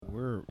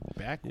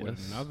back with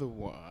another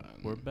one.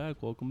 We're back.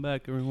 Welcome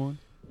back, everyone.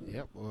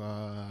 Yep.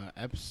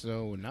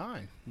 Episode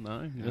 9.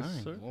 9.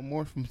 Yes, sir. One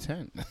more from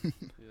 10. Yes,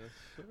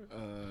 sir.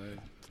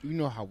 You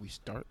know how we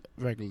start.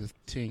 Regular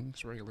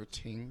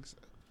things.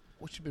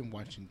 What you been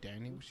watching,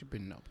 Danny? What you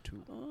been up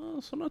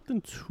to? So nothing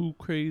too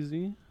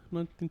crazy.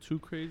 I've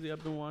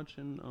been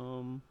watching,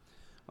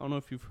 I don't know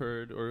if you've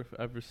heard or if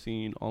ever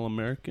seen All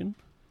American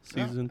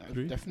season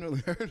 3. I've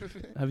definitely heard of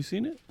it. Have you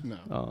seen it?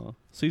 No.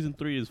 Season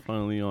 3 is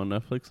finally on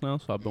Netflix now,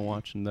 so I've been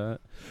watching that.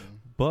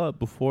 But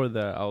before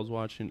that, I was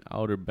watching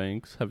Outer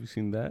Banks. Have you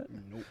seen that?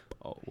 Nope.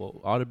 Oh,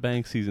 well, Outer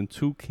Banks season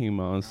 2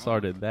 came out and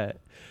started that.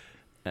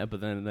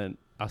 But then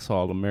I saw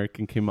All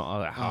American came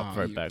out. I hopped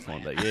right back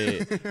on that.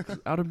 Yeah.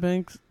 Outer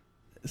Banks,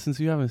 since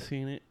you haven't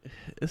seen it,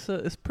 it's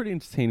a pretty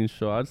entertaining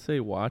show. I'd say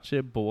watch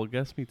it, but what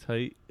gets me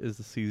tight is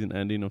the season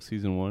ending of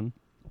season 1.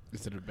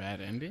 Is it a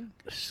bad ending?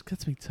 It just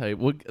gets me tight.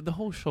 The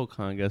whole show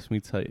kind of gets me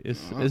tight.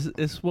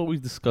 It's what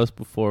we've discussed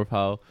before of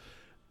how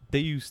they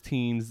use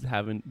teens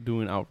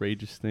doing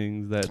outrageous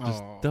things that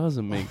just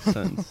doesn't make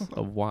sense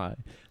of why.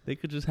 They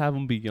could just have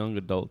them be young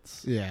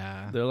adults.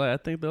 Yeah. I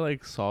think they're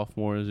like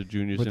sophomores or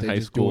juniors but in high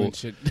school.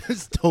 Shit.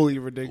 It's totally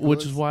ridiculous.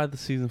 Which is why the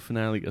season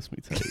finale gets me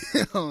tight.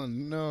 Oh,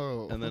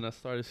 no. And then I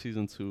started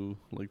season 2,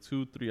 like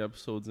 2-3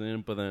 episodes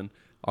in, but then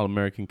All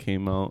American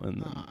came out,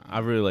 and I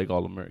really like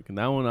All American.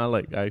 That one I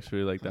like. I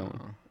actually like that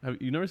one.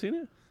 Have you never seen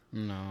it?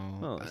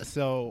 No.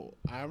 So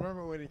I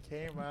remember when it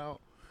came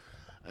out,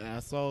 and I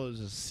saw it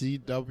was a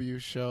CW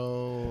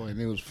show,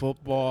 and it was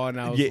football, and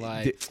I was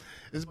like, "This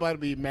is about to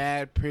be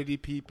mad pretty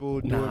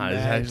people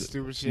doing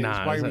stupid shit. It's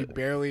probably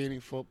barely any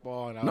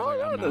football." And I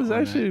was there's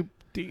actually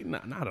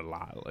not a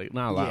lot,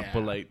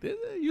 but like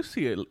you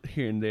see it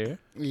here and there.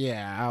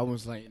 Yeah, I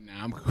was like,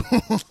 "Nah, I'm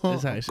cool."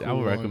 It's actually, I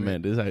would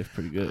recommend it. It's actually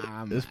pretty good.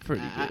 It's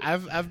pretty good.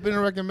 I've been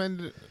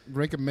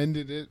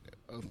recommended it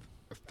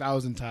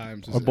 1,000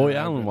 times. Our boy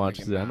Alan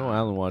watches it. I know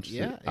Alan watches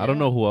it. I don't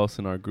know who else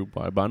in our group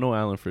but I know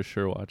Alan for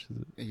sure watches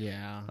it.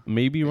 Yeah.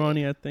 Maybe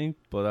Ronnie, I think,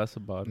 but that's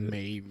about it.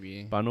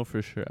 Maybe. But I know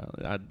for sure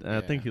Alan.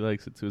 I think he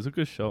likes it too. It's a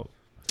good show.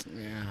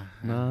 Yeah.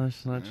 No,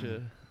 it's not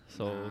you.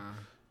 So,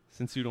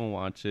 since you don't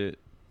watch it,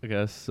 I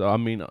guess, I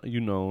mean,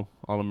 All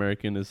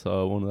American is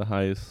one of the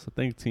highest, I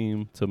think,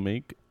 team to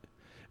make.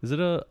 Is it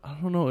I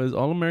don't know, is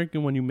All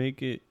American when you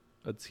make it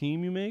a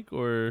team you make,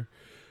 or?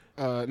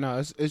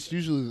 No, it's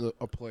usually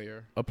a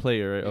player. A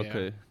player, right? Yeah.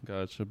 Okay,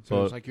 gotcha.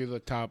 So it's like you're the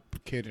top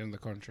kid in the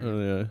country.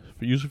 Yeah,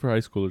 usually for high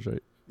schoolers,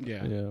 right?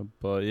 Yeah. Yeah,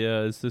 but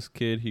yeah, it's this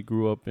kid. He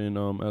grew up in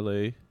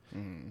L.A.,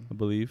 I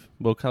believe.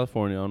 Well,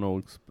 California. I don't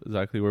know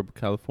exactly where, but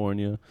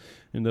California,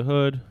 in the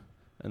hood.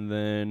 And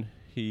then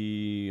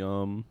he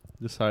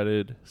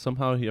decided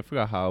somehow I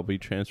forgot how, but he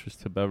transfers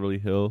to Beverly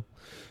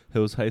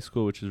Hills High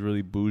School, which is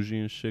really bougie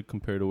and shit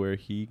compared to where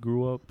he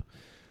grew up.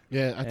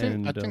 Yeah, I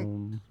think.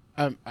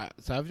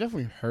 So I've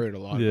definitely heard a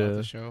lot about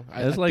the show.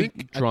 It's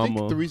like drama. I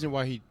think the reason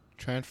why he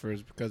transfers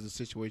is because of the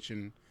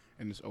situation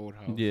in his old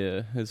house.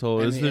 Yeah,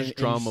 there's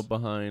drama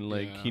behind.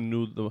 Like he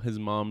knew his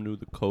mom knew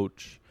the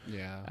coach.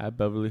 Yeah. At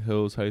Beverly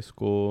Hills High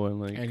School,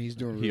 and he's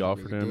doing. He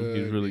offered him. Good.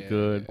 He's really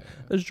good. Yeah.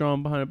 There's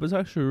drama behind it, but it's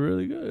actually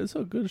really good. It's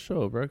a good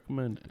show.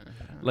 Recommend it.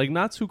 Like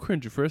not too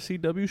cringy for a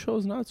CW show.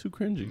 It's not too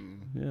cringy.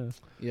 Yeah.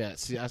 Yeah.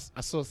 See, I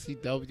saw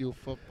CW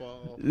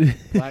football,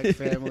 Black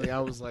Family. I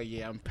was like,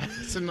 I'm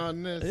passing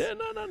on this. Yeah,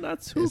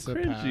 not too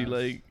cringy.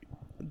 Like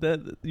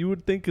that you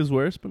would think is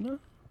worse, but no.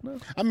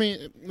 I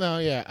mean, no,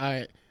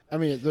 yeah, I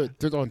mean,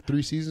 they're on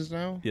 3 seasons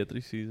now. Yeah, 3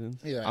 seasons.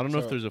 Yeah, I don't know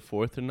if there's a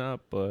 4th or not,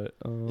 but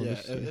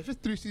if it's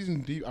 3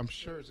 seasons deep, I'm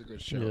sure it's a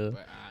good show. Yeah.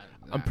 But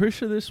I'm pretty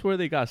sure this is where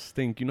they got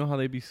Stink. You know how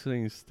they be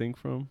saying Stink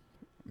from?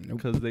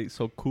 Because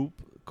Coop.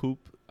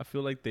 I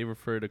feel like they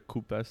refer to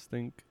Coop as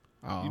Stink.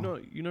 Oh.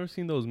 You never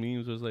seen those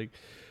memes? Where it's like,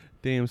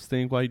 damn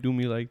Stink, why you do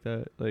me like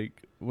that?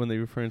 Like when they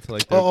referring to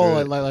like that.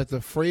 Like the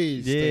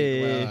phrase.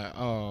 Yeah.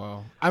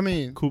 Stink, I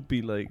mean, Coop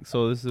be like.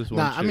 So this is one.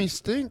 Nah, I mean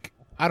Stink.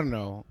 I don't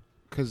know,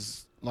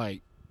 because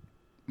like.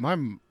 My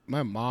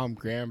mom,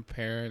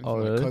 grandparents,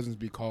 my cousins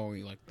be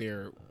calling like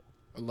their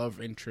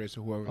love interest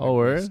or whoever. Oh,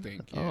 word?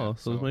 Stink. Yeah. Oh,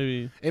 so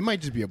maybe it might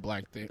just be a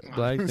black thing.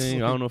 Black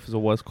thing. I don't know if it's a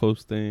West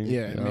Coast thing.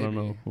 Yeah, I don't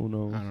know. Who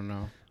knows? I don't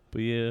know.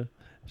 But yeah,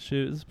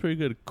 shit, it's pretty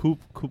good.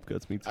 Coop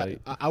gets me tight.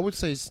 I would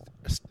say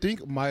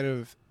Stink might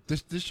have.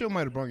 This show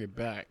might have brought it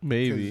back.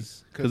 Maybe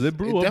because it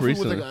blew up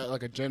recently. Was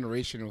like a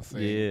generational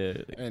thing.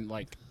 Yeah, and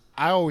like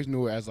I always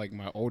knew it as like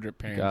my older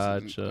parents.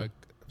 Gotcha. And, like,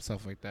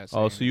 stuff like that.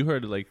 So you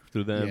heard it like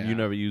through them. Yeah. You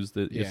never used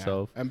it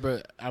yourself.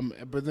 But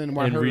then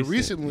when I heard it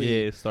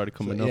recently, it started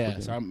coming up. Yeah,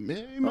 so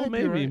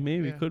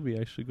maybe could be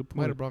actually good point.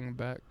 Might have brought him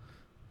back.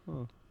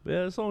 But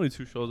yeah, it's only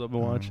 2 shows I've been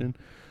watching.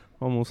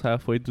 Almost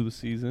halfway through the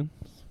season.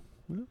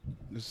 Yeah.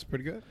 This is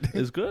pretty good.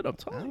 It's good. I'm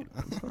telling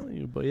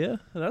you. But yeah,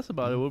 that's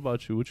about it. What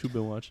about you? What you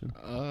been watching?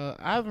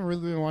 I haven't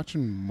really been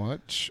watching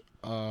much.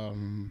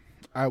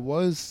 I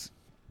was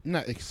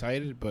not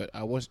excited, but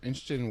I was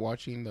interested in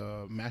watching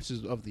the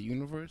Masters of the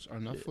Universe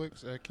on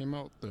Netflix that came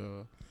out,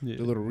 the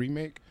little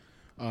remake.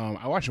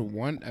 I watched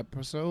one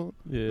episode.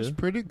 Yeah. It was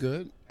pretty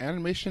good.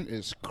 Animation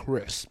is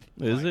crisp.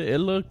 Is it? It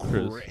looked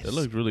crisp. It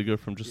looked really good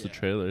from just the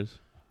trailers.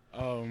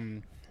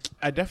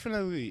 It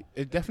definitely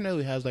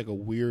has like a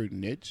weird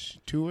niche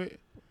to it.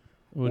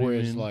 What where do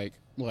you it's mean?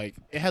 like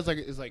it has like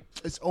it's like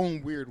its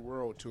own weird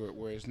world to it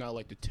where it's not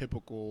like the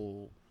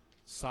typical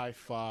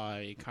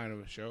sci-fi kind of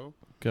a show.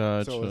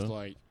 Gotcha. So it's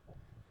like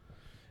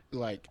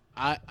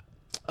I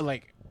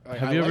like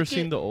have you ever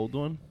seen the old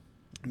one?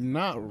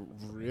 Not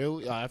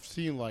really. I've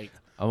seen like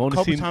I've only a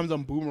couple seen times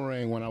on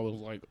Boomerang when I was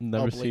like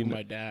never up late seen with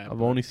my dad.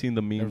 I've only seen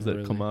the memes that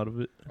really. come out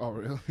of it. Oh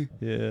really?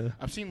 Yeah.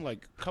 I've seen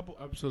like a couple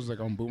episodes like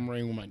on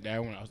Boomerang with my dad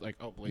when I was like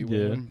up late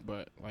with him,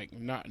 but like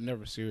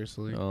never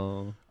seriously.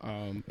 Oh.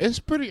 It's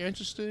pretty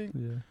interesting.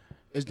 Yeah.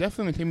 It's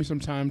definitely taking me some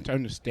time to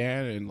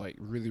understand and like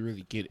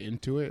really get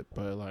into it,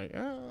 but like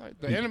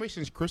the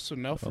animation is crisp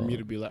enough for me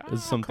to be like, is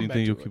it something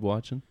you'll keep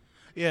watching?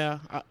 Yeah,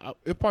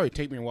 it'll probably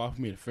take me a while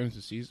for me to finish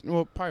the season.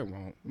 Well, probably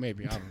won't.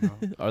 Maybe, I don't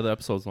know. Are the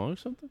episodes long or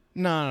something?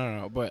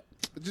 No. But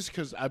just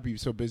because I'd be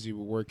so busy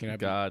with work and I'd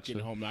be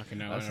getting home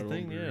knocking out. That's the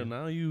thing, yeah.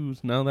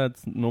 Now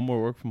that's no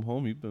more work from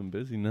home. You've been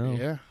busy now.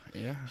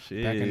 Yeah.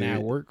 Shit. Back in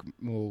that work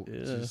mode.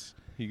 Yeah.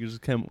 You can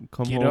just come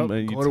home up,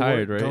 and you're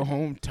tired, work, right? Go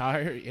home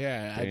tired.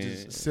 Yeah, I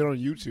just sit on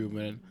YouTube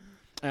and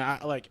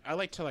I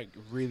like to like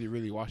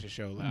really watch a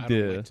show. Like, I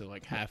don't like to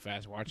like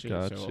half-ass watch it.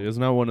 Gotcha. So. It's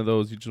not one of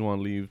those you just want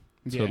to leave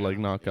to like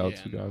knock out.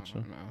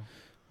 Gotcha.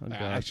 No. I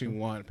actually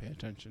want to pay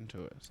attention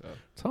to it. So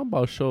talking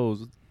about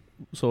shows.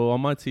 So on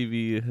my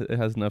TV, it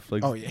has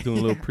Netflix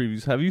doing little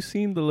previews. Have you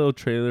seen the little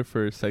trailer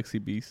for Sexy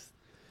Beast?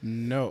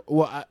 No.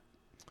 Well,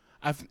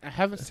 I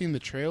haven't seen the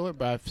trailer,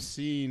 but I've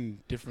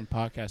seen different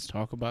podcasts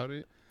talk about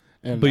it.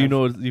 But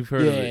you've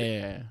heard of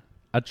it. Yeah.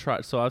 I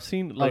tried. So I've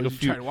seen like a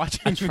few.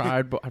 I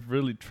tried, but I've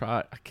really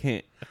tried. I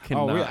cannot.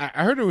 Oh, really?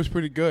 I heard it was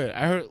pretty good.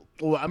 I heard.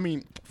 Well, I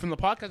mean, from the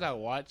podcast I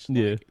watched,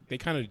 they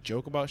kind of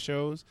joke about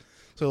shows.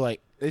 So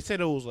like they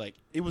said it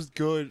was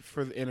good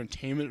for the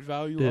entertainment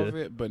value of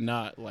it, but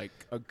not like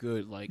a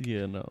good like.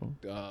 Yeah, no.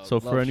 So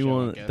for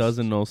anyone that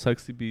doesn't know,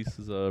 Sexy Beast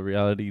is a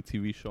reality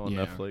TV show on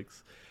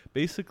Netflix.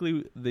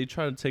 Basically, they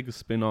try to take a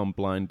spin on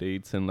blind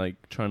dates and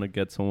like trying to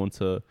get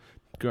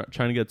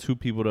two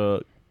people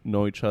to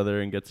know each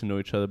other and get to know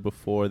each other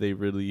before they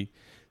really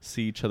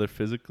see each other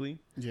physically.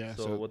 Yeah.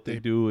 So what they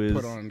do is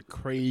put on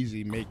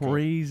crazy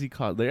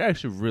makeup, they're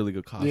actually really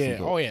good costumes. Yeah.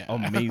 Oh yeah.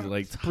 Amazing.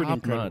 Like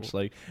top notch.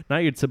 Like not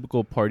your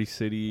typical Party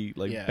City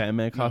like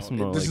Batman costume.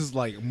 No, this is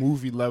like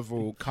movie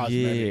level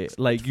cosmetics.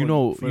 Yeah. Like you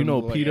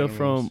know Peter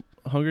from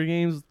Hunger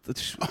Games.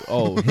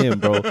 Oh, him,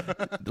 bro.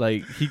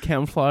 Like he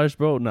camouflaged,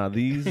 bro. Nah,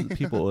 these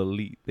people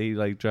elite. They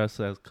like dress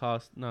as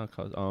as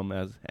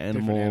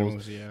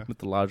animals,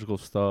 mythological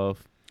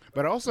stuff.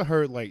 But I also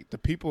heard like the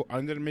people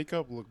under the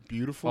makeup look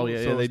beautiful. Oh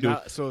yeah, they do.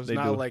 So it's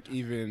not like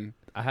even.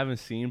 I haven't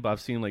seen, but I've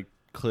seen like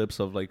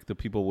clips of like the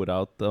people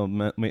without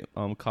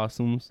the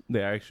costumes.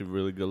 They're actually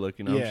really good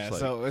looking. Yeah,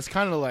 so it's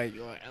kind of like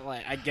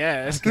I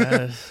guess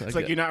it's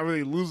like you're not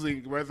really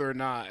losing whether or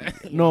not.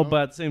 No,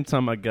 but at the same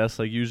time, I guess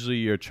like usually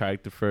you're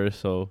attracted first,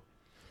 so.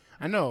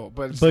 I know,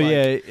 but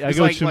I get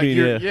what you mean.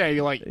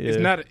 You're like it's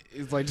not.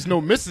 It's like there's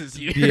no misses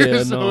here.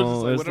 Yeah, so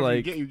no, it's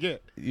like you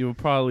get. You'll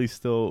probably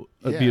still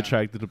be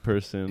attracted to the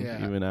person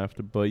even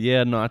after. But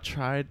I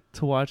tried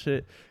to watch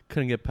it.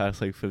 Couldn't get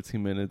past like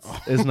 15 minutes.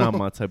 It's not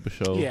my type of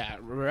show. Yeah,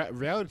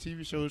 reality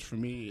TV shows for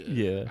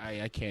me.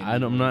 I can't.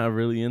 I'm not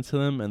really into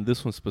them, and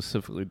this one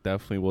specifically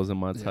definitely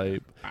wasn't my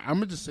type. I'm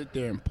gonna just sit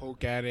there and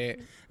poke at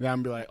it, and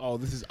I'm be like, "Oh,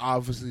 this is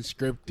obviously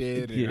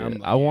scripted." And I'm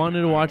like, I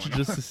wanted to watch it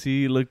just to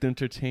see. It looked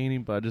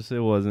entertaining, but it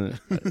wasn't.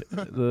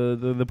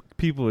 the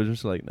people are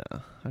just like,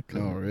 nah. I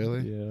couldn't. Oh, really?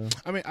 Yeah.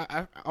 I mean,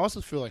 I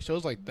also feel like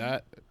shows like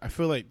that. I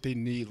feel like they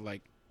need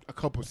like a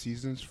couple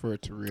seasons for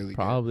it to really.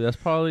 That's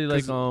probably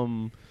like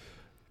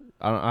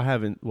I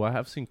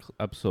have seen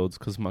episodes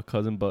because my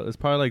cousin, but it's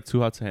probably like Too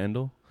Hot to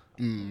Handle.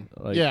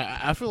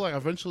 I feel like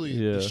eventually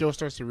the show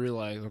starts to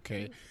realize,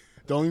 okay,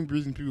 the only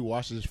reason people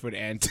watch this is for the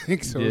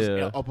antics, so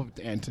it's up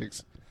the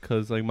antics.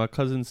 Because like my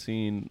cousin's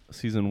seen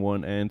season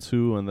 1 and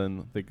 2, and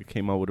then they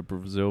came out with a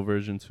Brazil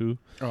version too.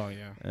 Oh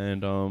yeah.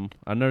 And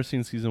I've never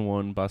seen season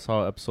 1, but I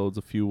saw episodes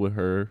a few with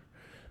her.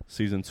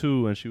 Season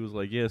 2, and she was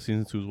like, "Yeah,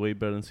 season 2 is way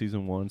better than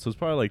season 1." So it's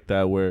probably like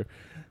that where.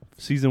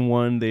 Season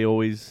 1, they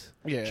always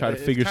try to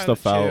figure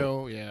stuff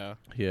out. Yeah,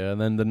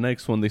 and then the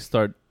next one, they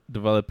start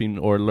developing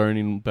or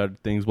learning better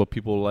things, what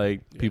people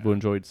like, people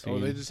enjoyed seeing. Oh,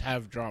 they just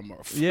have drama.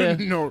 Yeah.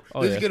 They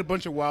just get a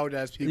bunch of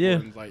wild-ass people. Yeah,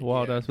 and like,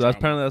 wild-ass.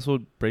 Apparently, that's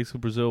what Breaks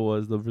with Brazil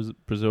was. The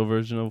Brazil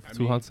version of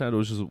Too Hot to Handle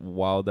was just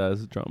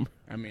wild-ass drama.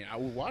 I mean, I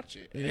would watch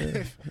it.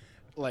 Yeah.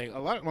 Like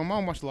my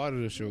mom watched a lot of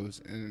the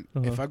shows, and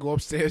if I go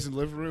upstairs in the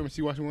living room and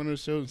she watching one of the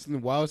shows and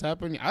something wild's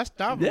happening, I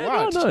stop and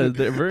watch. No,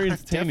 they're very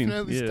entertaining.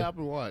 Definitely stop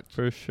and watch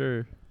for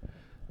sure.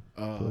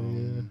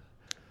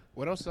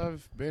 What else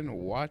I've been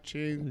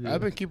watching?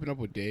 I've been keeping up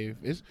with Dave.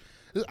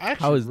 I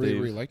actually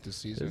really like this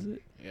season. Is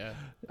it? Yeah,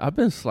 I've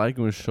been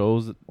slacking with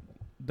shows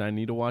that I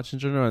need to watch in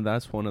general, and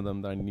that's one of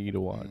them that I need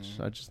to watch.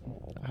 I've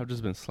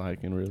just been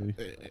slacking really.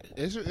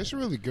 It's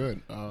really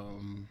good.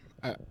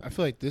 I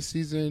feel like this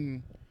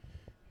season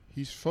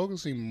he's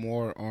focusing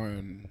more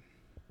on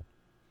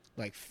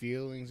like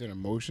feelings and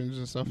emotions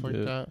and stuff like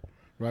that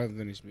rather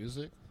than his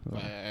music.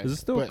 Is it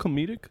still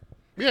comedic?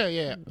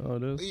 Yeah. Oh,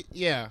 it is?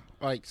 Yeah.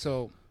 Like,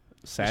 so.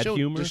 Sad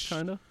humor,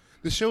 kind of?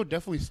 The show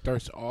definitely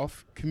starts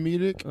off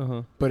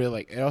comedic, but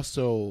it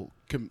also,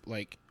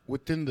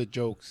 within the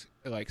jokes,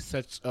 it,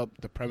 sets up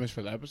the premise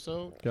for the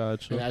episode.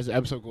 Gotcha. And as the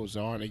episode goes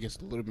on, it gets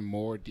a little bit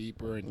more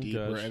deeper and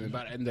deeper. Gotcha. And then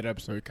by the end of the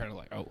episode, you're kind of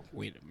like, oh,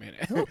 wait a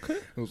minute. Okay.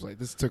 It was like,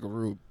 this took a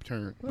rude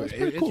turn. But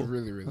it's cool.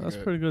 really, really That's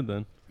good. pretty good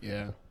then.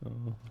 Yeah.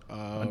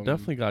 I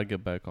definitely got to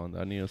get back on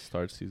that. I need to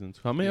start season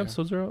 2. How many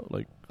episodes are out?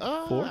 Like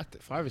 4?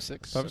 5 or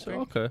 6. 5 or 6?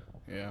 Okay.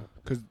 Yeah.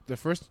 Because the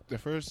first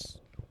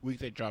week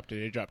they dropped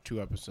 2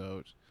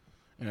 episodes.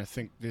 And I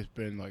think there's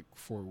been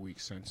 4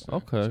 weeks since then.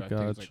 Okay, so I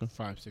gotcha. think it's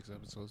 5, 6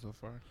 episodes so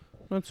far.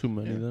 Not too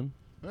many then.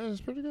 Yeah,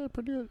 it's pretty good.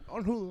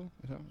 On Hulu.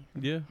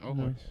 Yeah.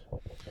 Okay.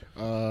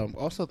 Nice.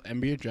 Also, the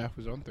NBA draft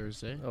was on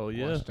Thursday. Oh,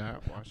 yeah. Watch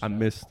that. I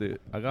missed it.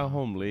 I got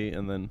home late,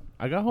 and then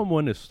I got home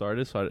when it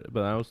started,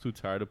 but I was too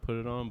tired to put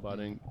it on, but I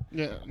didn't.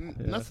 Yeah,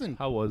 nothing.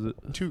 How was it?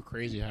 Too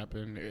crazy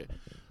happened.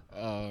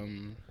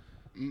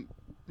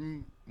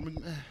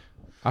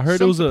 I heard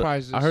it was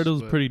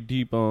a pretty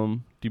deep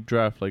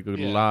draft, like a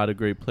lot of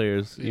great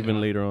players,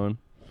 even later on.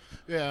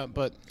 Yeah,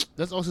 but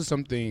that's also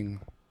something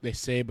they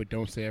say but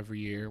don't say every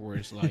year, where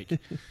it's like,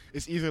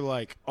 it's either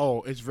like,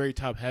 oh, it's very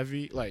top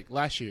heavy. Like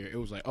last year, it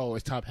was like, oh,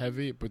 it's top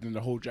heavy, but then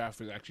the whole draft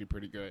was actually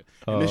pretty good.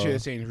 And this year, they're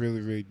saying it's really,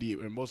 really deep,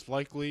 and most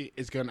likely,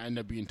 it's gonna end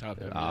up being top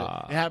heavy.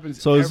 It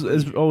happens. So it's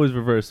always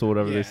reversed to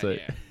whatever they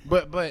say. Yeah.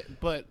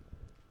 But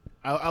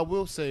I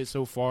will say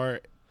so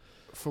far,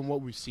 from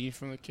what we've seen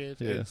from the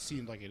kids, it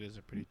seems like it is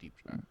a pretty deep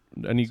draft.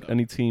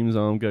 Any teams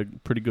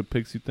got pretty good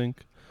picks, you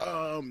think?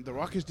 The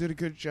Rockets did a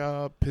good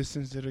job.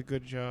 Pistons did a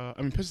good job.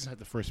 I mean, Pistons had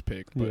the first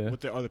pick, but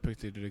with their other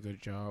picks, they did a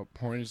good job.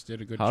 Hornets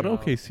did a good job. How did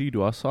OKC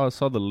do? I saw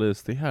the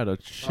list. They had a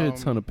shit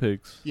ton of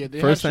picks. Yeah,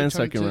 they first had and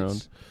second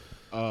round.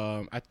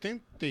 I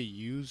think they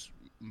used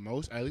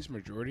at least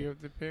majority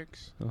of the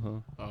picks.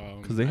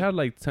 Because they had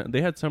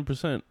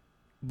 10%.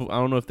 I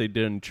don't know if they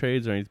did any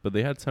trades or anything, but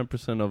they had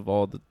 10% of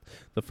all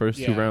the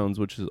first 2 rounds,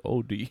 which is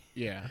OD.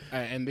 Yeah,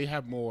 and they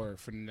have more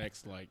for the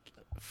next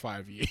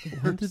 5 years.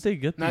 When did they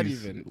get Not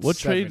these? even. What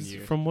 7 trades?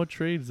 years. From what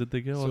trades did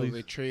they get all these? So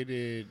they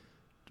traded,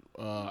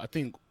 I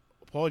think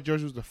Paul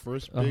George was the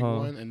first big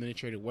one, and then they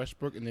traded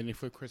Westbrook, and then they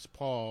flipped Chris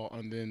Paul,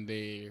 and then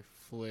they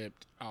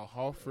flipped Al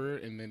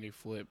Horford, and then they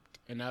flipped,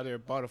 and now they're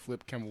about to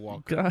flip Kemba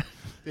Walker. God.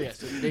 Yeah,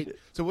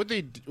 so what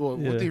they've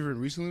been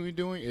recently been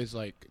doing is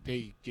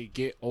they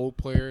get old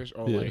players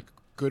or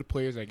good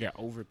players that get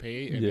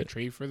overpaid, and they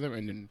trade for them,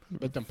 and then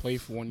let them play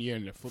for 1 year,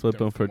 and then flip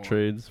them for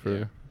trades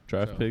for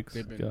draft picks.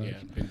 They've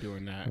been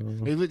doing that.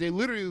 They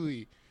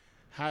literally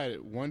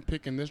had 1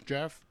 pick in this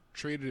draft,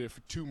 traded it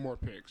for 2 more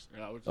picks.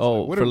 And I was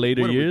just for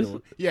later years?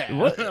 Yeah.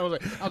 What? I was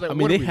like, I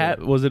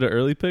mean, was it an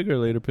early pick or a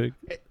later pick?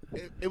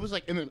 It was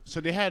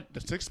so they had the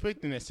 6th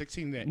pick, then the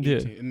 16th, then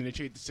 18th, and then they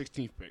traded the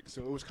 16th pick.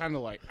 So it was kind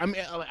of like, I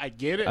mean, I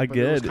get it, but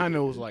it was kind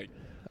of like.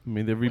 I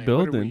mean, they're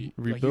rebuilding.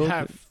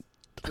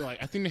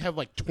 I think they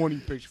have 20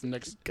 picks for the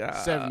next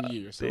 7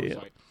 years. So it was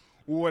like,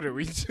 what are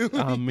we doing?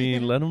 I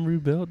mean, let them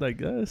rebuild, I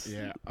guess.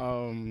 Yeah.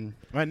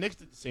 My Knicks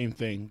did the same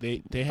thing.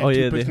 They had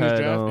 2 picks in the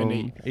draft, and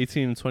they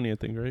 18 and 20, I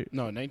think, right?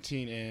 No,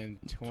 19 and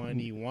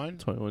 21.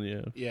 21,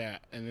 yeah. Yeah,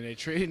 and then they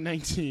traded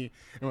 19,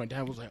 and my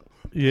dad was like,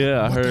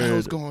 "Yeah, what I heard. the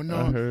hell's going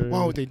on?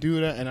 Why would they do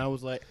that?" And I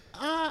was like,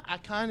 I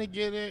kind of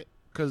get it,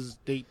 because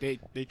they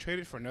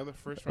traded for another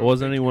first round.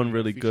 Wasn't anyone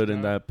really good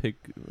in that pick,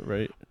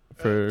 right?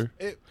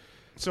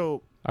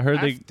 So I heard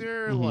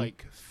after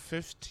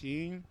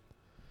 15.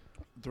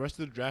 The rest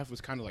of the draft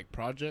was kind of like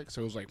projects,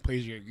 so it was like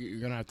plays you're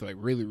gonna have to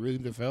really, really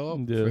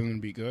develop for them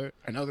to be good.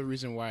 Another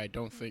reason why I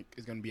don't think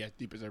it's gonna be as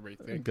deep as everybody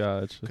thinks,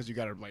 gotcha, because you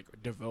gotta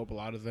develop a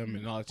lot of them,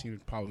 and a lot of teams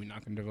probably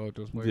not gonna develop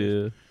those players.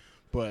 Yeah,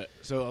 but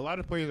so a lot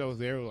of players that was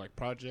there were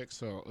projects,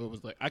 so it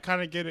was I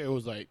kind of get it. It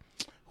was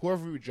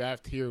whoever we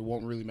draft here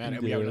won't really matter.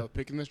 And we have another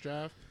pick in this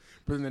draft,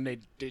 but then they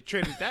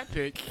traded that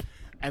pick.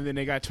 And then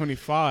they got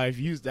 25,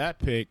 used that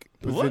pick,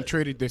 but then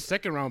traded their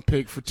 2nd round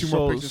pick for 2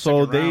 more picks in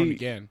the 2nd round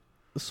again.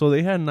 So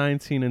they had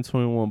 19 and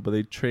 21, but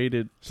they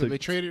traded. So they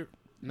traded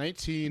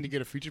 19 to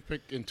get a future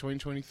pick in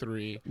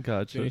 2023.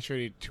 Gotcha. Then they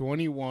traded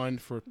 21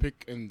 for a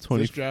pick in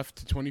this draft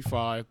to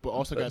 25, but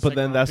also got. But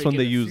then that's when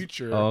they used.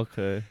 Future. Oh,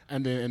 okay.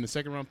 And then in the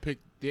 2nd round pick,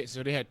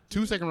 so they had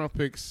 2 2nd round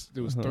picks.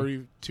 There was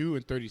 32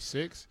 and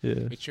 36. Yeah.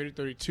 They traded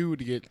 32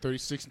 to get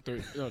 36 and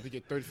 30. No, to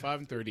get 35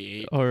 and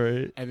 38. All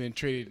right. And then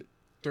traded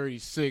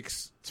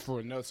 36 for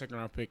another 2nd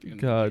round pick in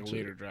the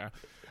later draft.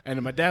 And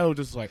then my dad was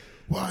just like,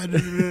 "What?"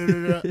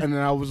 And then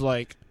I was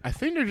like, "I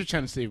think they're just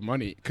trying to save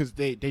money, because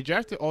they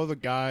drafted all the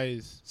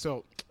guys."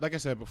 So, like I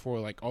said before,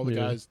 all the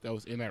guys that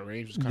was in that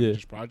range was kind of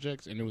just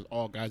projects, and it was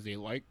all guys they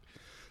liked.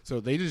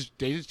 So they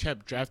just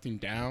kept drafting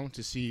down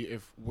to see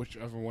if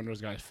whichever one of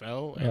those guys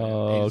fell.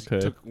 And they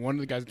took one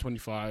of the guys at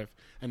 25,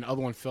 and the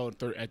other one fell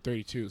at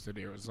 32. So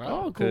they was like,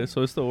 okay, cool.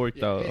 So it still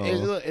worked out.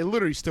 It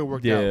literally still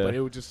worked out, but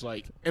it was just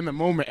in the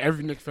moment,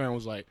 every Knicks fan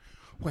was like,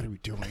 what are we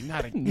doing?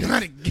 Not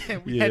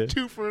again. We had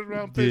 2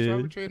 first-round picks.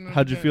 Yeah.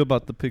 How'd you feel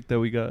about the pick that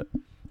we got?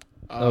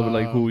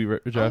 Like who we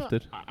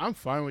drafted? I'm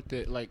fine with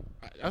it. Like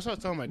that's what I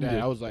was telling my dad.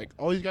 I was like,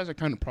 all these guys are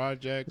kind of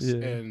projects,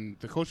 and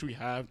the coach we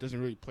have doesn't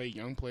really play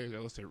young players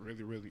unless they're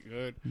really, really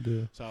good.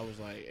 Yeah. So I was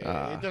like,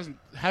 it doesn't.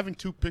 Having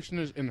 2 picks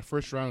in the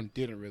first round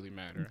didn't really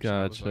matter.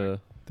 Gotcha. So like,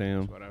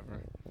 damn.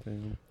 Whatever.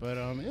 Damn. But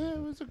yeah,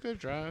 it was a good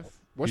draft.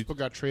 Westbrook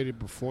got traded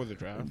before the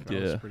draft.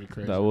 That was pretty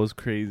crazy. That was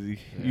crazy.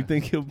 Yeah. You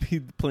think he'll be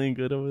playing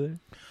good over there?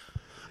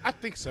 I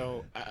think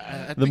so.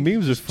 I the think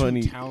memes are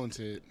funny.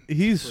 Talented.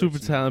 He's super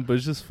talented, but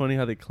it's just funny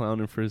how they clown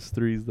him for his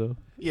threes, though.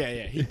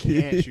 Yeah, he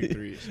can't shoot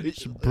threes.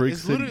 It's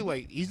literally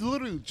like he's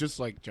literally just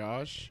like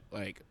Josh.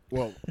 Like,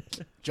 well,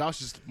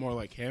 Josh is more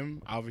like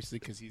him, obviously,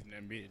 because he's an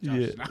NBA. Josh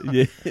is not.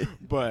 Yeah.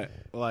 But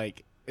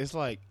like, it's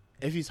like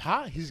if he's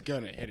hot, he's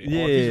gonna hit it.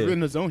 Yeah, or if he's in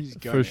the zone, he's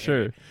gonna for hit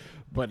sure. It.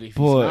 But if he's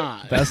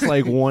not, that's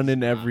like one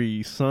in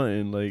every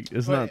something. Like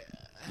it's not.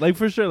 Like,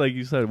 for sure, like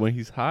you said, when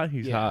he's hot,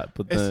 he's hot.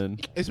 But then...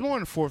 It's more in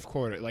the fourth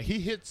quarter. Like,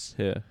 he hits...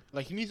 Yeah.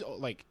 Like, he needs...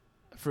 Like,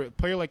 for a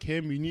player like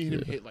him, you need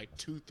him to hit, like,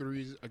 2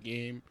 threes a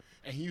game.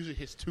 And he usually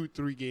hits 2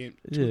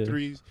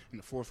 threes in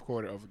the fourth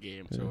quarter of a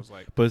game. So it's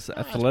like... But his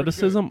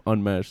athleticism,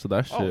 unmatched. So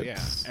that shit... Oh, yeah.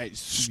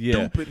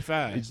 Stupid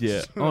fast.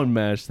 Yeah,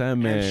 unmatched. That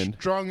man... And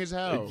strong as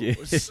hell. Yeah.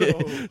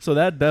 So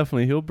that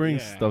definitely... He'll bring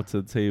stuff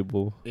to the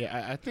table.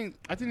 Yeah, I think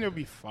they'll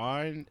be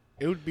fine.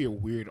 It would be a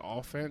weird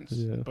offense,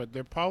 but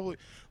they're probably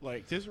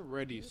like there's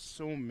already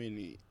so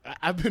many.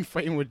 I've been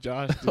fighting with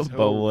Josh this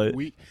whole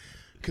week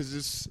because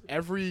this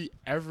every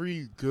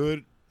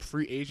good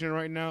free agent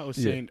right now is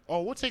saying,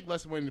 "Oh, we'll take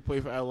less money to play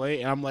for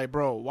LA," and I'm like,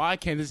 "Bro, why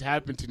can't this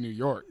happen to New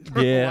York?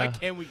 Yeah, why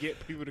can't we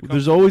get people to come?"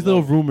 There's always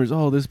little rumors.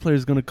 Oh, this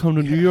player's gonna come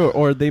to New York,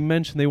 or they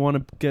mention they want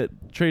to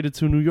get traded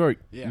to New York.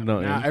 Yeah,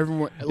 no, now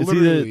everyone. It's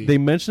either they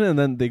mention it and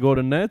then they go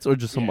to Nets or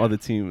just some other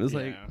team. It's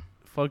like.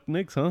 Fuck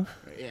Knicks, huh?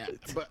 Yeah,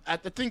 but I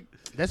think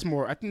that's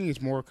more. I think it's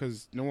more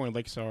because no one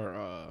likes our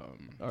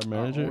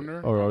manager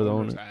owner, or the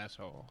owner.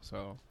 Asshole.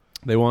 So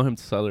they want him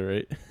to sell it,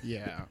 right?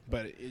 Yeah,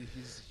 but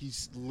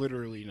he's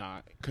literally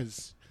not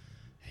because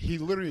he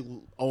literally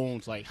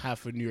owns like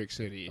half of New York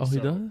City. Oh, he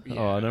does? Yeah.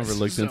 Oh, I never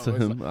looked into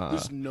him.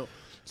 Like,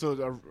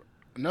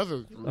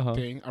 another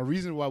thing, a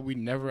reason why we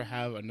never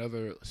have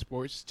another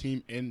sports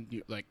team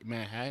in like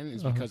Manhattan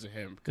is because of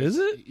him. Is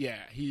it? Yeah,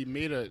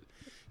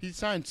 he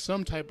signed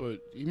some type of.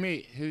 He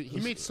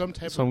made some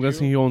type of. So I'm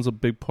guessing he owns a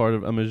big part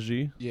of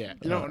MSG. Yeah.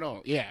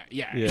 No. Yeah.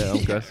 Yeah,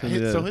 I'm guessing.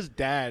 Yeah. So his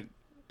dad,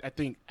 I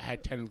think,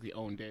 had technically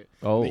owned it.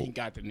 Oh. He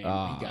got the name. He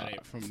got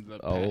it from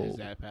his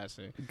dad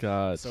passing.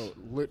 God. So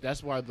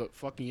that's why the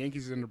fucking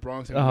Yankees are in the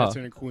Bronx and the Mets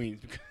are in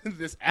Queens because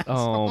this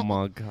asshole. Oh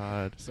my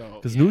God. So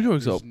because New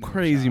York's a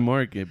crazy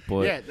market,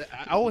 but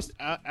I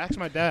asked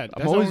my dad.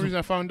 That's the only reason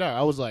I found out.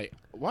 I was like,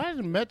 why are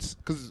the Mets?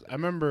 Because I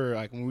remember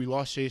like when we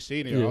lost Shea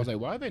Stadium, I was like,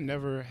 why do they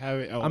never have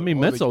it? I mean,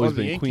 Mets always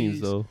been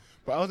Queens though.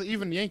 But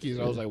even the Yankees,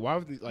 I was like, why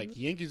would the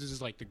Yankees is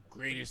just like the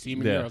greatest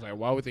team in here? I was like,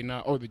 why would they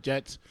not? Or the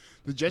Jets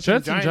and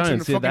Giants in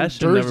the fucking that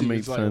shit jerseys. never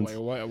makes sense.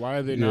 Like, why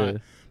are they not?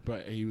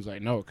 But he was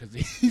like, no, because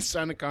he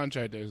signed a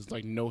contract. There's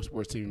like no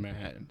sports team in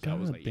Manhattan. So I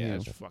was like, yeah,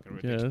 that's fucking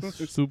ridiculous. Yeah,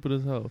 that's stupid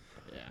as hell.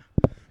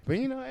 Yeah, but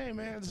hey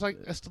man, it's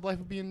like that's the life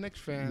of being a Knicks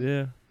fan.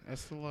 Yeah,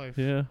 that's the life.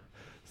 Yeah.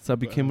 So I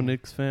became a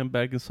Knicks fan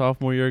back in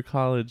sophomore year of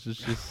college.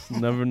 It's just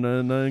never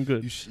nothing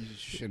good. You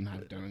shouldn't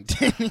have done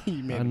it.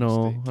 You made I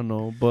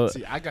know. But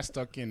see, I got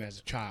stuck in as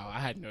a child. I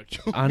had no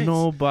choice. I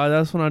know, but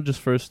that's when I just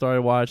first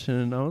started watching.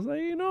 And I was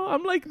like,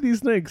 I'm like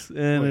these Knicks.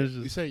 And it's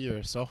just, you said you're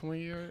a sophomore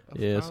year?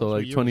 Yeah, so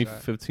like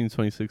 2015,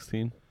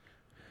 2016.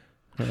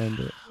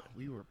 And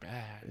we were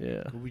bad.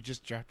 Yeah. We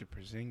just drafted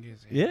Porzingis.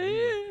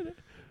 Yeah.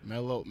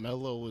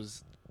 Melo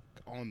was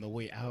on the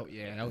way out.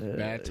 Yeah, that was a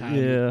bad time.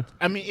 Yeah.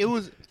 I mean, it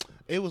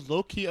was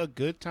low key a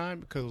good time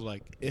because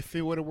like if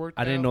it would have worked,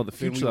 I didn't know the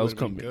future that was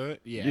coming. Good.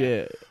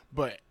 Yeah.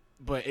 But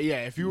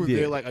yeah, if you were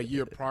there like a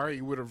year prior,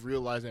 you would have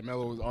realized that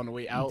Melo was on the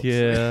way out.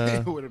 Yeah,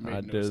 so it would have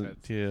made no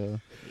sense. Yeah.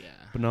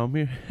 But now I'm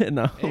here.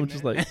 Now I'm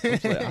just like,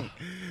 because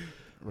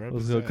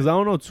I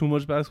don't know too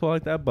much basketball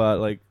like that. But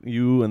like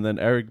you and then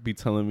Eric be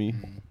telling me.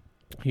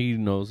 He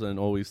knows and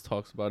always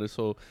talks about it.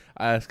 So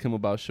I ask him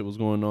about shit was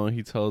going on.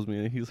 He tells me,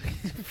 and he's like,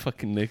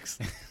 "Fucking Knicks."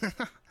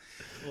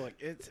 Look,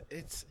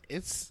 it's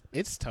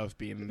tough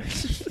being a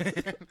Knicks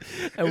fan.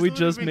 And we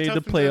just made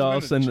the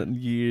playoffs in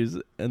years,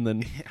 and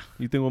then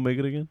you think we'll make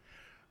it again?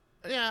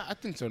 Yeah, I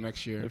think so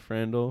next year. If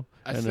Randall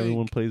and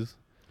everyone plays,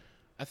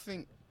 I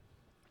think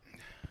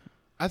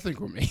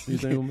we'll make it. You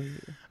think we'll make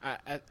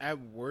it? At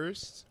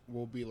worst,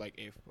 we'll be like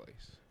 8th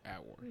place.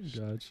 At worst,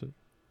 gotcha.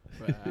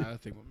 But I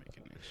think we'll make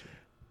it next year.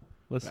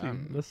 Let's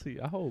see.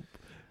 I hope.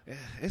 Yeah,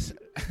 it's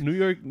New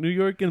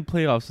York in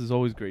playoffs is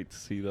always great to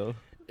see, though.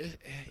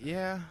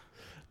 Yeah.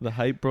 The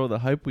hype, bro. The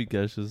hype we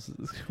get is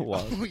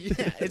wild. Oh,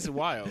 yeah, it's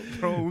wild,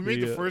 bro. We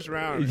made the first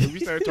round. And we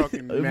started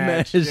talking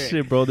mad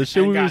shit, bro. The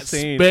shit we were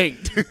saying.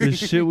 Spanked. The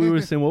shit we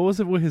were saying. What was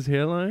it with his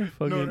hairline?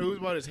 No, it was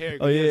about his hair.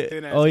 Oh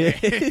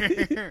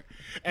yeah.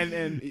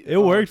 And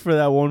it worked for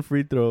that one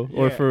free throw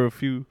or for a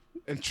few.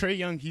 And Trae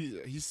Young,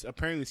 he's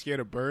apparently scared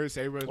of birds.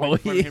 So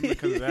everybody's making fun of him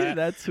because of that.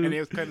 That too. And they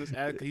was cutting his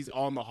ass because he's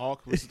on the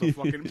Hawk, which is the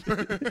fucking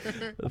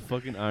the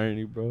fucking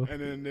irony, bro.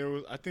 And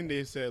then I think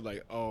they said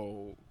like,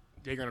 oh,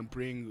 they're gonna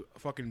bring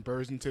fucking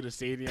birds into the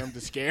stadium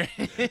to scare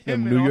him.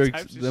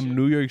 Them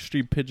New York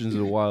street pigeons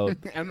are wild.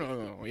 I don't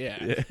know, yeah.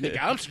 Nigga,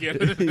 I'm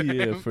scared of them.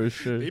 Yeah, for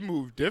sure. They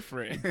move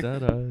different.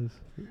 That eyes.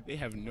 They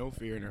have no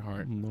fear in their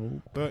heart.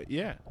 No. But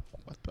yeah,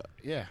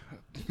 yeah.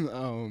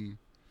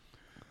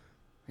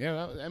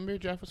 Yeah, the NBA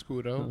draft was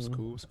cool though. It was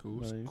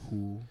cool. Nice.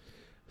 Cool.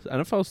 So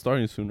NFL's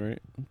starting soon, right?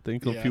 I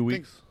think a few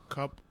weeks.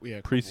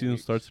 Preseason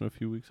starts in a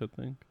few weeks, I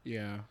think.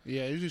 Yeah.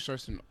 It usually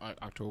starts in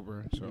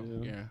October. So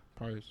yeah,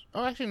 probably.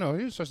 Oh, actually no, it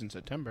usually starts in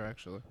September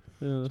actually.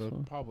 Yeah, that's so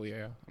fine. probably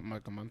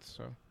like a month.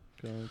 So.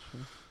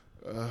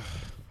 Gotcha.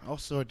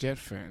 Also a Jet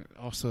fan.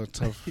 Also a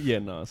tough. Yeah,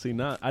 no. See,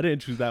 I didn't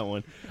choose that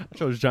one. I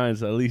chose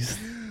Giants at least.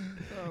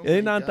 Oh It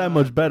ain't not that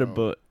much better,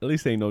 bro. but at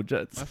least ain't no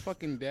Jets. My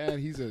fucking dad,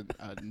 he's a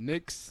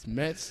Knicks,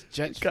 Mets,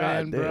 Jets God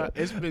fan, damn. bro.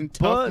 It's been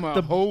tough my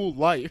whole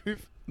life.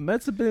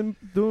 Mets have been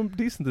doing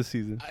decent this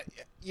season.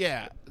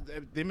 Yeah,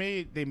 they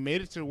made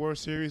it to the World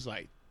Series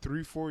like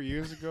 3-4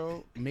 years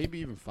ago, maybe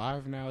even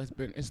 5 now.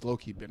 It's low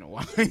key been a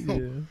while.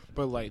 Yeah.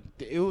 But like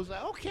it was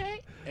like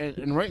okay,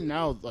 and right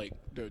now like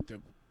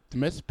the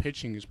Mets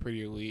pitching is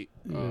pretty elite.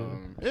 Yeah.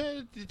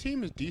 The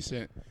team is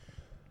decent.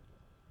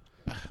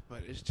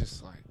 But it's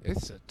just like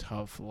it's a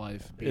tough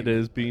life. It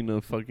is being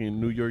a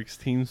fucking New York's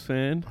teams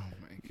fan. Oh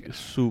my god,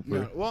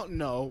 super.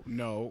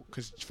 No,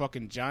 because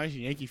fucking Giants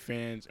and Yankee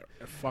fans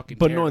are fucking.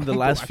 But terrible. no, in the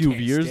last few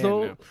years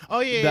though. Them. Oh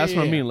yeah, that's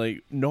what I mean. Yeah.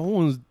 Like no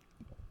one's.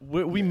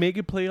 We make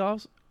it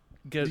playoffs.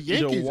 Get the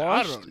Yankees, either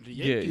washed. the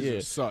Yankees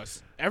are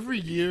sus. Every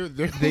year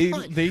they're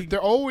they're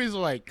always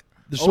like.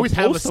 They're always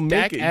have a supposed to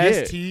make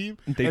stack-ass team,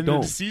 They and don't.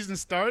 then the season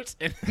starts,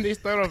 and they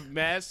start off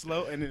mad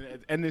slow, and then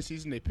at the end of the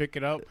season, they pick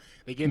it up,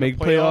 they get in Make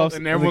the playoffs, playoffs,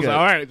 and everyone's like,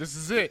 all right, this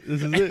is it.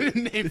 This is it.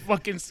 And they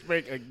fucking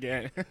spike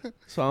again.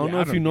 So I don't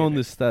know if you know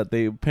this stat.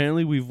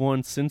 We've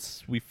won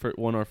since we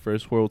won our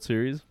first World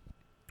Series.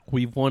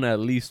 We've won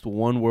at least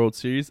one World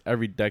Series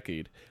every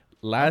decade.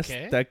 Last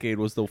decade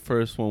was the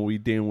first one we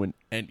didn't win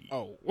any.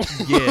 Oh.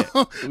 Yeah.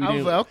 I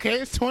was like, okay,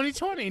 it's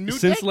 2020. New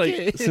since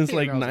decade. Since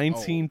like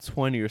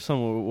 1920 or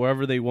somewhere,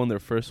 wherever they won their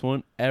first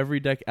one, every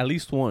decade, at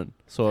least one.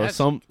 So That's,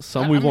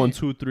 some we won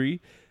 2,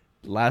 3.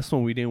 Last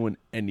one we didn't win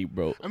any,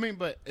 bro. I mean,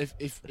 but if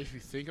you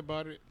think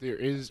about it, there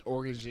is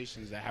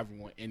organizations that haven't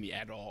won any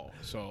at all.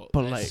 So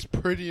it's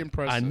pretty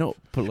impressive. I know,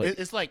 but like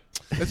it's like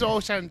it's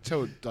always trying to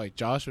tell like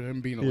Josh with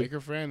him being a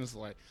Laker fan. It's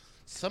like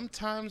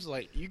sometimes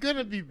like you're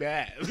gonna be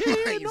bad.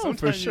 Yeah, no,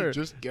 for sure. You're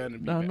just gonna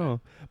be bad.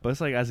 No, but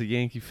it's like as a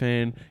Yankee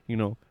fan,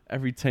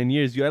 every 10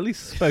 years you at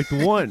least expect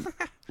one.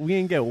 We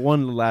ain't get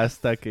one the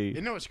last decade.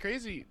 You know what's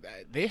crazy?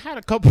 They had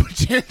a couple of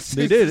chances.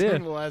 They did,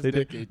 in the last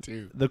decade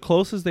too. The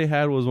closest they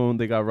had was when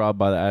they got robbed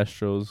by the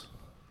Astros.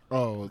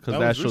 Oh, that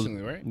was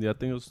recently, right? Yeah, I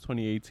think it was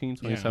 2018,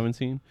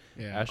 2017.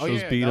 Yeah.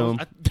 Astros beat them.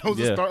 That was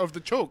the start of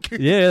the choke.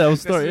 Yeah, that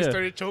was the start. They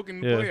started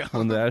choking the playoffs.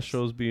 When the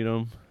Astros beat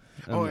them.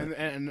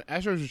 And the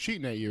Astros were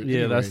cheating that year. Yeah,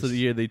 anyways. that's the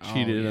year they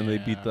cheated and they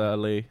beat the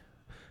LA.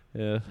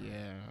 Yeah.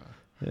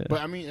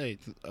 But I mean, hey,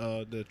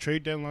 the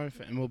trade deadline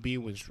for MLB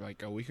was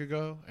like a week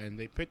ago, and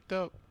they picked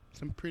up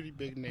some pretty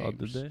big names. Oh,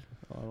 did they?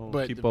 I don't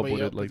but keep up with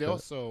it like they that.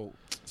 Also,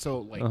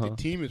 the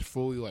team is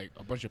fully like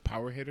a bunch of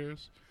power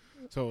hitters,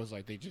 so it's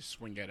like they just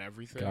swing at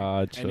everything.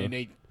 Gotcha. And then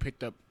they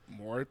picked up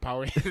more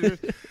power hitters,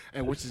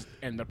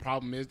 and the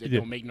problem is they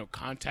don't make no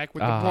contact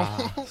with the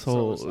ball.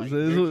 So it's like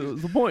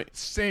the point.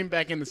 Same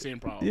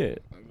problem. Yeah.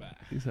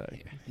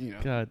 Exactly.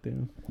 God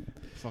damn.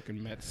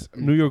 Fucking Mets.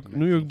 New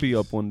York be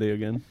up one day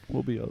again.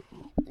 We'll be up.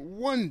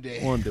 One day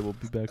we'll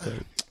be back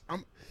up.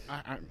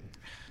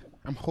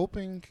 I'm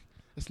hoping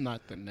it's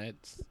not the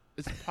Nets.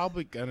 It's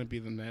probably gonna be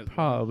the Nets.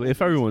 Probably,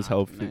 if everyone's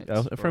healthy.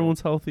 If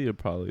everyone's healthy, it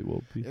probably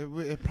will be.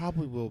 It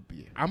probably will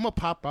be. I'm gonna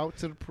pop out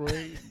to the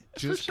parade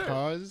just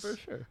cause. For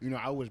sure.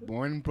 I was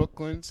born in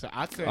Brooklyn, so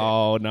I could.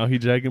 Oh, now he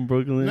jacking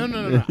Brooklyn.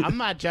 No. I'm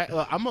not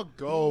I'm gonna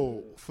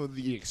go for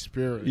the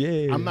experience.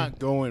 Yeah. I'm not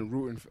going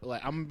rooting for.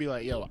 Like I'm gonna be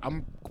like, yo,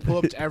 I'm pull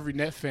up to every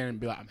Nets fan and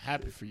be like, I'm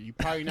happy for you. You're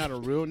probably not a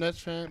real Nets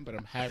fan, but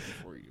I'm happy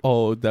for you.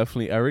 Oh,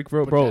 definitely, Eric,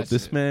 bro.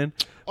 This man.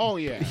 Oh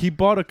yeah. He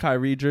bought a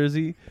Kyrie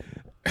jersey.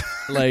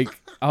 Like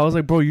I was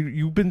like, bro,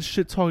 you've been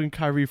shit talking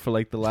Kyrie for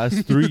like the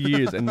last 3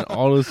 years, and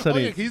all of a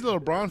sudden, he's a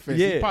LeBron fan.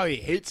 He probably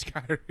hates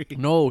Kyrie.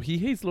 No, he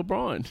hates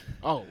LeBron.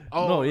 Oh,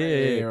 no,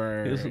 yeah.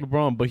 Right. He hates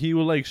LeBron, but he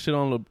would like shit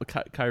on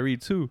Kyrie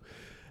too.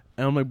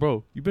 And I'm like,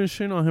 bro, you've been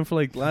shitting on him for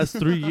like the last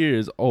 3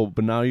 years. Oh,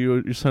 but now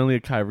you're suddenly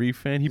a Kyrie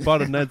fan. He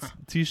bought a Nets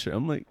t-shirt.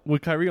 I'm like,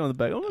 with Kyrie on the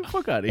back. I'm like,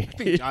 fuck out of here. I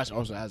think Josh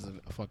also has a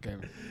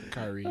fucking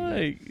Kyrie.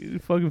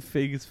 Like, fucking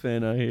fakest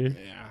fan out here.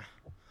 Yeah.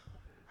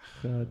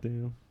 God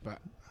damn. But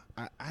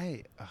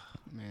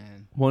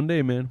man. One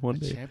day, man. One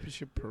day.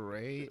 Championship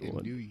parade in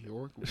New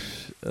York.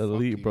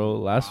 Elite, bro.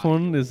 Last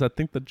one is, I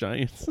think, the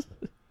Giants.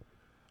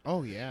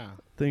 Oh, yeah.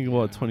 Think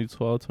about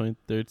 2012,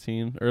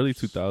 2013, early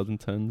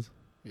 2010s.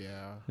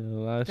 Yeah.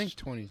 I think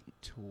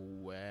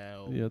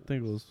 2012. Yeah, I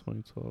think it was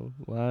 2012.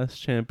 Last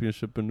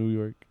championship in New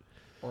York.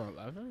 Or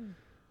 11?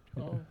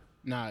 12?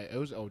 Nah, it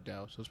was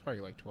Odell, so it's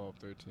probably like 12,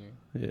 13.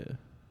 Yeah.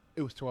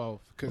 It was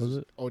 12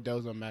 because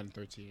Odell's on Madden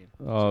 13.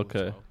 Oh,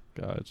 okay.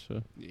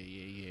 Gotcha.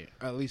 Yeah.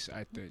 At least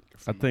I think.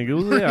 I think it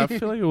was. Yeah, I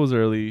feel like it was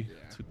early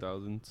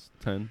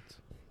 2010s.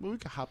 Well, we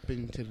can hop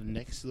into the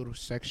next little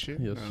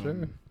section. Yes,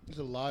 sure. There's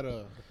a lot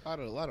of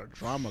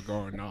drama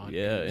going on.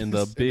 Yeah, in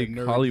the big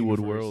Hollywood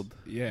world.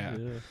 Yeah.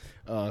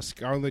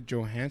 Scarlett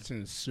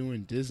Johansson is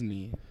suing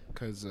Disney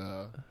because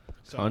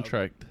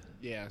contract.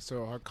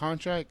 So her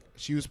contract,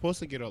 she was supposed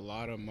to get a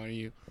lot of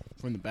money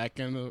from the back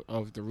end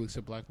of the release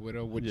of Black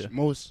Widow, which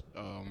most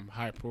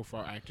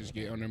high-profile actors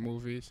get on their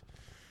movies.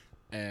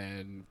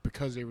 And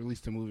because they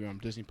released the movie on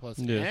Disney Plus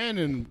and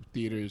in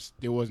theaters,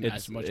 there wasn't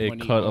as much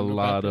money. It cut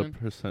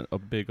a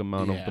big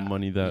amount of the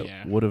money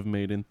that would have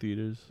made in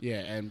theaters.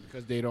 Yeah, and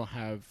because they don't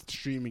have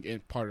streaming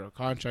in part of the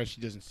contract,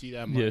 she doesn't see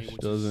that money,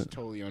 which is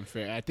totally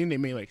unfair. I think they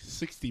made like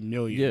 $60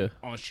 million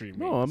on streaming.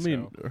 No, I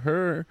mean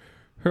her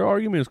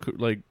argument is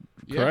correct.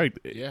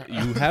 Yeah.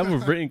 You have a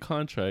written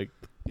contract.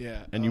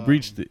 And you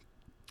breached it.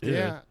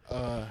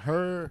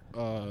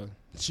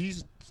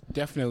 She's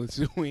definitely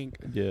suing.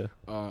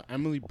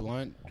 Emily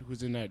Blunt,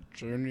 who's in that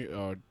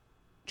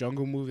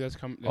Jungle movie that's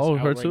out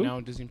her right too? now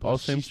on Disney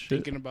Plus. She's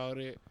thinking about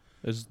it.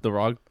 Is The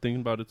Rock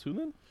thinking about it too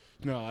then?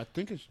 No, I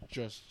think it's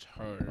just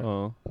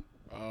her.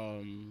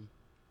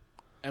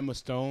 Emma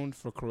Stone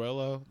for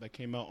Cruella that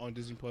came out on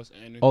Disney Plus.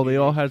 And they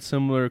all had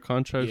similar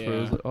contracts. Where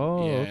it was like,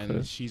 okay.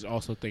 And she's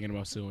also thinking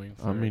about suing.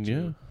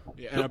 And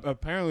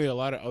apparently a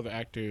lot of other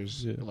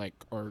actors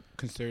are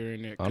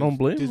considering it. I don't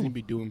blame Disney them.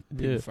 Be doing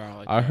people foul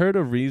like I that. heard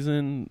a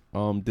reason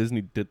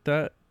Disney did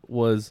that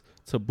was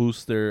to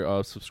boost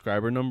their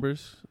subscriber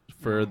numbers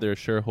for their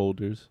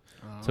shareholders,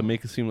 to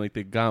make it seem like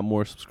they got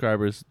more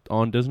subscribers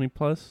on Disney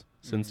Plus.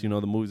 Since the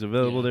movie's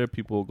available there,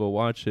 people will go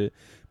watch it,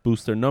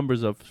 boost their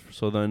numbers up,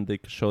 so then they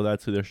could show that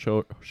to their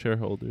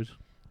shareholders.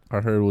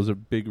 I heard it was a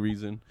big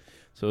reason.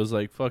 So it was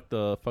like, fuck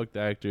the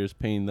actors,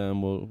 paying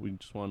them. Well, we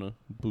just want to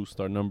boost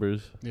our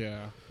numbers.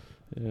 Yeah.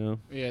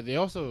 They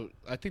also,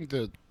 I think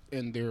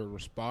in their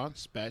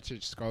response back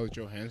to Scarlett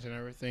Johansson and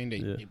everything,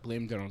 they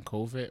blamed it on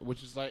COVID,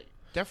 which is like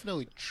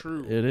definitely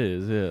true. It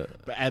is,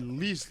 but at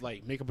least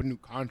make up a new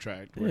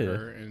contract with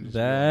her and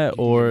that,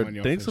 or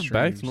things are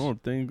back to normal.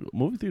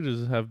 Movie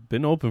theaters have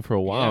been open for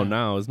a while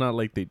now. It's not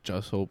like they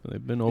just opened;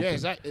 they've been open.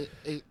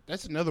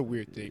 That's another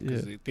weird thing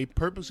because they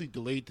purposely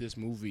delayed this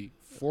movie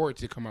for it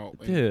to come out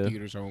in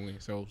theaters only.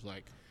 So it's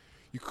like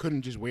you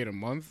couldn't just wait a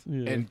month,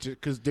 and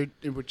because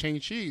with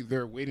Shang-Chi,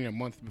 they're waiting a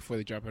month before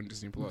they drop on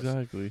Disney Plus.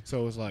 Exactly.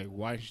 So it's like,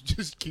 why don't you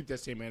just keep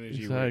that same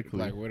energy with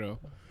Black Widow?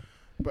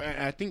 But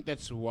I think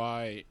that's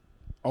why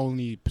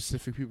only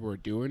Pacific people are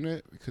doing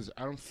it, because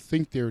I don't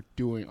think they're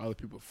doing other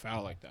people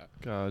foul like that.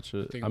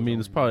 Gotcha. I mean,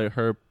 it's probably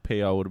her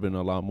payout would have been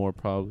a lot more,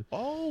 probably.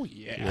 Oh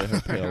yeah, her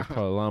payout was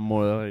probably a lot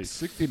more. Like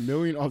 $60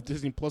 million off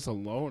Disney Plus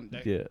alone.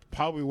 That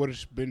probably would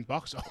have been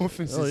box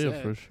office. Oh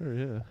yeah, for sure.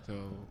 Yeah. So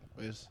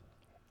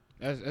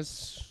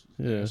that's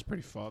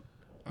pretty fucked.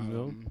 I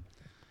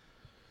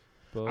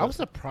was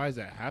surprised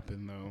that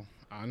happened though.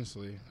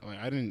 Honestly,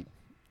 I didn't.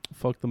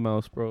 Fuck the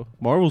mouse, bro.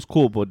 Marvel's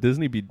cool, but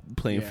Disney be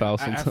playing foul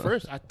sometimes. At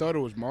first, I thought it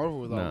was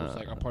Marvel that was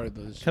a part of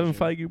the Kevin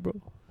Feige, bro.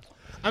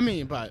 I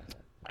mean,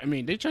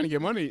 they trying to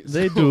get money.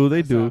 They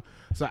do.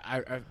 So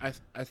I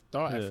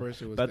thought at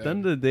first it was. But at the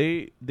end of the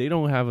day, they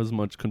don't have as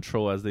much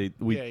control as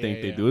we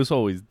think they do. It's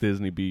always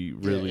Disney be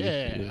really.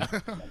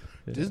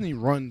 Disney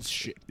runs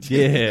shit.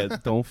 Yeah,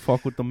 don't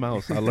fuck with the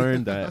mouse. I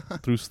learned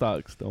that through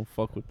stocks. Don't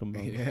fuck with the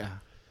mouse. Yeah.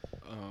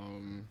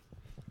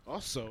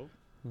 Also.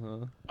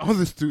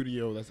 Other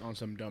studio that's on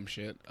some dumb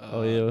shit.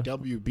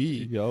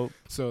 WB. Yup.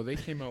 So they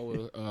came out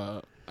with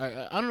I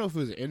don't know if it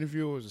was an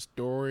interview or it was a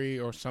story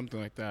or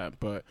something like that,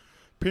 but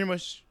pretty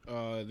much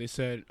they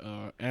said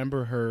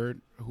Amber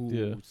Heard,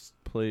 who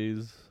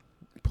played.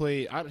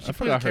 I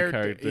forgot her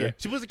character. Yeah,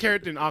 she was a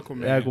character in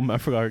Aquaman. I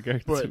forgot her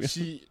character. But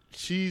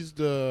she's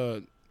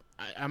the.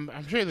 I'm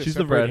sure they're she's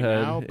the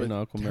redhead now, but in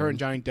Aquaman. Her and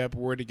Johnny Depp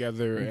were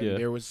together, and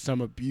there was some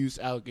abuse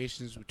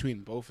allegations between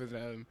both of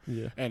them.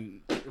 Yeah.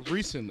 And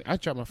recently, I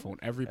drop my phone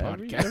every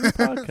podcast. Every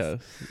podcast.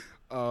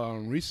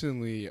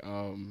 Recently,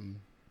 a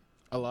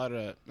lot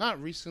of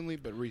not recently,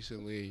 but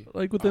recently,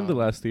 like within the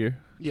last year.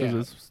 Yeah,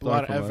 a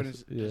lot of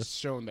evidence has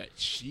shown that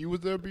she was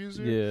the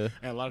abuser. Yeah,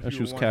 and a lot of people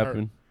she was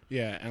capping.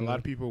 Yeah, and a lot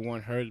of people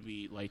want her to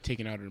be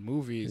taken out of the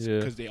movies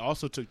because they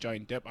also took Johnny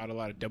Depp out of a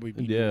lot of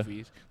WB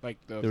movies. Like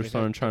they were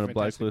trying to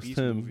blacklist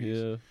him.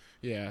 Movies.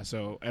 Yeah.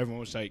 So everyone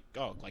was like,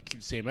 "Oh,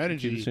 keep the same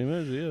energy."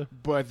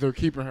 But they're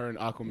keeping her in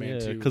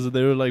Aquaman too. Because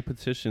there were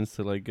petitions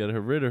to get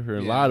her rid of her.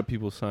 A lot of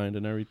people signed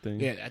and everything.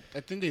 Yeah, I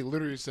think they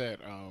literally said,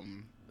 "Oh,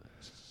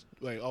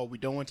 we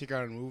don't want to take her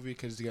out of the movie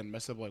because it's gonna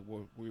mess up what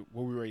we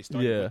already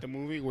started with the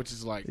movie," which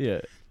is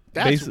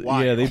That's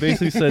why. Yeah, they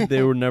basically said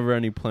there were never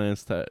any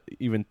plans to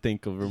even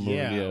think of removing.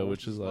 Yeah,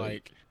 which is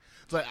I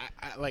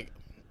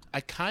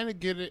kind of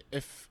get it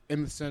if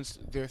in the sense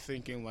they're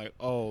thinking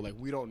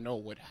we don't know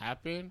what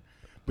happened,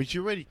 but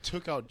you already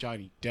took out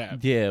Johnny Depp.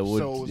 Yeah,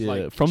 so it was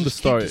like, from the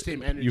start,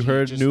 you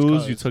heard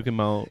news, you took him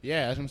out.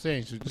 Yeah, that's what I'm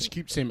saying. So just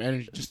keep the same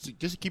energy, just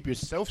to keep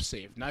yourself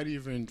safe, not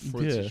even for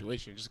the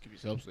situation, just to keep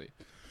yourself safe.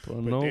 But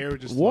no,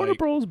 Warner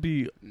Bros.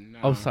 Be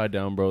upside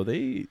down, bro.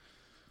 They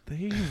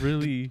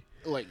really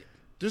like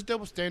there's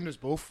double standards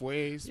both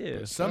ways. Yeah,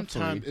 but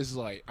sometimes it's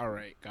like, all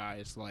right,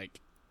 guys, like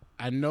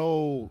I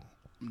know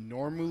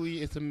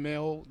normally it's a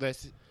male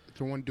that's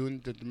the one doing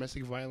the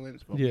domestic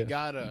violence, but we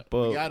gotta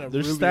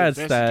there's really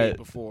stats that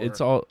before. It's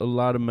a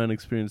lot of men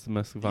experience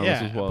domestic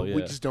violence as well. But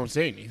we just don't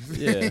say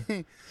anything.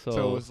 Yeah,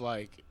 so it's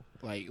like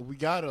we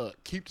gotta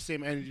keep the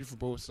same energy for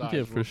both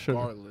sides,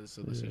 regardless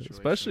of the situation.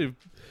 Especially if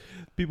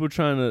people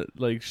trying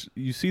to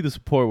you see the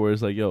support where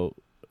it's like, yo,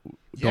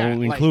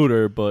 don't include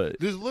her, but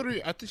there's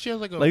literally, I think she has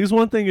like it's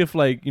one thing if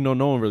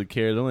no one really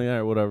cares, they're like, all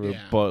right, whatever. Yeah.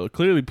 But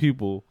clearly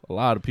a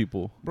lot of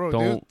people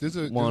don't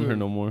want her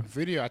no more.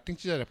 Video, I think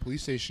she's at a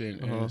police station,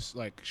 and it's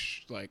like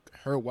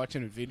her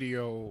watching a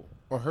video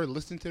or her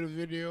listening to the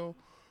video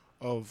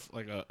of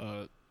like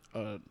a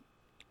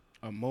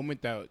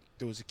moment that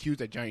there was accused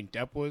that Johnny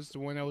Depp was the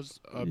one that was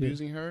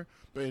abusing her,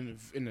 but in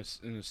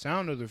the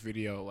sound of the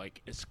video,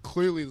 like it's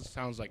clearly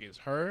sounds like it's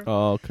her.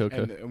 Oh, okay.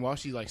 And while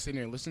she's like sitting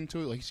there listening to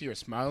it, like you see her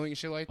smiling and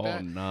shit like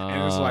that. Oh nah,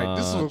 and it's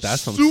like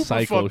that's some super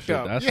psycho fucked shit.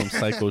 up. That's some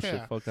psycho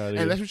shit. Fuck out of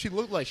here. And that's what she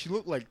looked like. She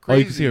looked like crazy. Oh,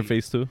 you can see her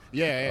face too.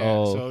 Yeah.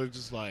 Oh. So it's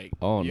just like,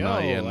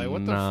 like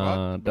what the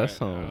fuck? That's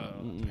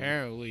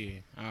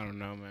apparently, I don't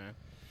know, man.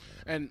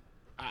 And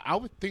I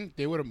would think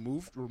they would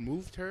have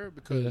removed her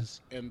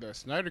because in the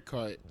Snyder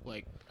Cut,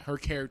 like her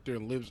character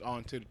lives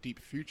on to the deep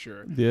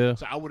future. Yeah.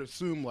 So I would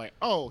assume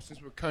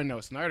since we're cutting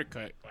out Snyder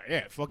Cut,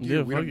 fuck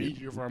you. We don't need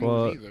you for our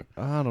movie either.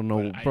 I don't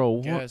know, bro.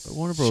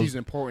 Warner Bros. She's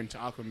important to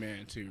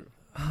Aquaman too.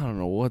 I don't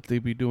know what they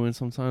be doing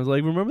sometimes.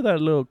 Like, remember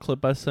that little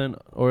clip I sent,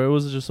 or it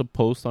was just a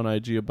post on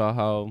IG about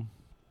how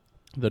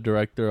the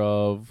director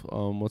of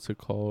what's it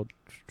called?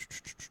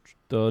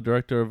 The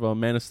director of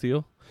Man of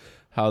Steel.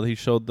 How he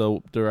showed the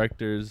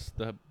directors,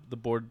 the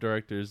board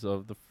directors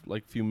of the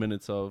few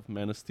minutes of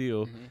Man of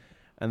Steel,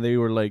 and they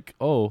were like,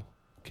 "Oh,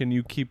 can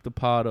you keep the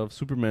pod of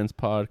Superman's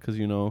pod because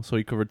so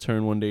he could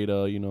return one day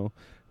to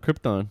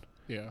Krypton."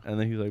 Yeah. And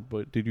then he's like,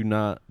 "But did you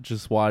not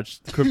just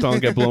watch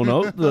Krypton get blown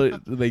up?"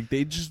 Like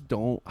they just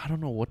don't. I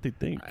don't know what they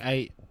think.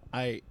 I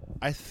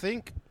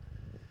think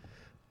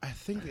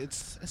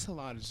it's a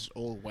lot of just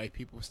old white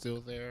people still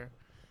there.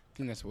 I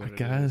think that's what it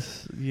is. I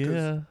guess,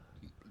 yeah.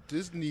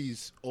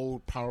 Disney's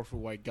old, powerful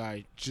white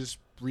guy just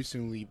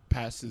recently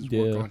passed his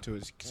work on to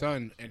his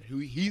son, and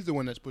he's the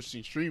one that's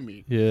pushing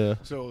streaming. Yeah.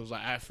 So it was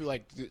like I feel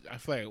like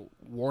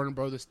Warner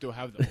Brothers still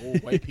have the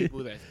old white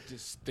people that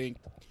just think,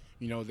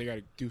 they got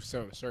to do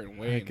something a certain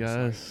way. I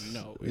guess. It's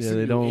no, it's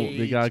they don't. Age.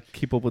 They got to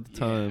keep up with the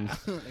times.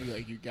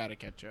 Like you got to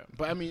catch up.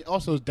 But I mean,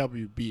 also it's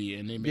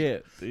WB, and they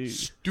make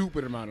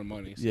stupid amount of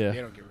money. So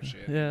they don't give a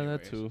shit. Yeah,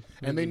 that too.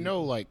 And they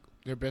know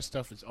their best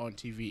stuff is on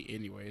TV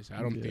anyways.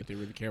 I don't think they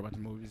really care about the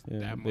movies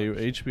that much.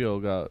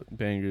 HBO got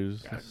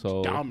bangers,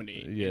 so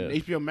dominate. Yeah, and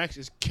HBO Max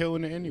is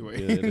killing it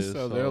anyway. Yeah, it is,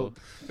 so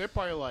they're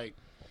probably like,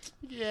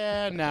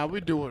 we're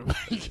doing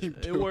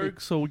it. It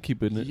works, so we're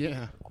keeping it.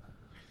 Yeah,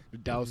 the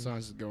Dow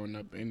signs is going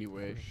up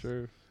anyway.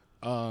 For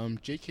sure.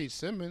 J.K.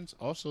 Simmons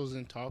also is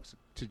in talks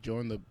to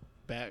join the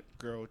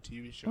Batgirl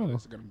TV show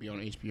that's going to be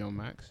on HBO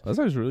Max. That's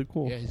actually really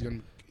cool. Yeah,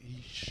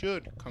 he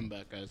should come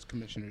back as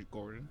Commissioner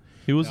Gordon.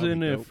 He was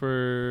in it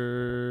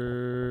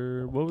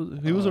for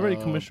he was already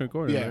Commissioner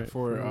Gordon. Yeah, right?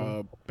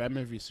 for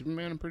Batman v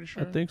Superman. I'm pretty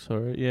sure. I think so.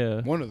 Right?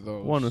 Yeah, one of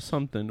those. One of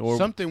something or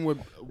something with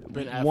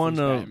Ben Affleck's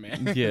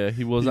Batman. Yeah,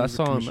 he was. I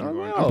saw him.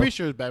 I'm pretty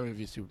sure it was Batman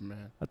v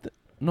Superman.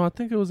 I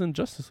think it was in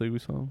Justice League. We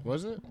saw him.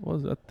 Was it?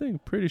 I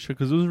think pretty sure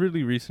because it was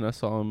really recent. I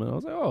saw him and I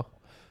was like, oh.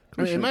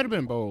 I mean, it might have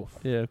been both.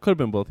 Yeah, it could have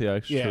been both. Yeah,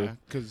 actually. Yeah,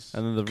 because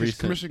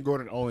Commissioner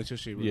Gordon only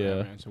associated with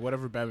Batman. So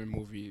whatever Batman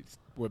movie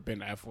with Ben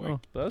Affleck. Oh,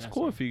 that's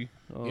cool if he.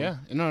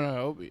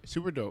 It'll be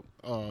super dope.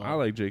 I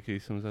like J.K.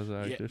 Simmons as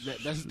an actor.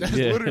 That's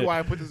literally why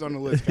I put this on the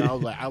list. Cause I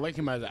was like, I like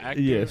him as an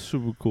actor. Yeah,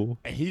 super cool.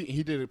 And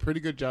he did a pretty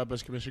good job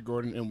as Commissioner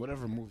Gordon in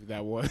whatever movie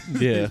that was.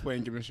 Yeah, he's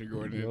playing Commissioner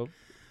Gordon.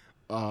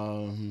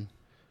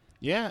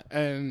 Yep.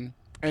 And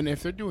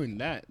if they're doing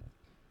that,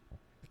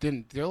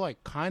 then they're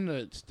kind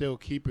of still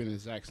keeping the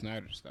Zack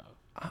Snyder stuff.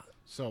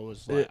 So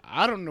it's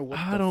I don't know what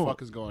the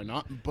fuck is going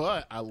on,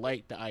 but I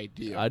like the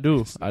idea. I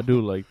do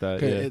like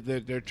that. Yeah,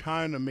 they're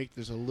trying to make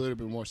this a little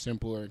bit more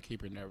simpler and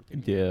keeping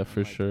everything. Yeah,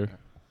 for sure.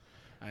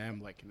 I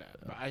am liking that,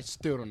 but I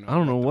still don't know. I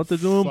don't know what they're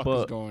doing,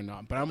 but going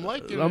on. But I'm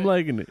liking it. I'm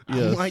liking it.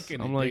 Yes,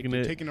 I'm liking it.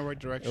 They're taking the right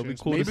direction. It'll be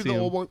cool maybe to see the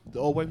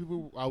old white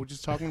people I was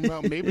just talking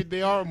about. Maybe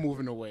they are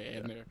moving away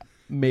and they're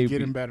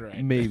getting better at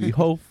it. Maybe,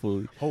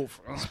 hopefully,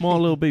 small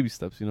little baby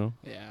steps.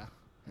 Yeah.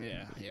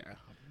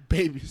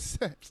 Baby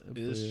steps.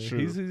 It's true.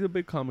 He's a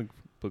big comic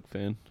book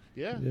fan.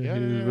 Yeah. He's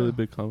a really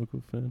big comic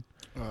book fan.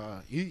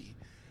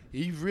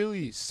 He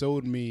really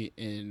sold me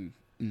in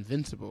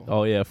Invincible.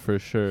 Oh yeah, for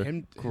sure.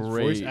 His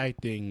great voice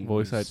acting.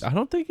 I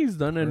don't think he's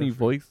done any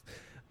voice.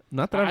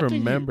 Not that I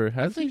remember.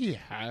 I think he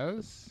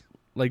has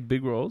like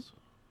big roles.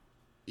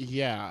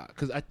 Yeah,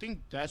 because I think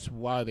that's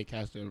why they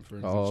casted him for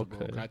Invincible.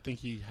 Okay. I think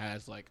he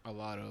has like a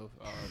lot of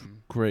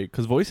great,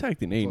 because voice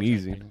acting ain't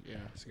easy. Yeah,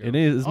 it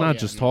is. It's not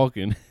just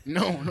talking.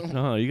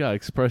 No, you gotta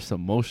express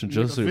emotion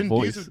just with your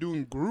voice. Vin Diesel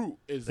doing Groot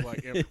is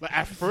like.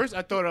 At first,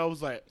 I thought I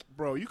was like,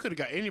 bro, you could have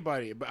got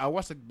anybody, but I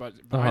watched like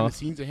behind the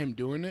scenes of him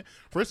doing it.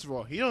 First of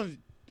all, he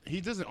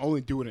doesn't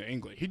only do it in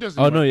English. He does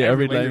it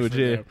every language.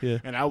 Yeah.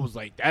 And I was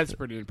like, that's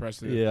pretty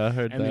impressive. Yeah, I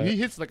heard that. And then he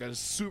hits like a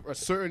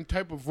certain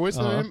type of voice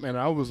on him, and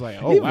I was like,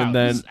 oh, wow,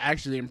 this is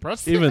actually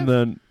impressive. Even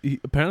then,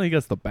 apparently he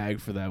gets the bag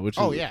for that, which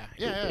is... yeah.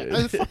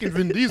 That's fucking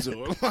Vin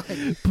Diesel.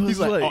 He's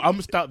like, I'm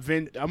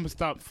gonna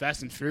stop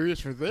Fast and Furious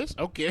for this?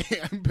 Okay,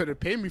 I better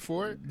pay me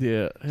for it.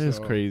 Yeah, it's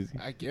crazy.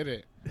 I get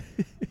it.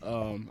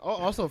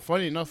 Also,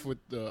 funny enough, with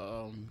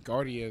the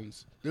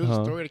Guardians, there was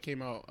a story that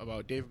came out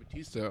about Dave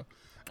Bautista.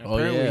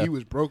 Apparently he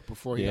was broke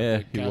before he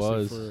got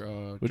casted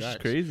for which Drax.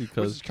 Is crazy,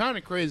 which is kind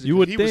of crazy. You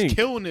would he think was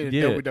killing it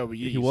in WWE.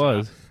 He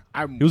was.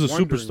 He was a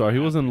superstar. He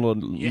wasn't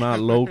not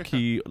low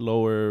key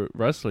lower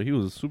wrestler. He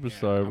was a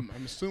superstar.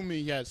 I'm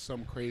assuming he had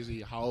some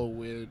crazy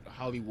Hollywood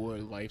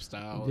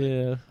lifestyle.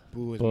 Yeah,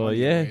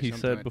 he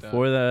said like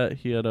before that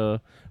he had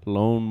a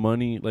loan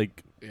money,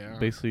 like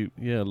basically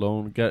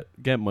loan get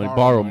money,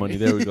 borrow money.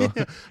 There we go.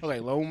 I was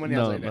like loan money. I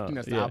was like, I think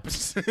that's the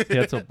opposite. He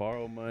had to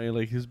borrow money.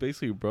 Like he was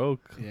basically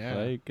broke. Yeah,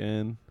 like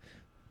and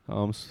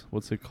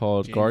what's it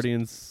called?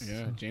 Guardians.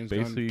 Yeah, James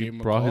basically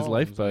brought his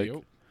life back.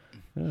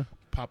 Like,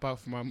 pop out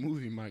for my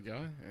movie, my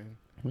guy.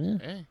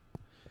 And hey,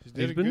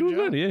 he's been doing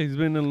good. Yeah, he's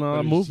been in a lot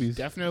of movies. He's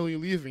definitely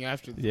leaving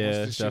after the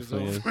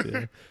definitely is.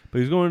 Yeah.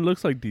 But he's going.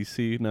 Looks like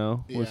DC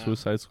now with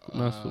Suicide Squad.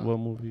 Not what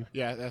movie?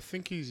 Yeah, I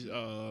think he's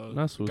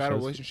got a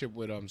relationship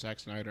with Zack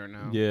Snyder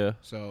now. Yeah.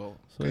 So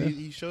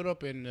he showed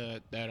up in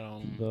that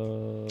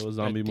the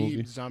zombie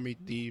movie, Zombie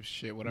Thieves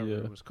shit, whatever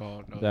it was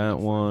called. That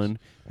one.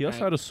 He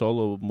also had a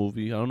solo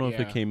movie. I don't know if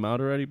it came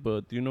out already,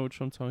 but do you know what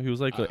I'm talking? He was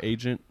like an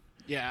agent.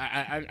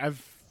 Yeah,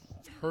 I've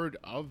heard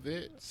of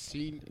it,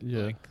 seen.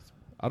 Yeah. Like,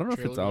 I don't know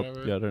if it's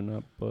out yet or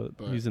not, but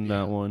he's in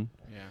that one.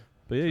 Yeah.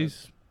 But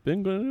he's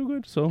been going to do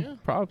good. So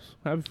props,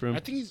 happy for him. I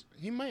think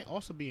he might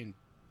also be in.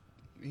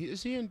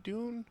 Is he in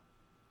Dune?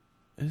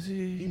 Is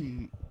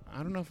he?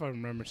 I don't know if I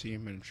remember seeing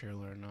him in a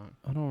trailer or not.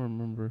 I don't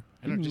remember.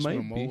 I know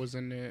Jason Momoa was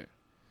in it.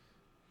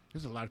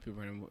 There's a lot of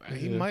people in it.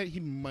 He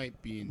might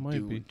be in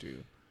Dune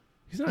too.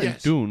 He's not in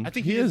Dune. I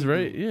think he is,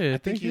 right? Yeah, I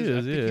think he is.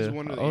 I think he's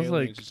one of the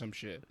aliens or some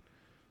shit.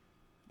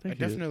 I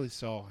definitely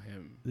saw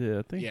him. Yeah,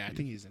 I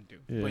think he's in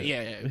Dune.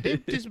 Yeah. But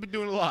they've just been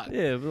doing a lot.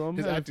 Yeah, but I'm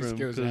his acting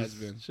skills has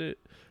been. Shit,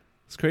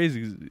 it's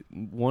crazy.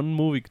 One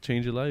movie could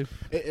change your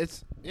life.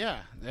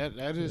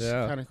 That is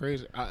kind of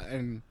crazy.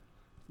 And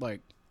like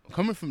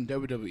coming from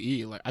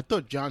WWE, like I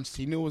thought John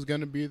Cena was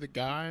gonna be the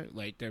guy,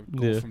 like that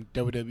go from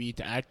WWE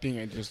to acting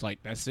and just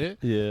like that's it.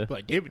 Yeah. But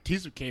like, David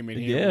Bautista came in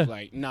here and was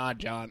like, "Nah,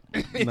 John,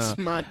 it's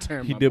my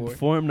turn." He did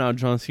before him. Now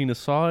John Cena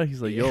saw it.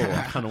 He's like, "Yo,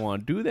 I kind of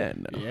want to do that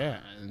now."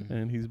 Yeah.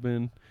 And he's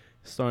been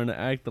starting to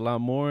act a lot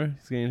more.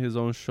 He's getting his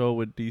own show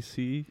with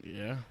DC.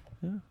 Yeah.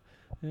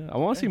 I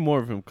want to see more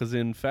of him because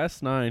in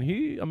Fast 9,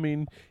 he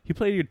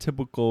played your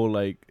typical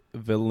like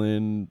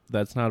villain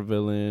that's not a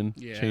villain.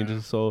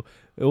 Changes, so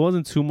it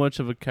wasn't too much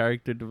of a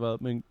character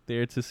development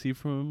there to see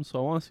from him. So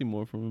I want to see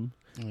more from him.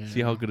 Yeah.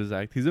 See how good his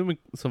act. He's in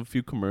some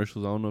few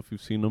commercials. I don't know if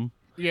you've seen them.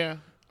 Yeah.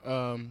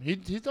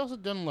 He's also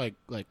done like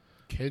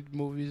kid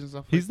movies and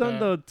stuff. He's done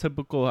the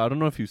typical. I don't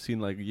know if you've seen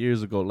like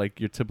years ago, like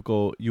your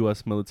typical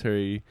U.S.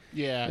 military.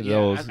 Yeah.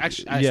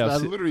 I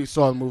literally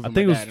saw a movie. I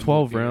think it was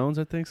 12 rounds.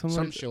 I think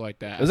some shit like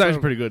that. It was actually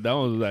pretty good. That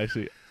one was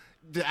actually.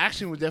 The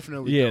action was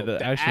definitely dope.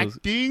 The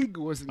acting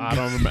was.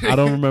 I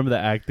don't remember the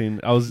acting.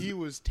 He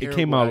was terrible. It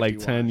came out like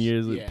 10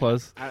 years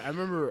plus. I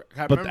remember.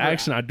 But the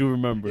action I do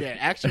remember. Yeah,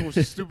 action was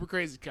super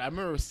crazy. I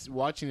remember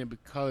watching it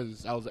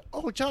because I was like,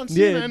 "Oh, John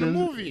Cena in the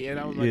movie," and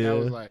I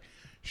was like,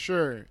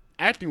 "Sure."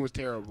 Acting was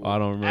terrible. I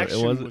don't remember.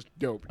 Action was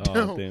dope.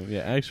 Oh, damn.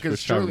 Yeah, action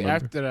because shortly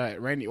after that,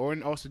 Randy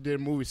Orton also did a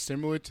movie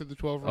similar to the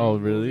 12 round. Oh,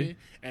 really? Movie,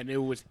 and it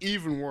was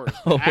even worse.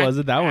 Was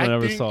it that one I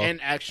never saw? And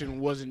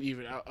action wasn't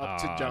even up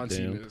to John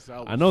Cena.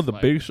 So I know the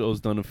Big Show's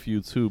done a few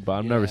too, but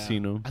I've never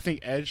seen them. I think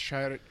Edge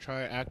tried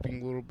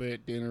acting a little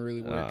bit, didn't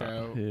really work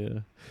out. Yeah.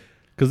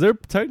 Because they're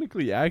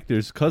technically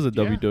actors because of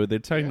WWE. They're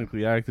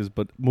technically actors,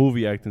 but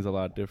movie acting's a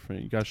lot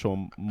different. You got to show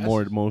them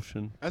more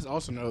emotion. That's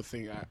also another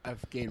thing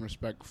I've gained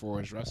respect for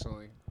is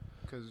wrestling.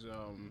 Because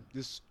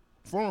this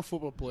former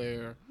football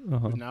player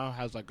who now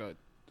has like a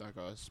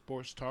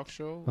sports talk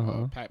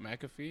show, Pat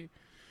McAfee,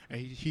 and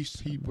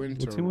he went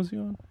to. What team was he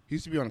on? He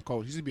used to be on the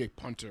Colts. He used to be a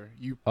punter.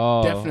 You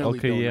definitely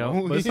don't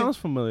know. But it sounds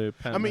familiar.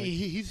 Pat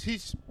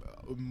he's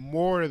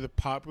more of the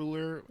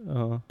popular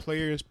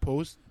players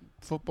post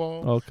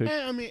football.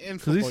 Okay.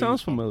 Because he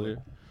sounds familiar.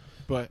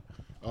 But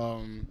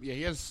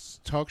he has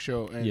a talk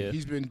show and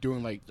he's been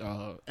doing like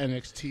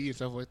NXT and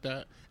stuff like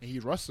that, and he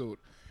wrestled.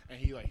 and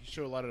he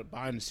showed a lot of the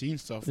behind the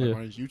scenes stuff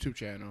on his YouTube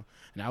channel,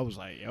 and I was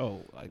like,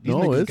 yo, like these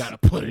no, niggas gotta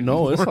put it.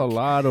 No, in it's work. a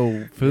lot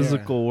of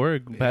physical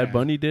work. Bad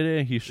Bunny did it.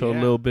 And he showed a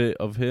little bit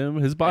of him.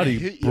 His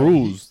body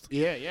bruised.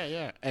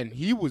 Yeah, and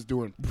he was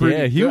doing pretty.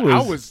 Yeah, he good. was.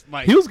 I was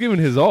like, he was giving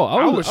his all.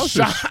 I was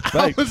shocked.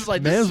 I was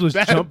like, man was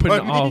jumping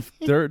Bunny. off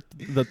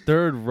the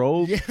third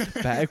rope,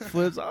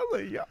 backflips. I was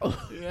like, yo.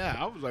 Yeah,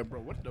 I was like,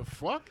 bro, what the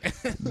fuck?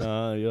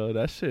 Nah, yo,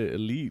 that shit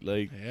elite.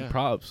 Like,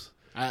 props.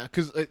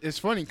 Because it's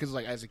funny, because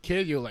like as a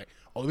kid, you're like,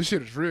 oh, this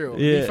shit is real.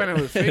 Yeah, you find out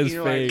it's fake, and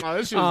you're fake. like, oh,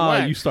 this shit is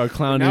whack. You start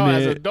clowning now, it.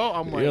 as an adult,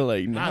 I'm like, you're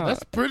like, nah,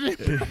 that's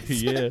pretty.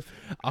 Yeah.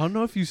 I don't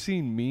know if you've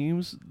seen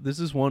memes. This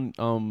is one,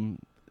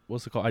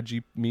 what's it called?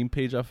 IG meme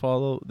page I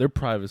follow. They're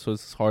private, so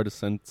it's hard to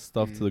send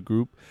stuff to the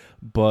group.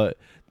 But,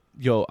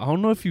 yo, I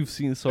don't know if you've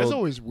seen. So that's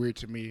always weird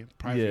to me,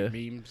 private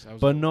memes.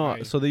 But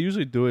no, so they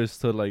usually do it is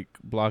to, like,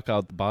 block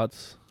out the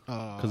bots.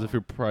 Because if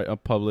you're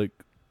public,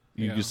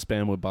 you just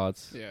spam with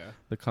bots. Yeah.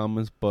 The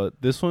comments.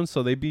 But this one,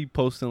 so they be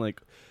posting,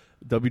 like,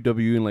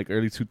 WWE in, like,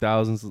 early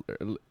 2000s,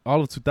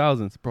 all of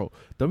 2000s. Bro,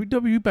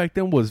 WWE back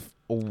then was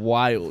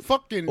wild.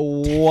 Fucking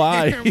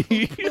wild.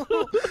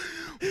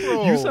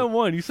 Bro. You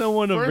sent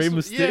one of Rey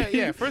Mysterio.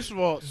 Yeah. First of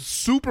all,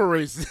 super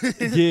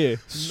racist. Yeah.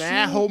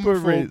 Mad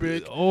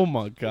homophobic. Oh,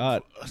 my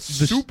God.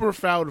 Super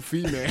foul to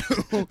female.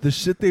 The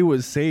shit they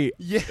would say,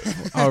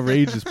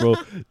 outrageous, bro.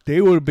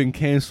 They would have been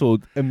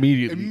canceled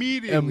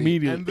immediately.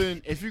 And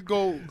then if you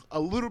go a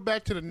little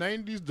back to the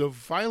 90s, the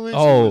violence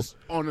was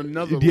on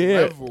another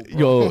level, bro.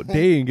 Yo,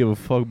 they didn't give a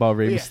fuck about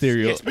Rey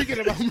Mysterio. Yeah, speaking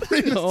about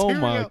Rey Mysterio. Oh,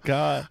 my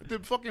God. The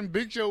fucking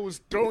Big Show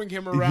was throwing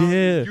him around,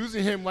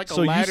 using him like a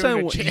ladder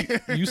in a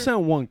chair. You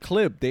sent one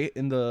clip. They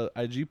in the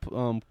IG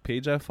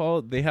page I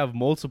followed, they have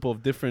multiple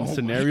of different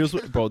scenarios.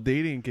 Bro,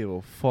 they didn't give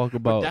a fuck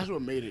about. But that's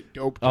what made it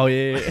dope. Oh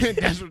yeah,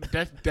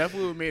 that's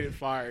definitely what made it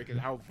fire. Cause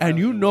and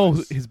you know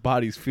his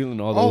body's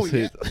feeling all those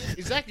hits.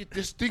 Exactly.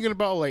 Just thinking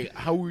about like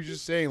how we were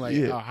just saying like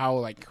how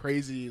like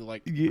crazy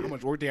like how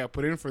much work they got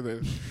put in for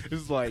this.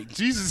 It's like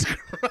Jesus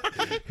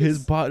Christ.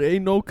 His body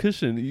ain't no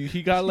cushion.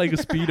 He got like a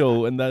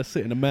Speedo and that's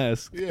it in a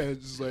mask. Yeah,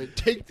 just like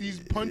take these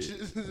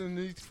punches and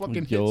these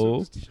fucking hits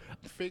with this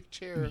fake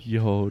chair.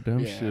 Yo,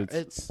 damn shit.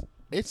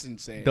 It's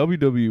insane.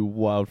 WWE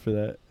wild for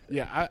that.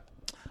 Yeah,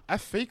 I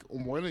fake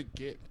want to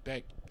get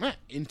back not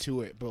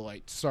into it, but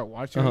like start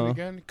watching it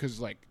again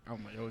because like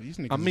I'm like, oh, these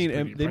niggas. I mean,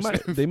 and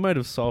they might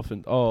have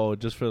softened. Oh,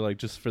 just for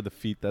the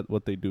feet that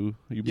what they do.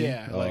 You mean?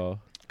 Yeah, like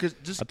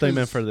because I thought you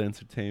meant for the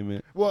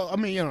entertainment. Well, I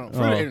mean, for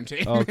the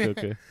entertainment.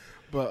 Okay.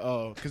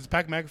 But because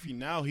Pat McAfee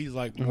now he's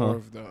like more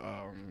of the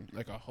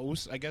like a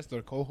host, I guess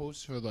the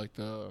co-host for like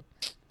the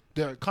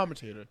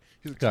commentator.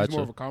 He's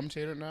more of a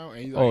commentator now.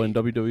 And he's like, in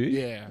WWE.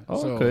 Yeah.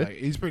 Oh, so okay. like,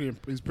 he's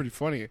pretty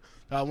funny.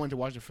 I wanted to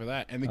watch it for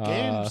that, and the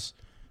games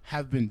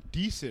have been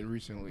decent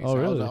recently. So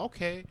really? I was like,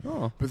 okay.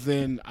 Oh. But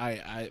then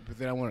I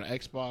went on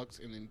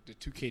Xbox, and then the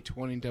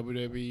 2K20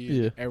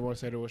 WWE. Everyone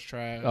said it was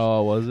trash.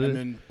 Oh, was it? And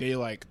then they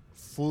like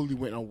fully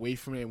went away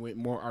from it and went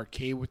more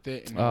arcade with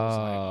it, and I was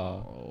like,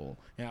 oh.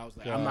 And I was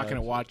like, I'm not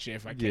gonna watch it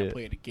if I can't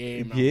play the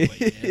game. Yeah. I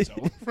was like, it's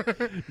over.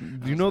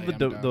 Do you know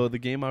the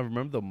game I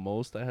remember the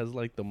most that has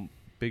like the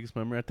biggest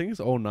memory? I think it's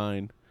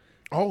 09.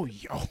 Oh,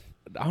 yo.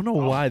 I don't know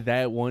why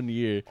that 1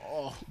 year.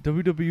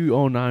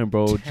 WWE 09,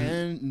 bro.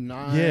 10,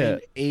 9,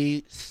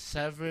 8,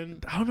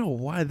 7. I don't know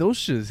why those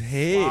shits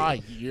hit.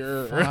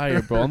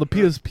 Fire, bro. On the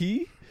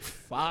PSP?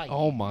 Fire.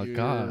 Oh, my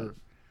God.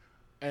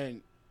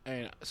 And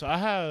so I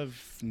have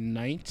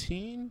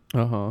 19.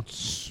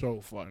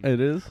 So fun.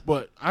 It is?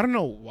 But I don't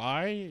know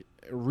why.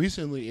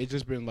 Recently, it's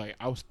just been like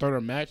I'll start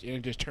a match and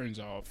it just turns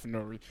off for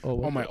no reason.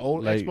 On my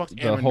old like Xbox,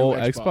 the and whole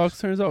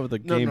Xbox turns off. The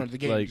game, no, the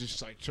game like, just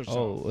like shuts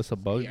off. It's a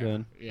bug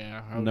then.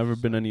 Yeah, never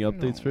been any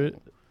updates for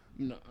it.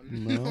 No.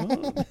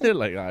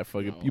 Like, all right,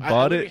 fuck it. You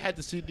bought it? I had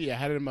the CD. I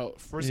had it in my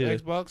first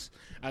Xbox.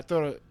 I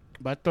thought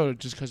it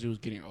just because it was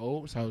getting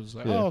old. So I was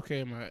like, oh,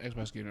 okay, my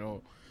Xbox is getting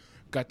old.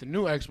 Got the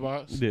new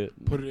Xbox. Yeah.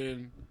 Put it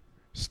in.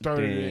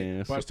 Started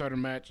it. But I started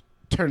a match.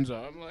 Turns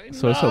off. I'm like,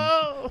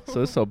 no.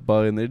 So it's a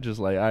bug, and they're just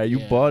like, all right, you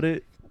bought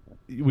it.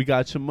 We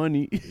got your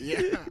money.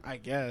 Yeah, I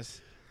guess.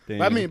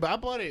 But I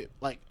bought it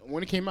like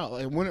when it came out.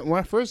 Like when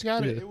I first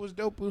got it, it was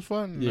dope. It was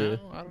fun. Yeah.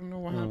 Now, I don't know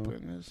what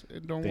happened.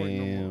 It don't work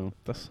no more.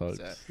 That sucks.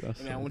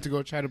 And I went to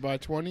go try to buy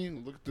 20.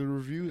 Looked at the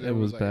reviews. It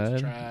was bad.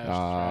 It's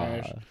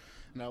trash.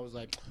 And I was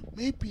like,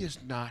 maybe it's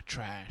not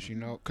trash,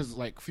 because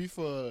like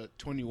FIFA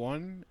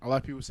 21, a lot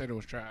of people said it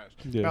was trash.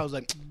 Yeah. But I was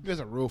like, there's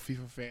a real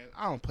FIFA fan.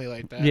 I don't play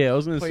like that. Yeah, I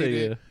was gonna say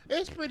it.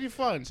 It's pretty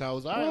fun. So I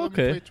was like, all right, let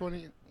me play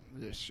 20.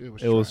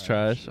 It was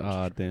trash.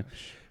 Damn.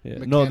 Yeah.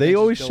 No, they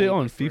always shit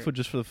on FIFA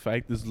just for the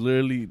fact it's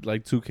literally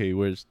like 2K,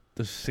 where it's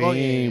the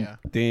same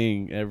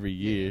thing every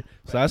year.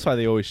 So that's why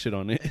they always shit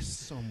on it. It's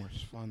so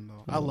much fun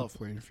though. I love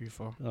playing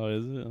FIFA. Oh,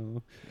 is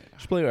it?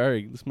 Just play with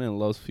Eric. This man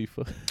loves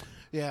FIFA.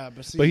 Yeah,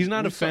 but see, he's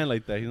not a fan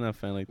like that. He's not a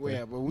fan like that. Yeah,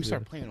 but when we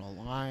start playing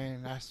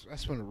online, that's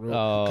when the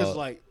real. Because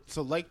like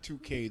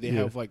 2K, they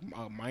have like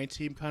my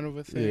team kind of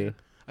a thing. Yeah.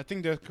 I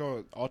think that's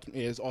called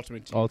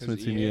Ultimate Team. Ultimate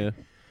Team, yeah.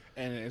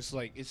 and it's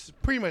like it's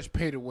pretty much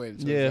pay to win.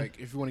 So it's like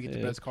if you want to get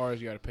the best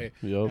cars, you got to pay.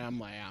 Yep. And I'm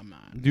like, I'm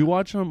not. Do you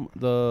watch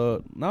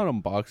the not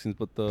unboxings,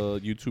 but the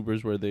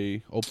YouTubers where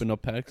they open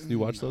up packs? Do you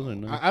watch those or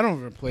no? I don't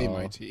even play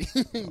my team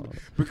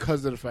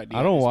because of the fact that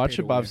I don't watch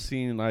it, but I've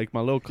seen like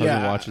my little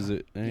cousin watches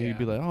it, and he'd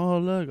be like, "Oh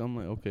look," I'm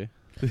like, "Okay."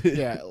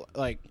 Yeah,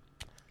 like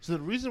so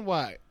the reason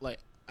why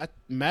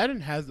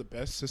Madden has the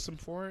best system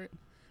for it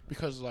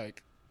because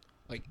like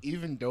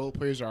even though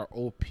players are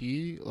OP,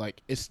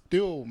 like it's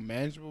still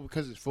manageable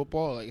because it's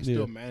football. Like it's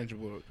still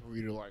manageable for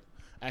you to like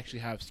actually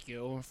have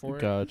skill for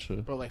it. Gotcha.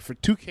 But like for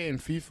 2K and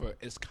FIFA,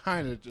 it's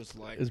kind of just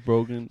like it's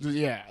broken.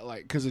 Yeah,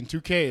 like because in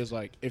 2K it's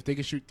like if they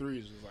can shoot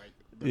threes, it's like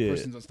the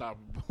person's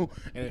unstoppable.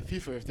 And in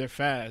FIFA, if they're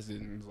fast,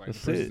 then it's like the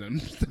person's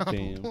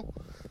unstoppable.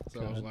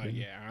 So I was like,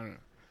 I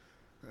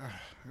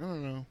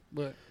don't know,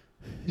 but.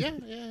 Yeah.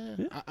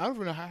 I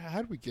don't know how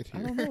did we get here.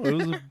 I don't know. It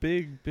was a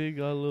big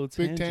little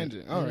tangent. Big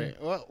tangent. All right.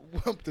 Well,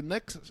 the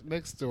next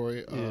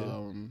story.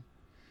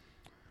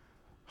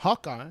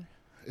 Hawkeye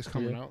is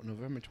coming out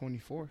November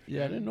 24th.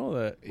 Yeah, I didn't know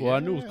that. Well, I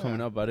knew it was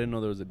coming out, but I didn't know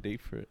there was a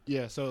date for it.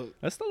 Yeah, so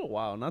that's still a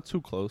while, not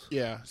too close.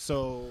 Yeah,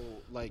 so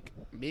like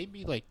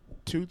maybe like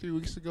 2-3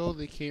 weeks ago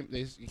they came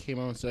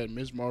out and said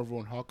Ms. Marvel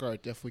and Hawkeye are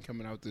definitely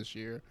coming out this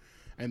year,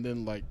 and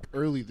then like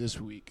early this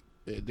week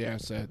they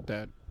have said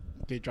that.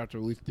 They dropped a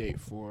release date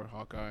for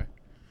Hawkeye.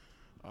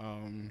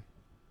 I'm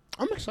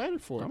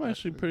excited for it. I'm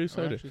actually pretty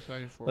excited. I'm actually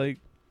excited for it.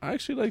 I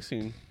actually like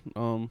seeing,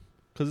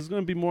 because it's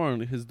gonna be more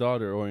on his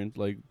daughter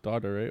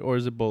daughter, right? Or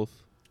is it both?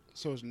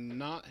 So it's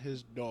not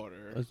his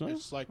daughter.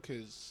 It's like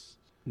his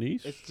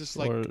niece. It's just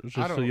like or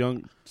just a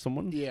young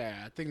someone.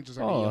 Yeah, I think it's just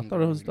like a young I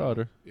thought it was his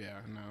daughter. Yeah,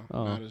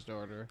 no, not his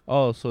daughter.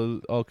 Oh,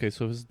 so okay,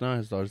 so if it's not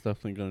his daughter, it's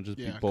definitely gonna just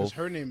be both. Because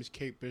her name is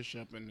Kate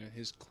Bishop and then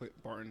his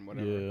Clint Barton,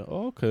 whatever. Yeah.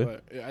 Oh, okay.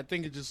 But I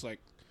think it's just like.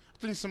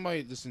 I think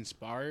somebody that's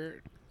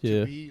inspired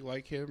to be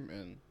like him,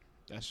 and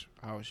that's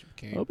how she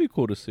became. That'll be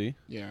cool to see.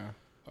 Yeah.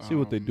 See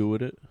what they do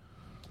with it.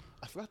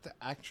 I forgot the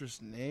actress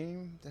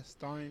name that's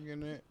starring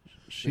in it.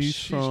 She's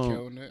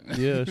killing it.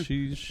 Yeah,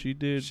 she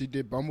did. She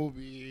did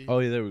Bumblebee. Oh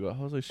yeah, there we go.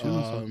 I was like, she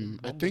was.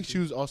 I think she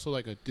was also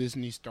like a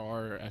Disney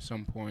star at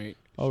some point.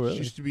 Oh really? She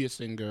used to be a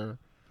singer.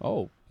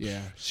 Oh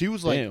yeah, she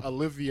was like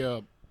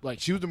Olivia. Like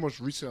she was the most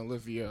recent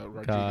Olivia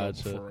Rodrigo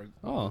before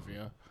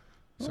Olivia.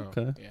 So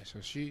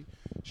so she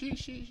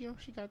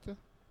got the.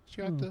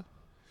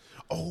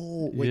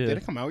 Oh wait, did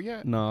it come out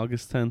yet? No,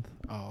 August 10th.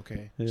 Oh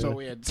okay. Yeah.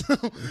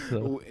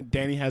 So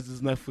Danny has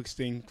this Netflix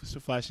thing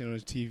flashing on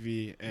his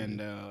TV, and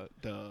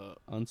the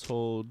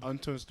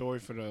untold story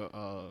for the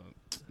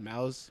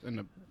Malice in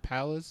the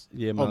Palace.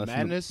 Yeah,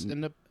 Madness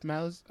in the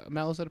Malice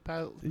at the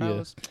Palace.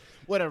 Yeah.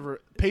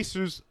 Whatever.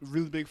 Pacers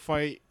really big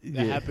fight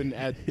that happened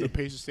at the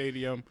Pacers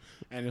Stadium,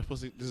 and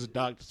there's a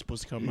doc that's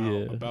supposed to come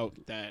out about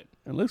that.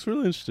 It looks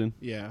really interesting.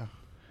 Yeah.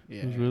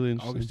 Yeah, it was really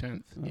interesting. August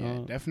 10th. Yeah,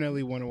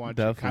 definitely want to watch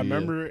it. I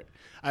remember,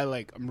 I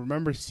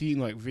remember seeing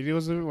like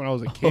videos of it when I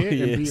was a kid.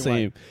 And being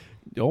same.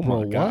 Like, oh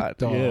my god!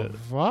 What the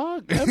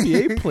fuck?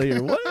 NBA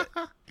player? What?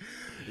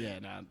 Yeah,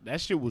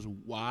 that shit was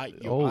wild.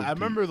 I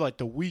remember like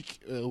the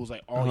week it was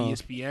like on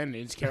ESPN and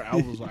it's I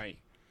was like,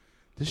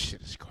 this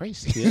shit is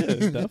crazy. Yeah,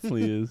 it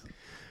definitely is.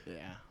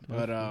 Yeah,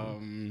 but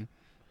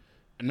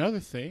another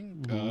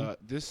thing,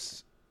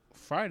 this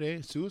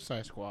Friday,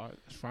 Suicide Squad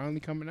is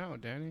finally coming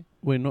out, Danny.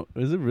 Wait, no,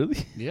 is it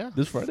really? Yeah,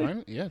 this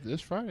Friday.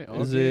 This Friday.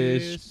 Is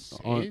it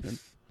on?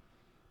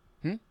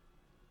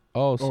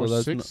 Oh, so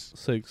that's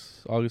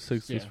 6 August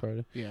 6th this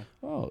Friday. Yeah.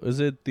 Oh, is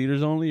it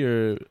theaters only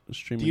or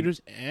streaming?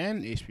 Theaters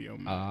and HBO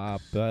Max. Ah,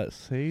 bet.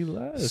 Say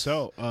less.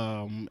 So,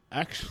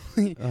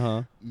 actually,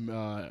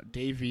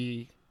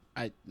 Davey,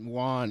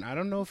 Juan, I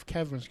don't know if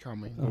Kevin's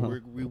coming.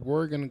 But we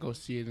were gonna go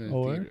see it in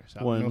the theater. So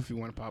I don't know if you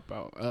want to pop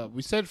out.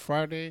 We said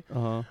Friday.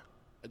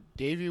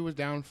 Davey was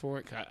down for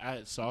it.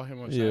 I saw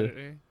him on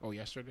Saturday. Oh,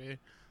 yesterday.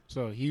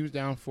 So he was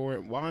down for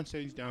it. Juan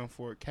said he's down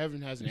for it.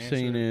 Kevin hasn't answered.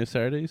 Saying it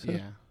Saturday? Yeah.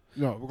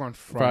 No, we're going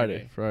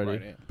Friday.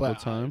 Friday. But what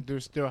time? There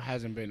still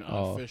hasn't been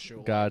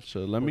official. Gotcha.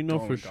 Let me know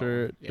for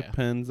sure. Yeah.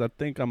 Depends. I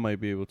think I might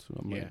be able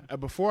to.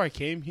 Before I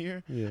came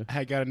here, I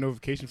had got a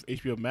notification from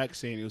HBO Max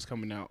saying it was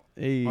coming out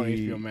on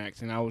HBO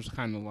Max, and I was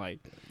kind of like,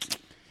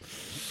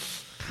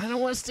 kind of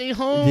want to stay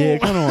home. Yeah,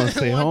 kind of want to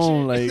stay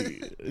home. Like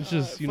it's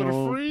just for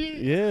the free.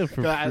 Yeah,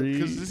 for free.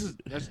 Because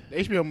that's the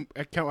HBO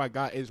account I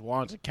got is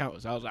Juan's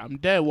account. So I was like, I'm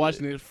dead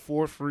watching it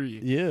for free.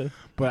 Yeah,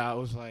 but I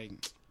was like.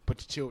 But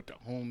to chill with the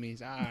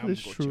homies, I'm going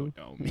to go chill with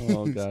the homies.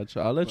 Oh,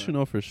 gotcha. I'll let you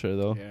know for sure,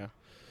 though.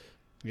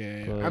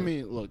 Yeah. I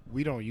mean, look,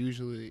 we don't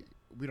usually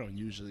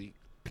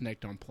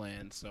connect on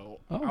plans, so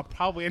I'll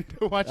probably end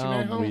up watching it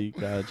at home.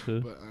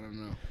 Gotcha. But I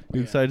don't know.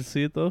 You excited to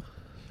see it though?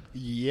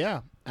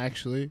 Yeah,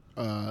 actually.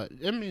 I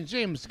mean,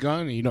 James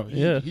Gunn, he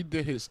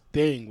did his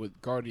thing with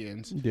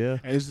Guardians. Yeah,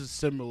 and it's a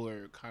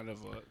similar kind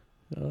of a.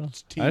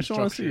 I just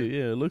want to see it.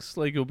 Yeah, it looks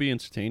like it'll be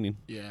entertaining.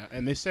 Yeah,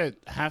 and they said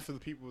half of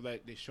the people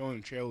that they show in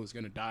the trailer is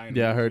gonna die. In the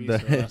movie, I heard that.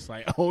 So that's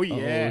like,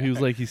 he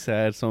was like he's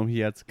sad, so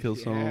he had to kill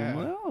someone.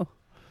 Well,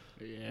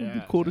 yeah, it'd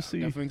be cool to see.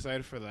 Definitely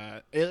excited for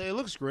that. It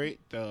looks great.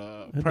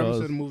 The premise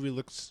of the movie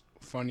looks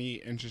funny,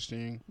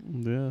 interesting.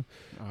 Yeah,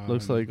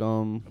 looks like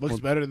looks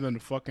better than the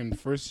fucking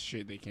first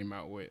shit they came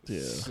out with.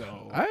 Yeah,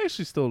 so I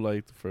actually still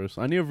like the first.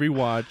 I need to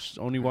rewatch.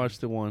 Only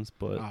watched it once,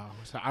 but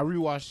so I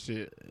rewatched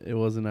it. It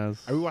wasn't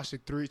as. I rewatched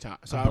it 3 times.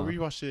 So I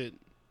rewatched it.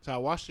 So I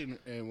watched it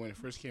when it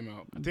first came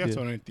out. I think I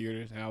saw it in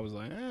theaters, and I was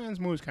like, this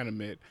movie's kind of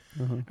mid.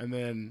 And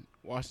then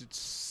watched it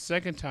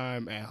second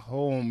time at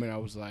home, and I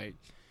was like,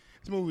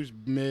 this movie's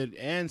mid,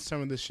 and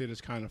some of this shit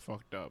is kind of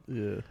fucked up.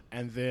 Yeah.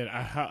 And then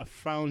I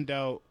found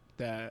out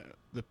that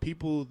the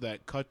people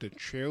that cut the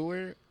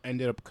trailer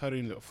ended up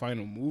cutting the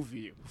final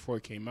movie before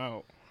it came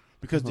out,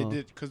 because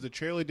the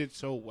trailer did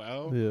so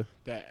well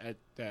that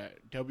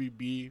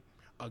WB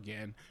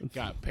again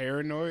got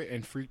paranoid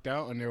and freaked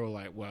out, and they were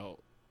like, well,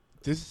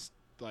 this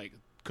like,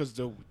 because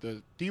the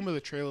theme of the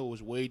trailer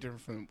was way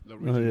different from the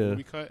original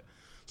movie cut,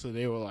 so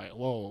they were like,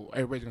 whoa,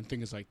 everybody's gonna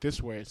think it's like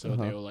this way, so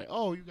they were like,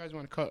 oh, you guys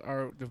want to cut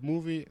the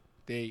movie?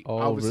 They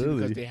obviously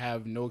because they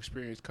have no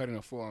experience cutting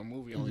a full-on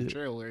movie, only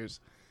trailers,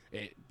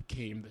 it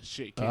became the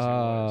shit case it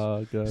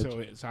was.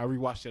 Gotcha. So I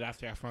rewatched it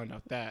after I found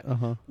out that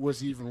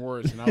was even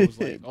worse, and I was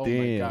like, oh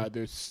my god,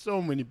 there's so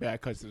many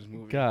bad cuts in this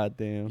movie. God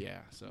damn.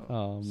 Yeah. So.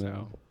 Oh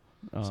man.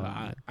 So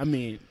I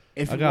mean,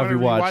 if I you gotta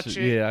want to rewatch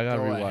it, I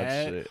gotta rewatch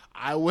ahead. it.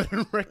 I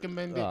wouldn't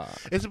recommend it.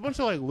 It's a bunch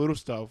of like little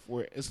stuff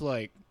where it's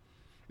like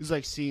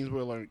scenes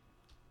where like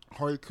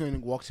Harley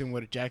Quinn walks in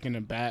with a jacket and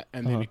a bat,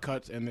 and then it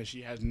cuts, and then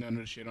she has none of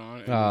the shit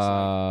on.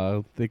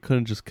 And they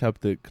couldn't just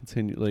kept it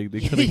continue. Like they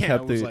could have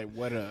kept it. Was it. like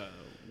where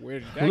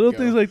did that little go?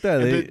 things like that.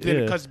 Then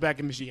it cuts back,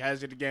 and then she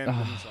has it again.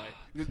 And it's like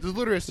there's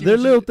literally they're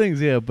little things,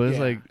 but it's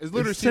like it's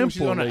literally simple.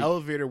 She's on an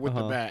elevator with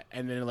the bat,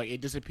 and then like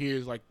it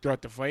disappears like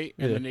throughout the fight,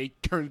 and then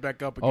it turns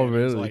back up again. Oh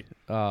really? And it's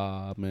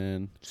like,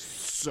 man.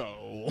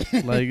 So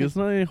like it's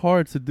not any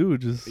hard to do.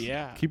 Just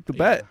keep the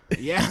bat.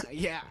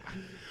 Yeah.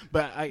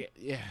 But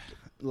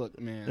look,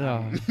 man.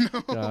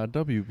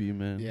 WB,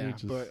 man. Yeah,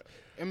 but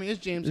I mean, it's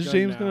James Gunn.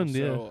 James now, Gunn,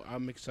 so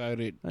I'm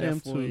excited. I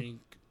am too.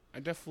 I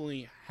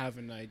definitely have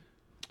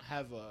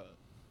I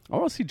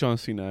want to see John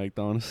Cena act,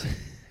 honestly,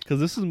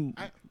 because this is.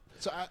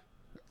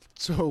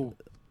 So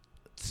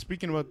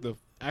speaking about the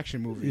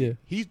action movie,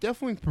 he's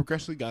definitely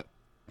progressively got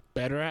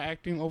better at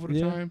acting over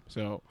the time.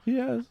 So he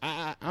has.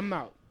 I'm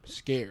not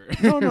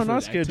scared. No,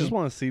 not scared. Just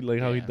want to see like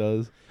how he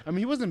does. I mean,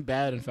 he wasn't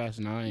bad in Fast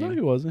 9. No, he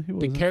wasn't.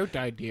 The character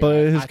idea, but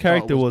his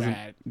character wasn't.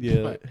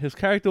 Bad, his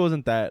character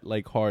wasn't that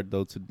like hard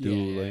though to do.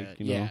 Like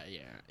you know,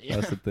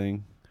 that's the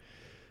thing.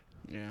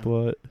 Yeah,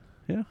 but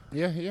yeah,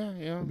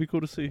 it'd be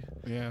cool to see.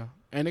 Yeah,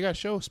 and they got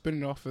shows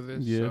spinning off of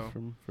this. Yeah,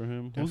 so for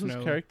him. Who's his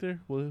character?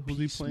 Who's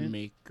he playing?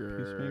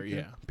 Peacemaker.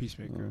 Yeah,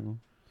 Peacemaker.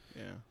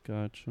 Yeah,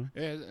 gotcha.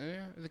 Yeah.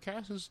 The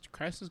cast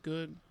is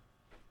good.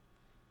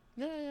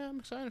 Yeah, I'm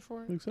excited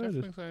for it.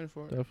 Definitely excited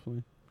for it.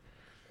 Definitely.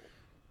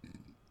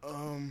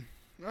 All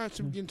right,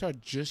 so we get into our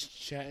just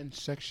chatting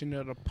section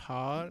of the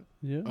pod.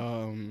 Yeah.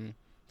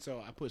 So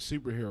I put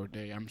Superhero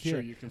Day. I'm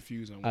sure you're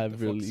confused on what I the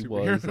really fuck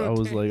was. Day. I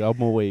was like, I'm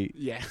gonna wait.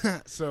 Yeah.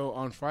 So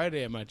on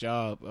Friday at my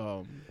job,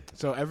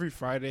 so every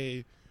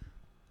Friday,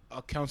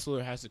 a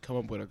counselor has to come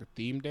up with like a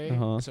theme day.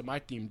 So my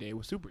theme day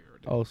was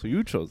Superhero Day. Oh, so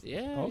you chose?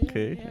 Yeah.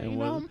 Okay. Yeah.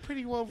 And I'm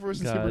pretty well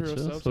versed in superhero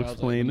stuff. So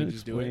explain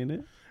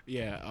it.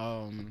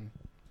 Yeah.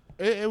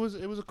 It was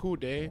a cool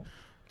day.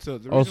 So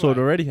it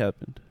already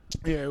happened.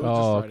 Yeah, it was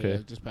just Friday.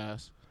 It just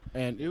passed,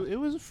 and it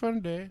was a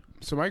fun day.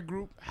 So my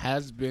group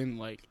has been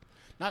like,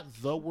 not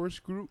the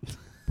worst group,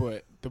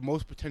 but the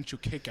most potential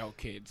kick-out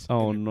kids.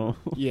 Oh no.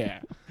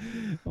 Yeah.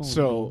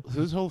 So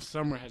this whole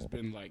summer has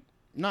been like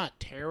not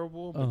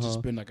terrible, but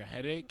just been like a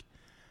headache.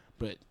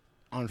 But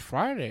on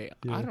Friday,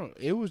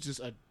 it was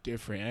just a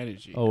different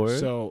energy. Oh, word?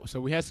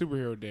 So we had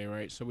Superhero Day,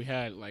 right? So we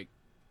had like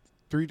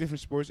 3 different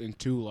sports and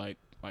 2 like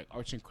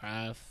arts and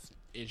crafts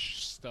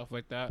ish stuff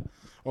like that,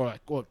 or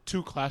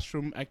 2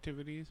 classroom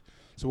activities.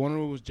 So one of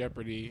them was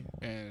Jeopardy,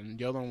 and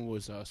the other one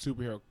was a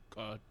superhero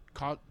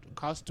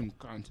costume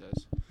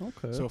contest.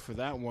 Okay. So for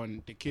that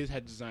one, the kids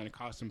had designed a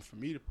costume for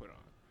me to put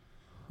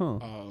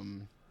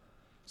on.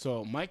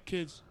 So my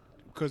kids,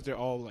 because they're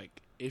all like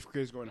 8th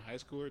graders going to high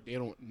school, they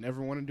don't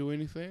never want to do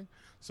anything.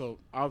 So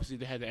obviously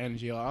they had the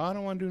energy, like, I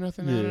don't want to do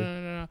nothing.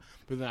 No.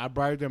 But then I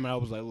bribed them, and I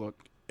was like, look,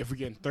 if we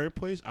get in 3rd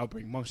place, I'll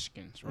bring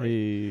munchkins, right?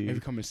 Hey. If we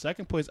come in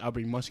 2nd place, I'll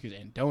bring munchkins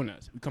and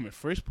donuts. If we come in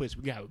 1st place,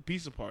 we can have a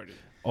pizza party.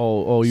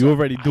 Oh, you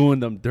already doing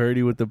them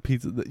dirty with the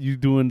pizza? You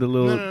doing the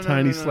little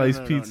tiny slice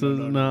pizzas?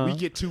 No. We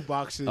get 2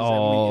 boxes.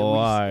 Oh,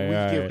 and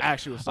we give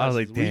actual slices. I was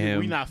like, damn,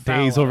 we not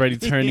Dave's already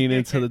turning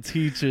into the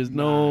teachers.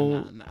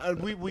 No.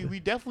 We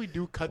definitely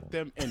do cut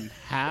them in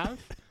half.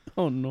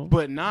 Oh no!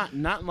 But not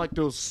like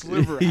those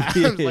sliver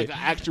halves, like an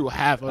actual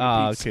half of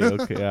the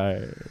pizza. Okay, all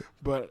right.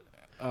 But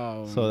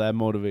so that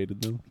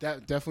motivated them.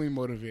 That definitely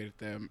motivated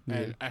them. Yeah.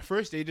 And at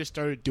first, they just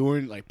started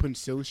doing like putting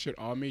silly shit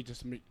on me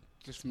just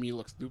for me to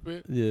look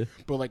stupid. Yeah.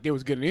 But like they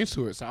was getting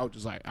into it, so I was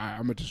just like, all right,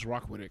 I'm gonna just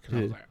rock with it because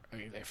I was like,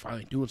 hey, they're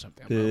finally doing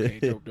something. I'm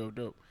like, okay,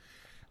 dope.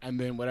 And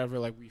then whatever,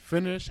 like we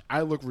finish,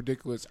 I look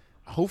ridiculous.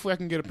 Hopefully, I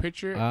can get a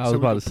picture. I was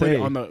about to say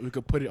we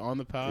could put it on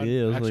the pod,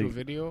 actual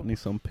video. Need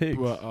some pics.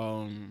 But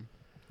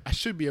I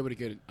should be able to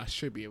get it.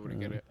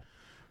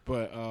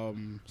 But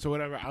so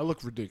whatever, I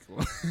look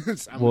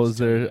ridiculous. Was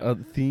there a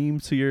theme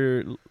to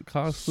your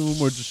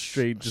costume or just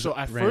straight? Just so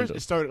at random? first it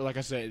started, like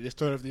I said, they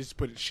just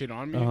put shit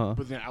on me.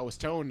 But then I was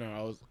telling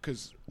them,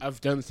 because I've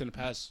done this in the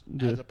past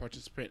as a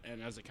participant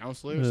and as a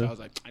counselor. So I was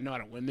like, I know how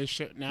to win this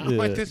shit now.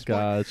 At this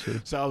point.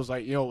 So I was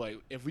like, like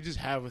if we just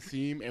have a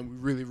theme and we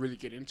really, really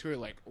get into it,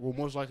 like we'll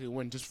most likely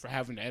win just for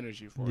having the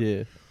energy for it.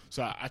 Yeah.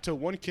 So I told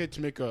one kid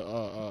to make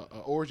a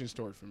origin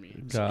story for me.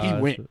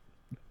 So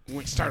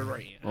he started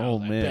writing. Oh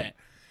man. Bet.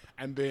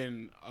 And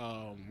then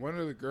one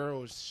of the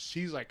girls,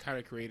 she's like kind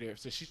of creative,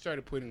 so she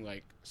started putting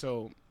like,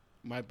 so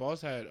my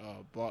boss had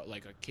bought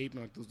like a cape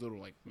and like those little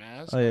like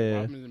masks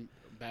Robin and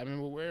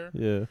Batman would wear.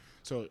 Yeah.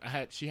 So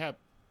she had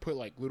put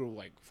like little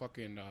like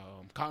fucking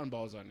cotton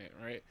balls on it,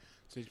 right?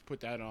 So she put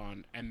that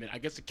on, and then I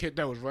guess the kid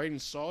that was writing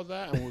saw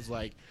that and was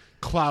like,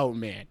 "Cloud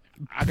Man,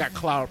 I got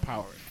cloud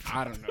power."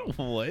 I don't know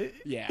what.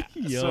 Yeah.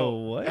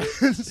 What?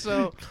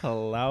 So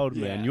Cloud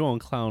Man, you on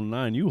cloud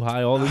 9? You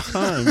high all the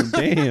time?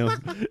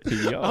 Damn.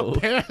 Yo.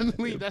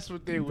 Apparently that's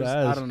what they was.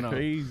 I don't know.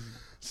 Crazy.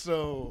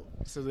 So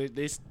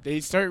they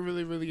start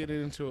really, really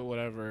getting into it.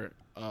 Whatever.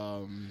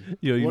 Yo,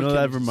 you know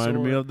that reminded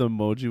me of the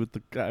emoji with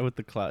the guy with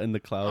the cloud in the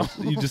clouds.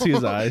 You just see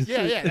his eyes.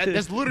 Yeah.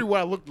 That's literally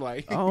what I looked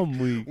like.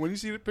 Weak. When you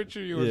see the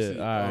picture, you'll see.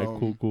 All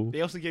right, cool.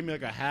 They also gave me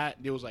like a hat.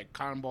 There was like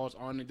cotton balls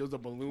on it. There was a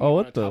balloon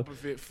on top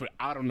of it for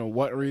I don't know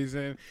what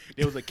reason.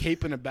 There was a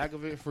cape in the back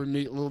of it for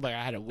me. It looked like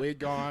I had a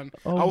wig on.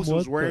 I also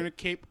was wearing a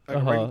cape, a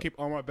writing cape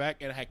on my back,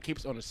 and I had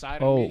capes on the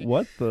side of me.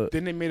 What the?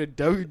 Then they made a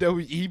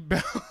WWE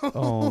belt.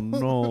 Oh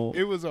no!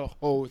 It was a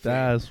whole thing.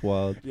 That's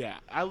wild. Yeah,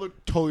 I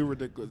looked totally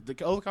ridiculous.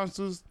 The other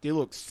counselors, they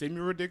look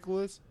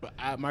semi-ridiculous, but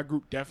my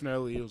group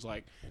definitely was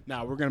like,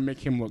 nah, we're going to make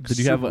him look Did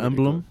you have an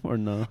emblem or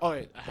no? Oh,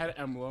 yeah, I had an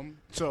emblem.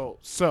 So.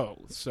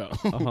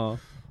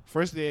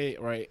 First day,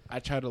 right, I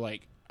tried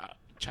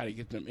to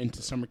get them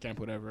into summer camp,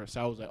 whatever.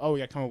 So I was like, oh, we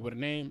got to come up with a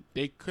name.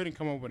 They couldn't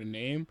come up with a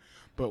name,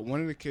 but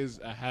one of the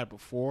kids I had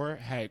before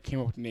came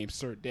up with the name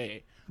Sir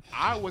Day.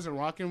 I wasn't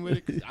rocking with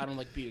it because I don't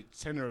like being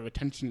center of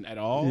attention at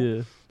all.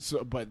 Yeah.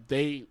 So, but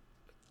they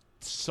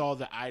saw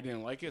that I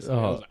didn't like it, so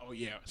I was like, oh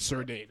yeah,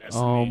 Sir Day, that's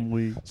the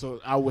name. So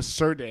I was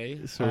Sir Day.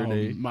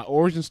 My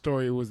origin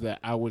story was that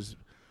I was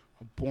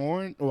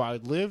born, I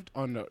lived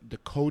on the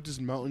coldest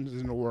mountains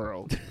in the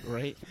world,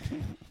 right?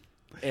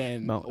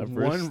 And Mount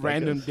Everest, one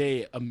random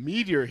day, a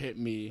meteor hit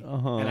me,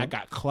 and I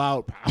got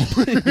cloud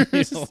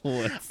powers.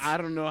 I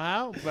don't know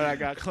how, but I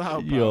got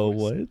cloud powers. Yo,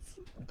 what?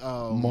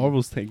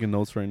 Marvel's taking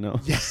notes right now.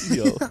 Yeah.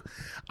 Yo.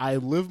 I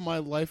lived my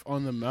life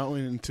on the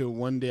mountain until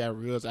one day I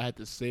realized I had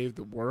to save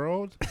the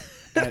world.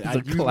 And I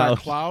used my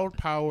cloud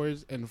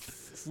powers and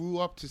flew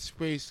up to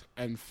space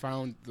and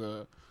found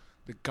the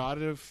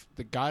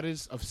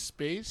goddess of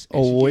space.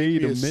 And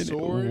wait a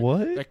minute!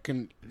 What?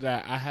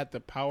 That I had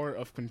the power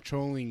of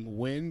controlling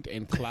wind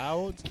and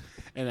clouds,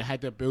 and I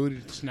had the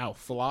ability to now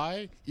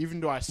fly, even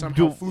though I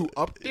somehow flew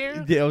up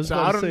there. Yeah,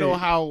 I don't know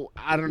how.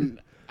 I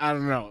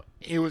don't know.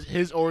 It was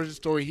his origin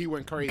story. He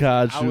went crazy.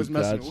 I was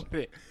messing with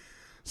it.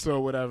 So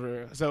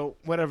whatever.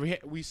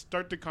 We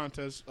start the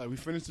contest. Like we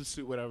finished the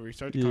suit. Whatever. We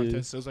start the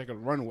contest. So it was like a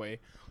runway.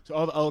 So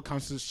all the other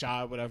contestants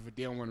shy. Whatever.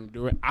 They don't want to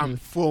do it. I'm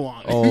full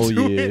on. Oh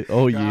yeah.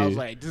 Oh yeah. I was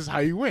like, this is how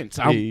you win.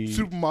 So I'm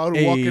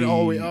supermodel walking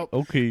all the way up.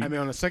 Okay. And then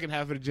on the second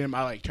half of the gym,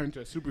 I like turned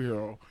to a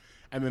superhero.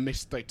 And then they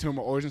like tell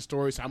my origin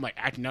story, so I'm like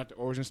acting out the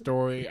origin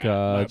story.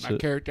 Gotcha. My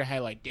character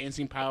had like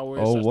dancing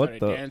powers. Oh, so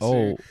what the?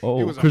 Dancing.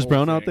 Oh, Chris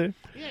Brown thing out there?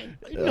 Yeah.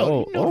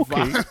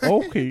 Okay.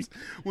 Okay.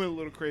 Went a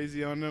little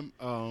crazy on them.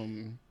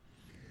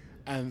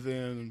 And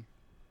then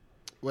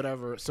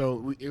whatever.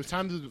 So it was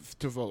time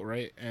to vote,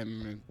 right?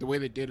 And the way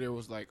they did it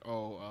was like, to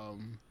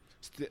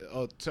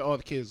all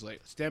the kids,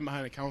 like, stand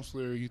behind a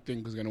counselor you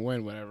think is going to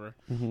win, whatever.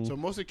 Mm-hmm. So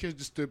most of the kids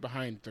just stood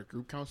behind their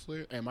group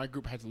counselor, and my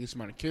group had the least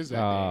amount of kids that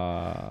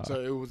day.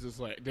 So it was just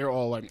like, they're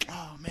all like,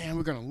 oh, man,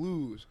 we're going to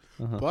lose.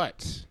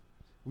 But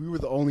we were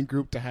the only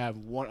group to have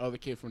one other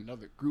kid from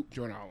another group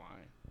join our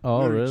line. Oh,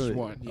 literally really? Just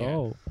one, yeah.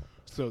 Oh.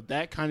 So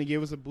that kind of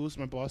gave us a boost,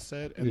 my boss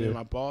said. And then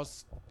my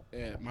boss...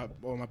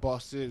 my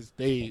bosses,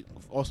 they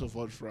also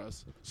voted for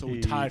us, so we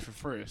tied for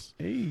first.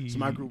 So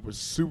my group was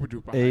super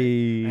duper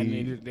high,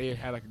 and they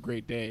had like a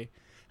great day.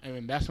 And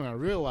then that's when I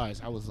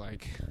realized I was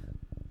like,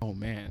 "Oh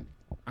man,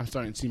 I'm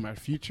starting to see my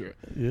future."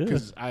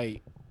 Because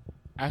I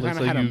kind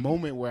of had a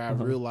moment where I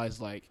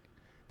realized like,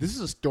 this is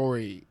a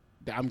story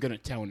that I'm gonna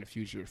tell in the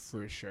future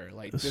for sure.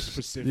 Like this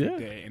specific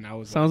day, and I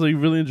was sounds like you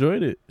really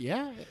enjoyed it.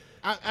 Yeah,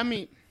 I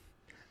mean.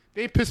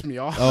 They pissed me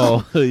off.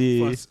 Oh,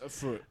 yeah.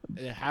 For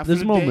half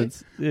There's of the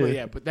moments. Day.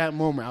 Yeah. But that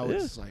moment, I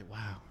was just like,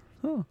 wow.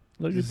 Huh.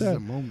 Look at that. This is a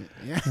moment.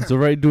 Yeah. It's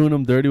already doing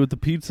him dirty with the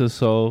pizza,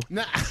 so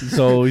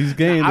he's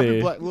getting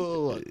there.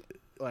 Look.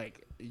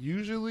 Like,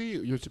 usually,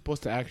 you're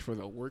supposed to ask for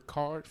the work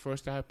card for us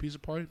to have pizza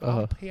parties, but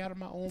I'll pay out of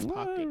my own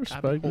pocket.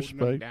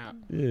 Respect.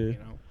 Down, yeah. You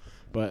know?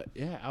 But,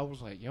 yeah, I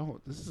was like, yo,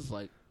 this is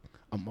like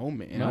a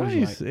moment. And nice. I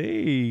was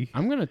like,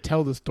 I'm going to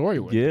tell the story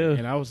with it.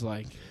 And I was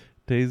like...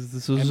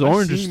 This was his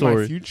origin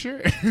story. My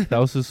future? That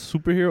was his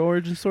superhero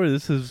origin story.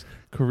 This is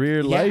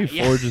career life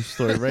origin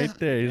story right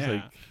there. He's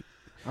like,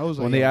 I was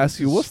like, when they ask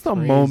you, what's the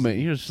moment?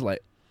 You're just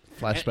like,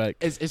 flashback.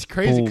 It's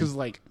crazy because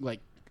like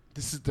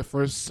this is the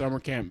first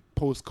summer camp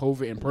post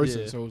COVID in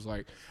person, so it's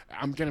like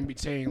I'm gonna be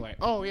saying like,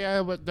 oh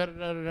yeah, but this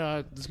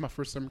is my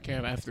first summer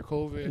camp after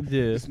COVID.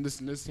 Yeah,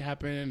 this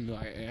happened.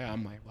 Like, yeah,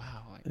 I'm like,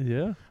 wow, like,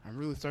 yeah, I'm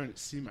really starting to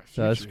see my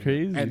future. That's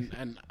crazy.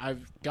 And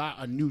I've got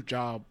a new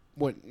job,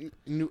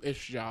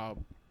 new-ish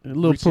job. A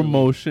little recently.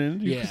 Promotion.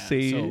 You can say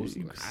it.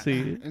 You can say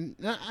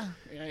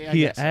it.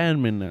 He an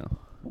admin now.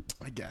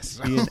 I guess.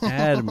 He an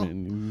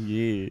admin.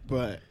 Yeah.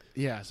 But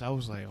yeah, so I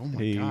was like, oh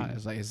my god,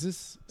 it's like, is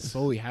this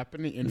slowly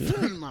happening in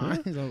front of my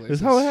eyes? Like,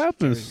 it's how it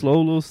happens. Crazy. Slow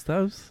little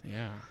steps.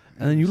 Yeah.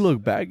 And then you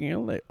look back and you're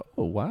like,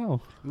 oh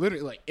wow.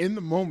 Literally, like in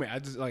the moment, I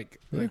just like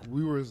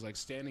we were like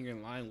standing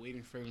in line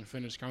waiting for them to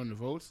finish counting the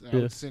votes, and I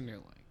was sitting there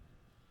like,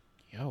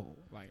 yo,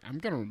 like I'm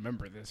gonna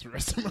remember this the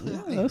rest of my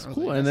life. That's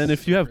cool. Like, and then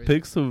if you have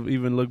pics to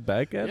even look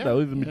back at, that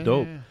would even be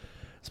dope. Yeah.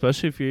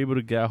 Especially if you're able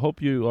to get. I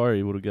hope you are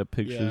able to get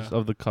pictures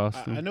of the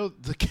costume. I know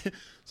the kid.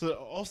 So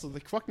also the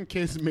fucking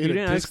kids made you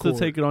didn't Discord. ask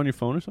to take it on your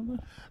phone or something.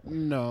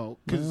 No,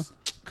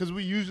 because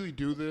we usually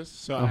do this.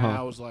 So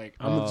I was like,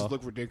 I'm gonna just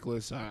look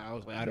ridiculous. I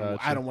was like,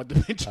 I don't want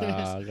the pictures.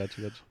 Got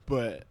you.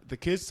 But the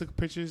kids took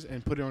pictures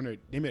and put it on their.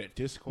 They made a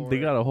Discord. They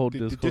got a whole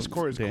Discord. The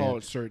Discord is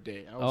called Sir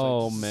Day. I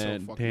was like,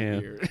 man, so damn.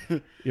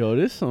 Weird. Yo,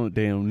 there's some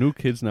damn new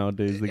kids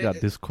nowadays. They got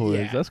Discords.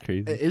 Yeah. That's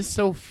crazy. It's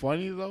so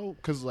funny though,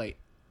 because like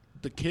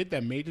the kid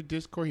that made the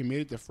Discord, he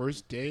made it the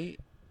first day.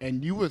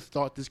 And you would have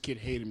thought this kid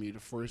hated me the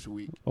first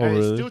week. Oh, and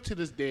really? Still to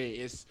this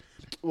day,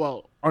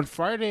 on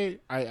Friday,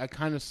 I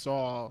kind of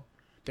saw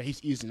that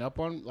he's easing up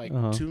on,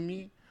 to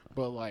me.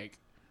 But, like,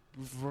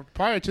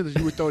 prior to this,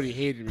 you would thought he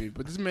hated me.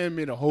 But this man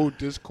made a whole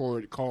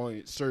Discord calling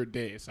it Sir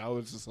Day. So I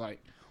was just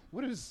like,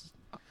 what's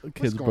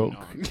going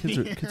on?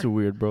 Kids are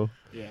weird, bro.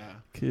 Yeah.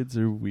 Kids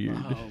are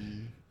weird.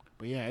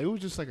 But, yeah, it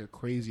was just like a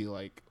crazy,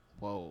 like,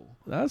 whoa.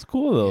 That's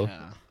cool, though.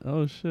 Yeah.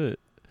 Oh,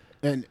 shit.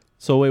 And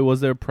so wait, was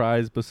there a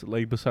prize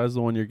besides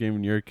the one you're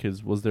giving your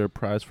kids? Was there a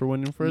prize for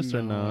winning first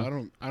or not?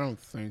 I don't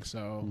think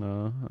so.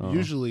 No,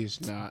 usually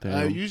it's not.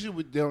 Usually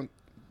we don't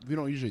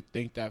usually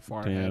think that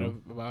far ahead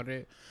about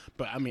it.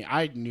 But I mean,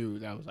 I knew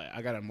that was like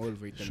I gotta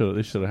motivate them.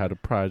 They should have had a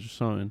prize or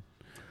something.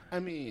 I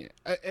mean,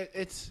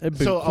 it's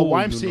so cool,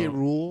 a YMCA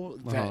rule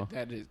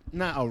that is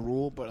not a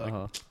rule,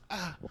 but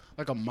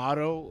like a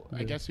motto.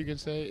 I guess you can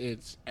say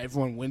it's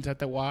everyone wins at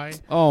the Y.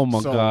 Oh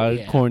my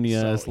god, corny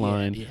ass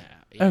line. Yeah.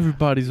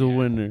 Everybody's a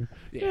winner.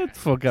 Yeah. Get the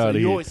fuck out of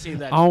here. Always say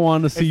that. I don't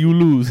want to see you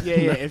lose.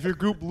 Yeah. If your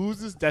group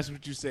loses, that's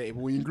what you say.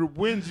 But when your group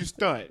wins, you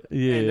stunt.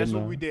 Yeah, and that's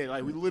what we did.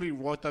 Like we literally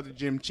walked out the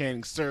gym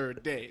chanting "Sir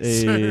Day."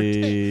 Hey, Sir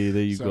Day.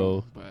 There you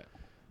go. But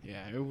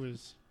yeah, it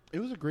was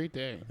a great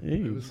day.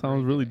 Hey, it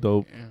sounds really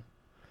dope.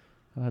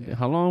 Yeah.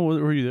 How long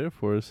were you there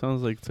for? It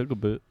sounds like it took a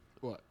bit.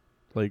 What?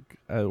 Like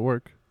at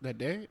work. That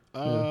day?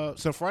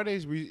 So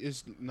Fridays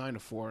it's 9 to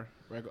 4.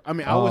 I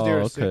mean, I was there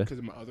at 6 because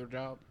of my other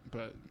job,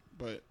 but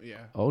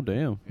yeah. Oh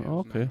damn. Yeah,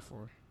 okay.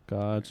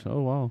 Gotcha.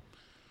 Oh wow.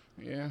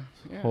 Yeah.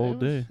 Whole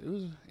day.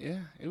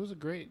 It was a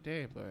great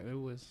day, but it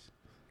was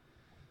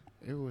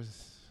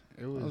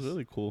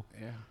really cool.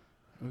 Yeah.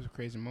 It was a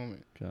crazy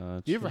moment.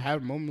 Gotcha. You ever had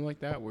a moment like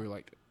that where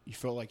like you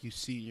felt like you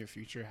see your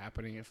future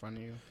happening in front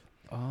of you?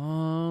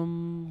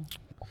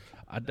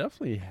 I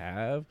definitely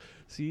have.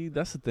 See,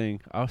 that's the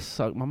thing. I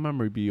suck. My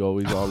memory be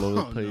always all over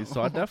the place. No.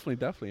 So I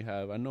definitely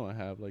have. I know I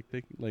have.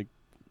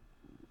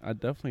 I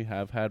definitely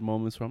have had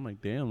moments where I'm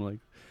like, damn, like,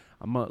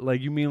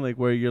 like, you mean like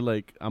where you're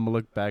like, I'm gonna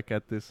look back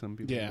at this and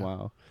be like,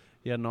 wow.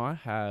 Yeah, no, I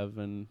have.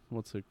 And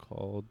what's it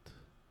called?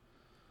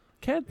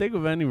 Can't think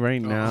of any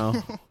right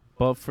now.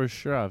 But for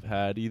sure I've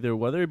had either,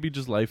 whether it be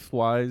just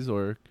life-wise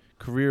or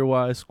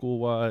career-wise,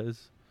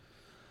 school-wise.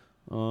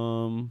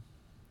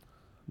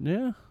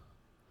 Yeah.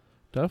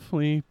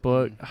 Definitely,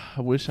 but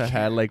I wish I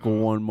had like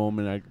one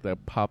moment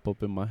that pop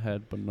up in my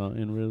head, but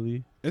nothing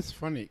really. It's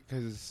funny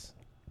because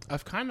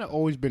I've kind of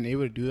always been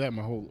able to do that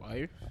my whole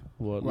life.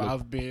 What? Where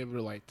I've been able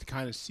to like to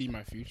kind of see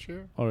my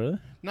future. Oh really?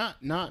 Not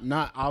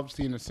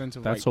obviously in the sense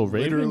of that's like so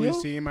literally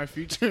seeing my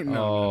future.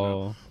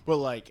 No. But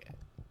like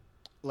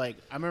I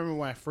remember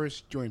when I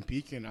first joined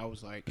Beacon, I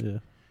was like,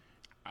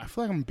 I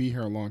feel like I'm gonna be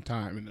here a long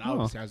time, and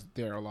obviously I was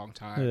there a long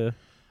time. Yeah.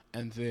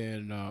 And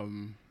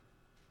then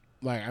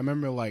like I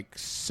remember like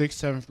 6th,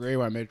 7th grade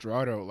when I met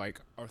Gerardo, like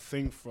our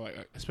thing for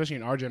like especially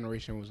in our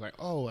generation was like,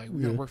 oh, like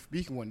we're gonna work for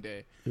Beacon one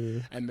day.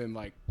 And then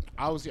like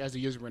obviously as the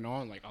years went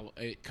on, like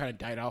it kind of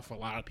died out for a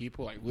lot of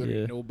people. Like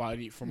literally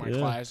nobody from my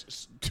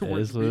class to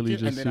work for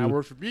Beacon. And then I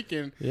worked for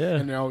Beacon.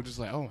 And then I was just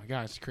like, oh my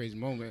god, it's a crazy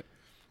moment.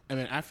 And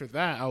then after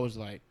that, I was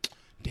like,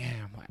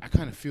 damn, like I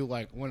kind of feel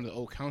like one of the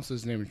old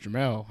counselors named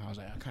Jamel. I was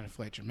like, I kind of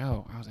feel like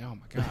Jamel. I was like, oh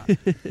my god.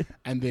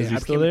 And then I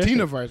became a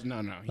teen advisor.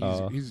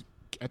 No, he's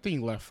I think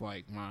he left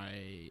like my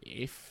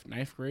 8th,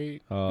 9th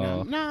grade.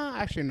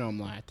 Actually no, I'm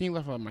lying. I think he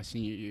left like my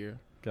senior year.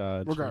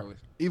 Gotcha. Regardless,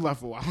 he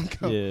left a while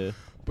ago. Yeah.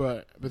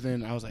 But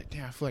then I was like,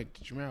 damn, I feel like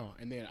Jamel.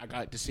 And then I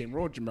got the same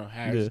role Jamel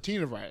had as a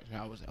teen advisor.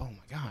 And I was like, oh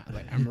my god,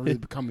 like I'm really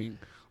becoming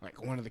like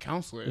one of the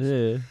counselors.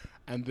 Yeah.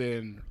 And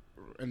then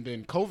and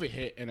then COVID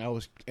hit, and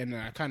then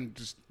I kind of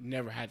just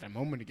never had that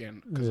moment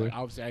again because like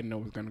obviously I didn't know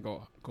it was gonna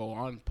go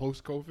on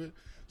post COVID,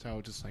 so I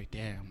was just like,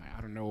 damn, like,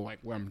 I don't know like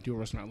where I'm doing the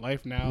rest of my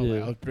life now.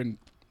 Like, I've been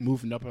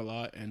moving up a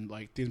lot, and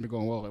like things been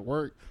going well at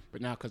work,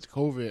 but now because of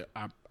COVID,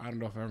 I don't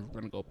know if I'm ever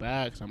gonna go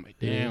back. So I'm like,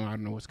 damn, I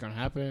don't know what's gonna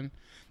happen.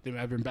 Then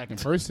I've been back in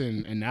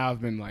person, and now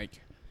I've been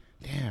like,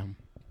 damn.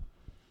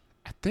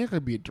 I think I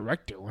could be a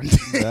director one day.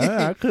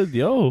 Yeah, I could,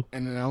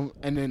 And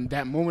then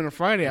that moment on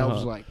Friday, I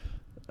was like,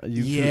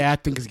 I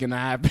think it's gonna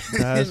happen.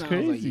 That's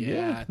crazy.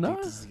 I think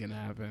this is gonna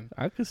happen.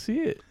 I could see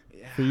it.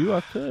 Yeah. For you,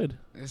 I could.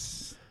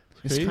 It's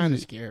kind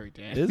of scary,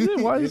 Dan. Is it?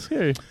 Why is it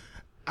scary?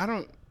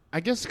 I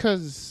guess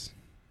because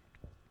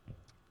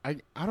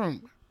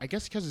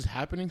it's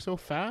happening so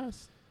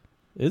fast.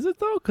 Is it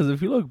though? Because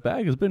if you look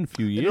back, it's been a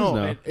few years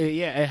now.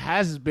 It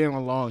has been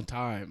a long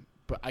time,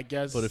 but I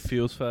guess. But it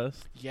feels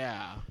fast.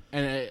 Yeah,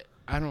 and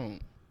I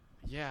don't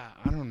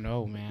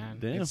know, man.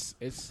 Damn.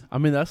 It's. I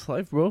mean, that's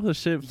life, bro. The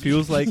shit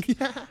feels like,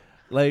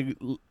 like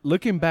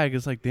looking back,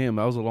 it's like, damn,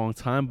 that was a long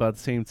time. But at the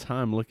same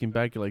time, looking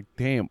back, you're like,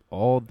 damn,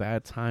 all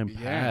that time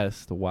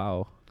passed.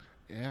 Wow.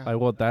 Yeah. Like,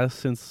 well, that's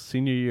since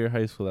senior year of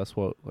high school. That's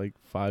what, like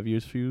 5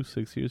 years for you,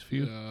 6 years for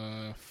you.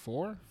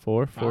 4.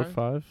 4, 5?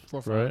 5.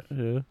 4, 5. Right.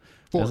 Yeah.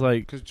 4. It's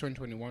like because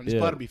 2021. It's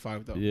about to be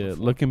 5 though. Yeah.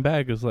 Looking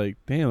back, it's like,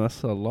 damn,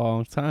 that's a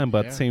long time.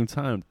 But at the same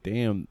time,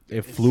 damn,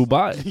 it flew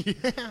by.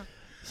 Yeah.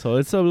 So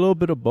it's a little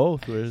bit of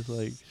both, where it's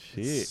like,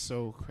 shit. It's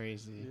so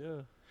crazy.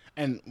 Yeah.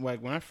 And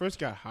like when I first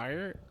got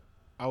hired,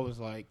 I was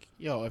like,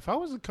 yo, if I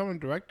was a coming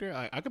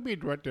director, I could be a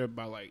director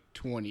by like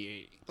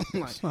 28.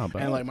 Like, that's not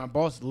bad. And like my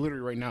boss,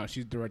 literally right now,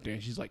 she's director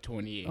and she's like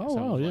 28. Oh, so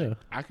wow, yeah. Like,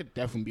 I could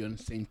definitely be on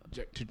the same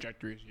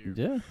trajectory as you.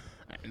 Yeah.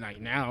 And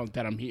like now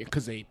that I'm here,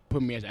 because they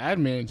put me as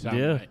admin, so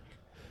yeah.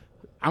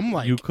 I'm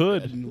like, you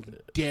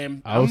could.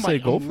 Damn, I would say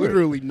go I'm for it.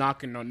 literally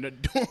knocking on the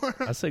door.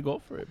 I say go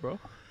for it, bro.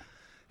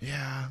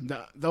 Yeah.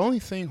 The only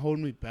thing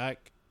holding me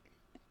back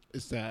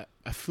is that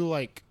I feel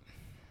like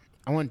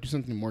I want to do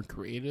something more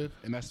creative,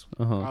 and that's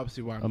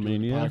obviously why I'm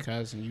doing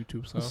podcasts and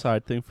YouTube stuff. A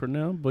side thing for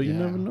now, but you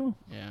never know.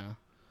 Yeah.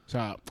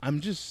 So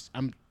I'm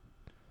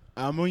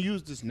gonna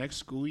use this next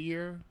school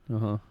year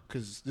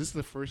because this is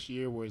the first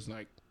year where it's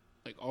like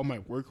all my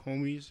work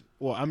homies.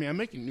 Well, I mean, I'm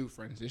making new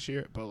friends this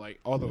year, but like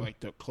all the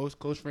like the close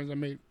friends I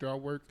made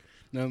throughout work,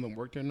 none of them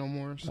work there no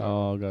more. So,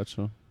 oh,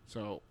 gotcha.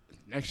 So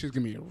next year's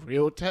gonna be a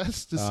real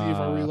test to see if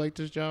I really like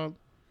this job.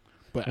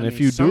 But and I if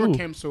mean, you summer do,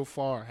 camp so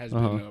far has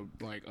been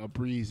a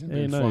breeze and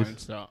been fun.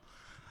 So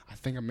I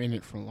think I'm in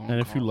it for a long.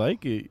 And if you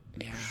like it,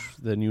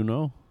 then you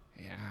know.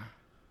 Yeah.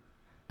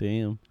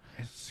 Damn.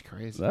 It's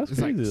crazy. That's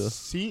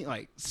crazy.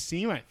 Like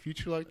seeing my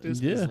future like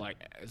this. Yeah.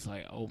 It's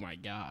like oh my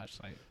gosh,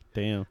 like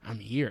damn, I'm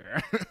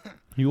here.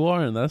 You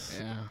are, and that's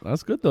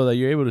good though that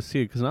you're able to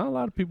see it because not a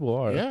lot of people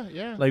are.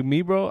 Yeah. Like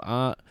me, bro.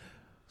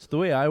 So the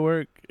way I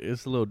work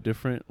is a little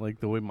different.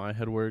 Like the way my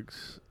head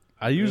works.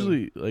 I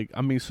usually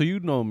so you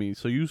know me,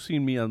 so you've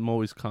seen me. I'm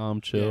always calm,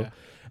 chill,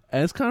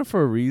 and it's kind of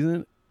for a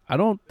reason. I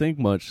don't think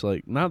much.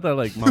 Like not that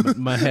like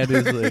my head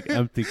is like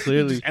empty.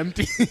 Clearly, just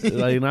empty.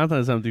 Like not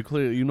that it's empty.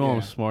 Clearly, you know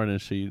I'm smart and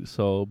shit.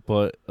 So,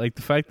 but like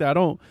the fact that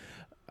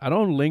I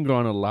don't linger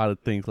on a lot of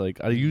things. Like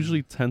I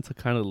usually tend to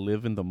kind of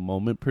live in the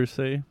moment per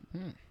se.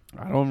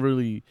 I don't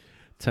really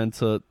tend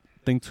to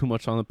think too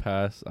much on the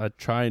past. I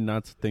try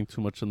not to think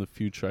too much on the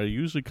future. I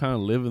usually kind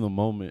of live in the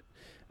moment.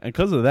 And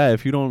because of that,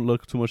 if you don't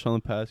look too much on the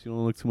past, you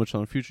don't look too much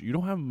on the future, you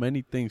don't have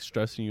many things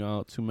stressing you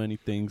out, too many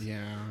things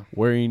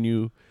worrying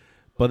you.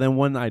 But then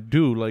when I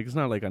do, like, it's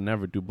not like I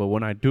never do, but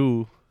when I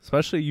do,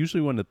 especially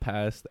usually when the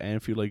past, and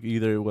if you like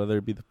either, whether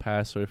it be the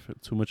past or if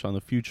it's too much on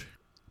the future,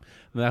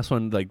 that's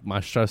when like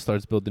my stress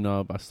starts building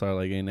up. I start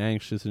like getting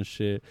anxious and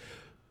shit.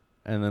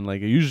 And then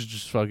like it usually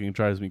just fucking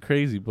drives me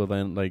crazy. But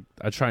then like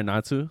I try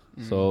not to.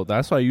 So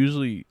that's why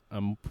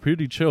I'm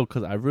pretty chill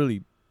because I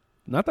really,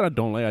 not that I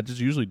don't like, I just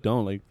usually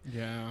don't like.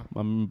 Yeah.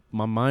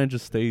 My mind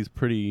just stays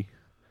pretty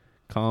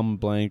calm,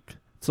 blank.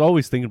 It's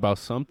always thinking about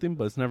something,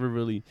 but it's never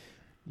really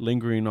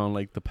lingering on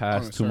like the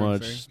past too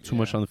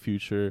much on the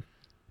future.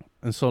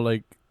 And so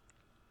like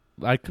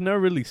I can never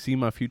really see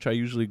my future. I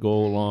usually go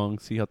along,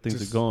 see how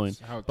things are going.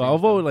 But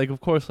although like of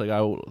course like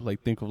I will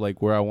like think of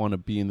like where I want to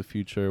be in the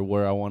future,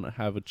 where I want to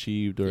have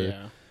achieved or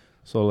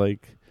so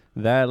like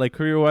that like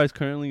career wise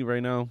currently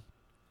right now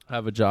I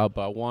have a job,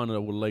 but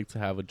would like to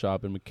have a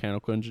job in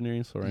mechanical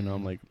engineering. So right now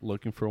I'm like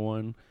looking for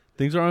one.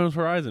 Things are on the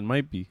horizon,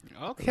 might be.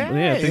 Okay.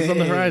 Yeah, things on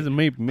the horizon,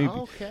 maybe.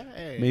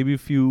 Okay. Maybe a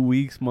few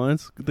weeks,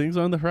 months. Things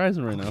are on the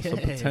horizon right now, so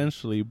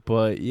potentially.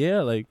 But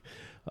yeah, like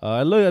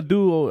I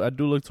do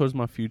look towards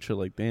my future.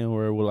 Like, damn,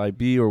 where will I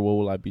be, or what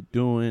will I be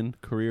doing,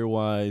 career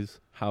wise,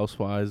 house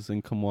wise,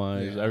 income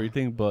wise,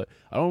 everything. But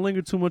I don't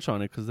linger too much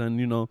on it because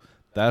then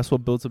that's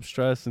what builds up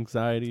stress,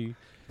 anxiety.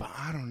 But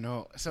I don't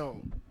know.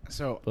 So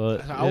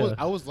but,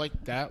 I was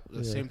like that.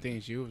 The same thing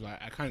as you.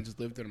 Like I kind of just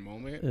lived in the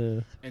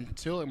moment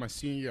until like my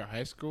senior year of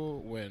high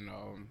school when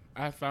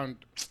I found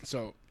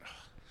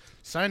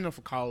signing up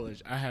for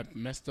college. I had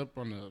messed up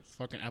on the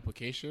fucking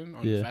application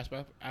on the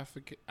FastPass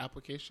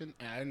application,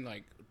 and I didn't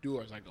like do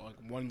is like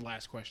one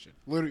last question,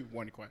 literally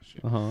one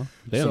question.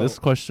 Damn, this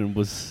question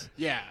was.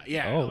 Yeah.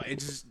 Oh. It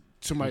just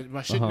so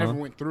my shit never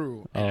went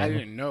through, and I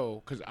didn't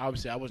know because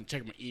obviously I wasn't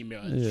checking my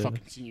email as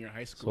fucking senior in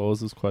high school. So what was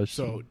this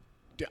question? So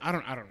I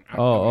don't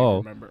even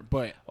remember.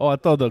 But I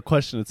thought the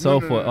question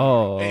itself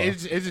was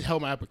it just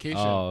held my application.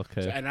 Oh,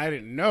 okay. So, and I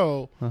didn't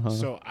know,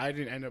 so I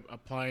didn't end up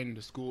applying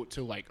to school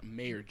till like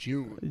May or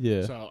June.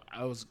 Yeah. So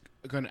I was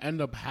gonna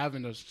end up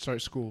having to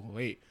start school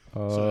late.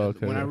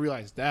 Okay. When I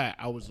realized that,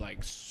 I was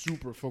like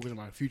super focused on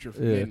my future,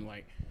 forgetting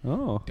like, did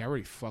I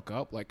already fuck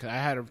up? Like, 'cause I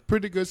had a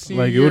pretty good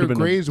senior year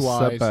grades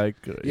wise.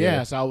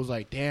 Yeah, so I was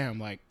like, damn,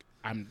 like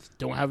I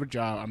don't have a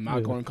job. I'm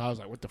not going to college.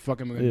 Like, what the fuck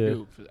am I gonna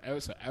do?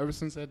 So ever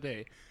since that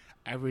day,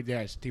 every day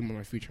I just think about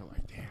my future.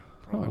 Like, damn,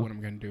 bro, like, what am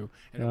I gonna do?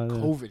 And then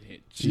COVID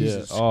hit.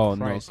 Jesus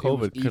Christ,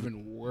 COVID it was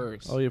even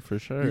worse. Oh yeah, for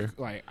sure.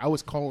 Like I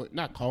was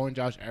not calling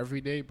Josh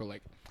every day, but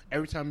like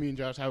every time me and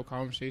Josh have a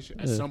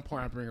conversation, at some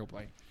point I bring up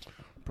like,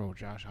 bro,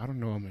 Josh, I don't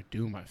know what I'm gonna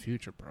do in my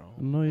future, bro.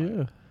 No,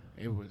 like,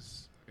 it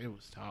was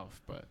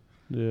tough, but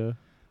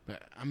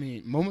But I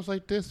mean, moments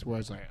like this where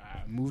it's like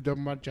I moved up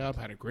in my job,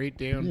 had a great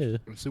day on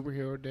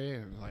superhero day,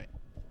 and like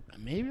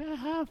maybe I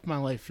have my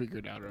life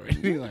figured out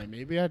already. Like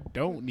maybe I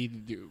don't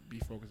need to be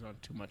focused on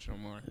too much no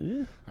more.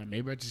 Yeah. Like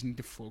maybe I just need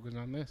to focus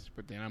on this.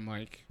 But then I'm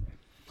like,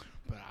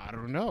 but I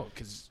don't know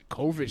because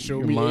COVID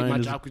showed me my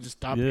job could just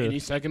stop any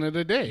second of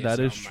the day. That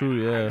is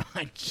true. Yeah.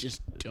 I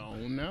just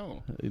don't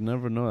know. You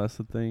never know. That's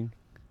the thing.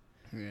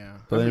 Yeah.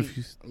 But I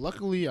mean,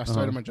 luckily, I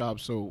started my job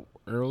so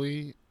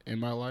early in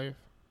my life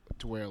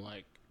to where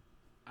like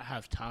I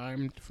have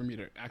time for me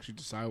to actually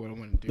decide what I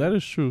want to do. That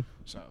is true.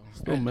 So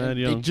still mad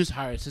young. They just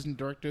hired assistant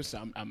directors,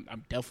 so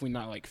I'm definitely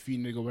not like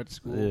feeding to go back to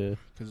school. Yeah.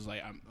 Because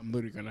like I'm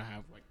literally gonna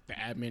have like the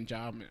admin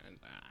job.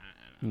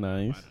 And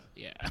nice.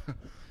 Yeah.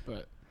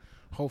 But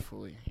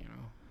hopefully,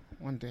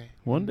 one day.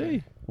 One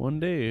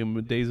day, and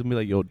the days will be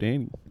like, yo,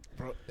 Danny.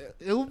 Bro,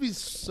 it will be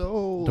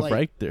so the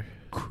director.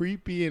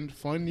 Creepy and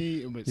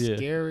funny and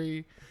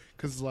scary.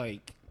 Because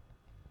like.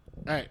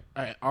 All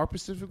right. Our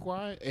Pacific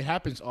Y, it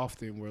happens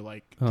often where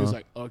like there's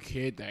like a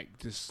kid that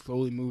just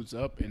slowly moves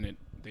up, and then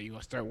they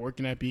start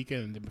working at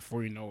Beacon, and then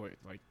before you know it,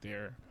 like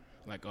they're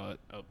like a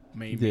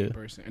main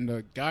person. And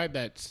the guy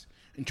that's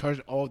in charge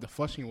of all of the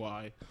Flushing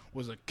Y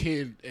was a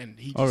kid, and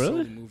he just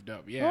slowly moved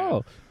up. Yeah.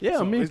 Oh, yeah.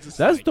 So I mean, that's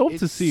like, dope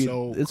to see.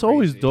 So it's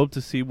always dope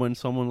to see when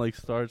someone like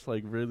starts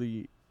like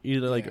really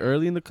either like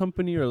early in the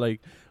company or like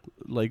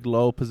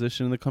low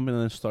position in the company,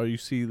 and then you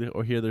see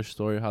or hear their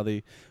story how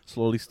they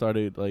slowly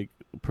started like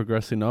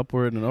progressing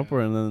upward and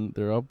upward, and then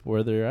they're up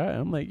where they're at.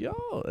 I'm like,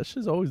 yo, that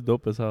shit's always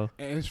dope as hell.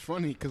 And it's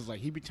funny because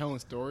like he be telling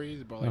stories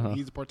about like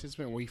he's a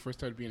participant when he first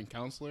started being a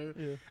counselor,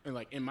 and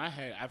like in my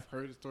head I've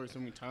heard the story so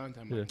many times.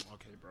 I'm like,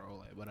 okay, bro,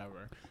 like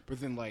whatever.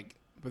 But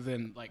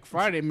then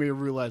Friday made me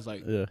realize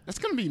like that's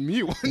gonna be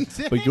me one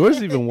day. But yours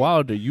is even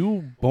wilder.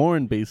 You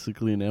born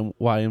basically in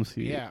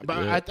YMCA. Yeah, but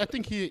I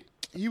think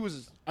he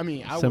was. I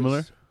mean,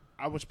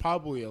 I was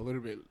probably a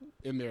little bit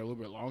in there a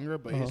little bit longer,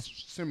 but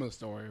it's similar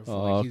story.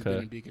 He's been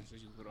in Beacon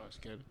since he was a little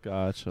kid.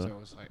 Gotcha. So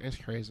it's like it's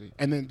crazy.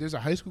 And then there's a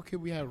high school kid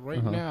we have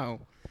right now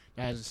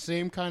that has the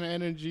same kind of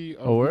energy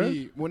of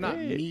me. Well, not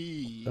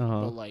me,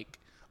 but like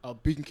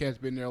Beacon Cat's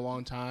been there a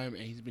long time,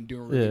 and he's been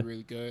doing really,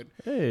 really good.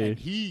 And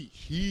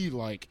he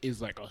like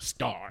is like a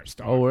star.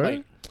 Oh,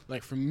 word?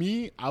 Like for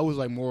me, I was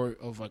like more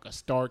of like a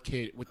star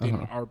kid within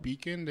our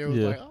Beacon. They was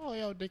like, oh,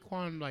 yo,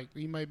 Daquan, like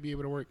he might be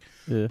able to work.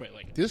 Yeah. But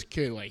like this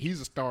kid, like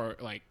he's a star.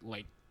 Like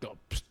the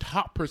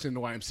top person in the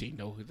YMCA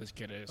know who this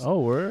kid is.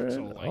 Oh, word?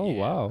 So, like,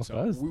 wow.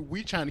 So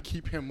we trying to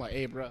keep him like,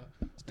 hey, bro,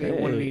 stay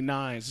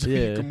 189 so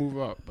you can move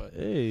up. But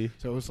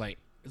so it's like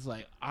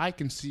I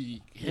can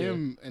see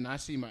him and I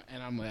see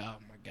and I'm like, oh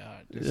my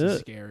god, this is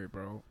scary,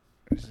 bro.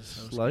 This is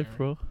so life, scary.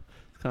 bro.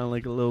 It's kind of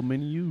like a little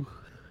mini you.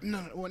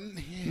 No,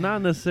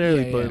 not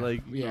necessarily, but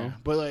like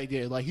but like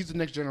he's the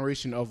next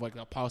generation of like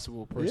a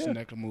possible person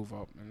that can move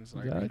up, and it's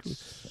like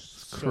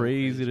it's so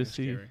crazy to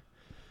see.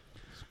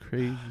 It's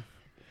crazy.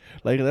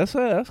 Like that's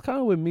kind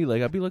of with me.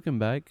 Like I be looking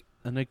back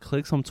and it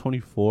clicks. I'm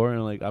 24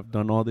 and like I've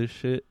done all this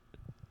shit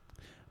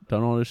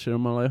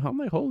in my life. I'm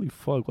like, holy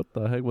fuck, what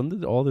the heck? When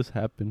did all this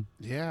happen?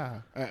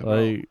 Yeah, like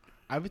bro,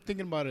 I've been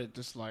thinking about it.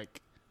 Just like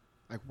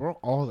we're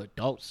all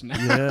adults now.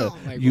 Yeah,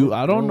 like,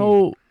 I don't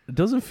know. It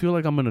doesn't feel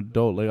like I'm an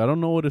adult. Like I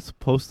don't know what it's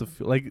supposed to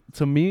feel like.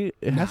 To me,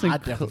 it hasn't. I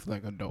definitely feel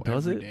like an adult.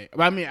 Does every it? Day.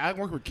 But I mean, I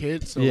work with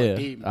kids, so like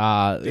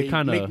they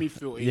kind of make me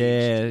feel aged.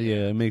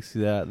 Yeah, it makes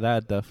you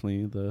that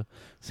definitely the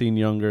seeing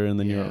younger and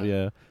then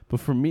you're But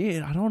for me,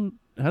 it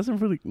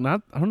hasn't really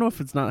not. I don't know if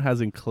it's not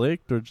hasn't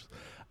clicked or just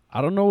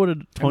I don't know what a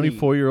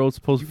 24-year-old's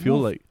supposed to feel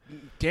like.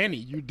 Danny,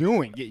 you're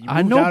doing it. You moved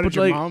I know, out but of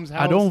your like mom's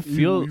house. I don't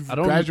feel. You've I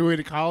don't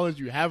graduated college.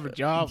 You have a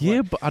job. Yeah,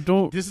 like, but I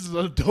don't. This is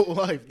adult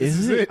life. This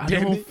is it. I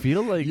Danny. don't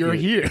feel like you're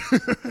here.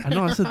 I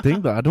know that's the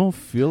thing though. I don't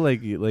feel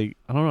like it. Like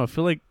I don't know. I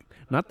feel like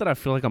not that I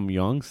feel like I'm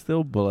young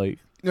still, but like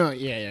no,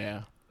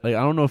 yeah. Like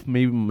I don't know if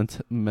maybe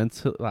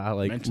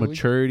mentally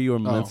maturity or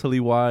mentally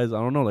wise.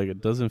 I don't know. Like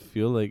it doesn't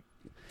feel like.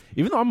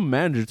 Even though I'm a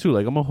manager too.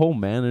 Like I'm a whole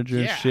manager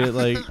and shit.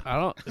 Like I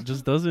don't. It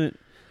just doesn't.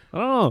 I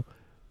don't know.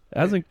 It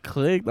hasn't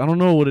clicked. I don't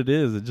know what it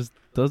is. It just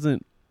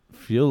doesn't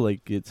feel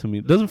like it to me.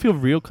 It doesn't feel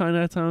real kind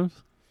of at times.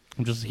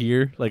 I'm just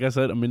here. Like I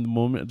said, I'm in the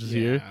moment. Just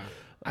here.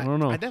 I don't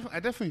know. I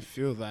definitely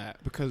feel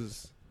that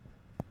because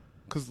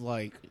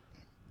like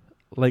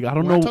I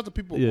don't know. When I talk to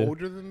people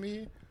older than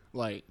me,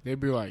 like they'd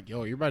be like,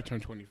 "Yo, you're about to turn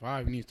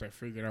 25. You need to start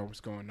figuring out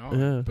what's going on."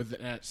 Yeah. But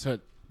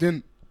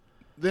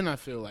then I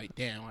feel like,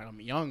 damn,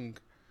 I'm young.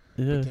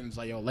 Yeah. But then it's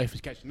like, yo, life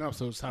is catching up,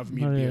 so it's time for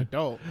me to be an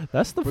adult.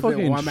 That's the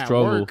fucking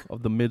struggle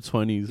of the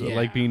mid-20s,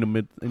 like being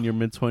in your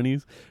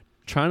mid-20s,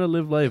 trying to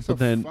live life, but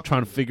then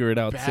trying to figure it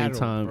out at the same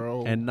time,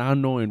 and not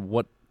knowing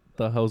what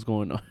the hell's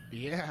going on.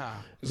 Yeah,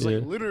 it's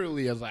like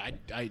literally, I was like,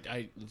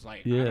 I was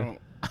like, I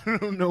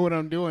don't know what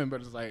I'm doing, but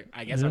it's like,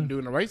 I guess I'm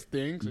doing the right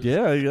things.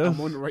 Yeah, I guess I'm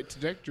on the right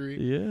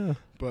trajectory. Yeah,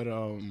 but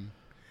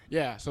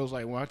yeah. So it's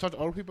like when I talk to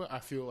older people, I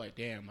feel like,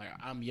 damn, like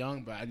I'm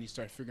young, but I need to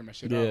start figuring my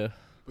shit out.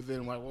 But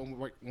then when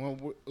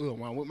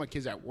I'm with my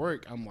kids at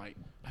work, I'm like,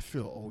 I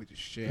feel old as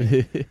shit.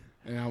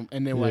 and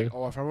then like,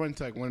 if I run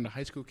into like one of the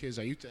high school kids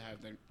I used to have,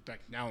 like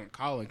now in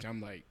college, I'm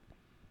like,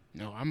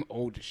 no, I'm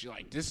old as shit.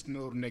 Like this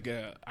little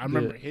nigga, I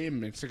remember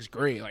him in 6th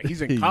grade. Like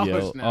he's in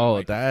college now. Oh,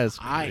 like, that's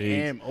crazy. I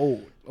am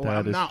old. Oh,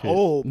 I'm not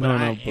old, but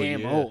I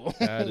am old.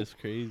 That is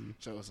crazy.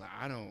 So it's like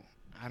I don't.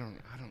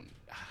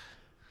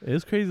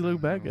 It's crazy to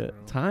look back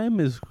at. Time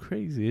is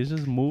crazy. It's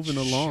just moving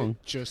along.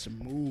 Just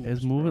moves.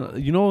 It's moving. Bro.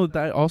 You know,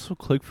 that also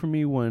clicked for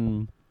me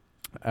when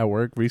at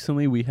work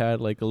recently we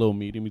had like a little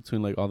meeting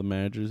between like all the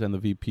managers and the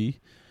VP.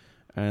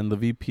 And the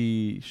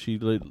VP, she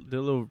did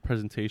a little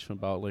presentation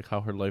about like how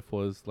her life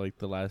was like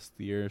the last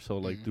year or so,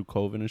 like through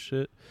COVID and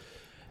shit.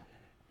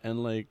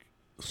 And like,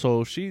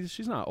 so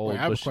she's not old. Wait,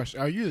 I have a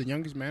question. Are you the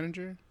youngest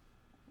manager?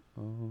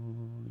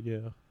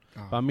 Yeah.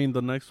 But I mean,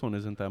 the next one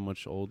isn't that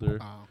much older.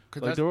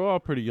 Like, they were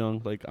all pretty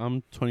young. Like,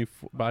 I'm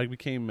 24. But I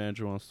became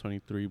manager when I was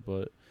 23.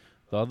 But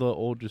the other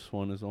oldest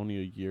one is only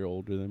a year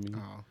older than me.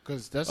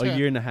 Because that's a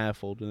year and a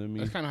half older than me.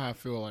 That's kind of how I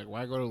feel. Like,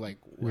 when I go to, like,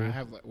 where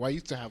I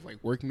used to have, like,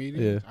 work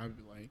meetings, I'd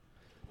be like.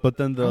 But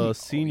then the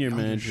senior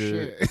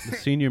manager,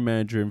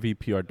 and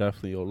VP are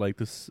definitely old. Like,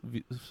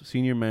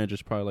 senior manager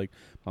is probably, like,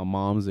 my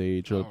mom's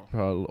age or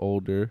probably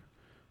older.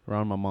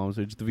 Around my mom's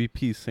age. The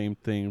VP, same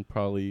thing,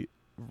 probably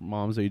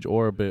mom's age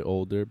or a bit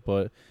older,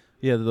 but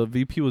yeah, the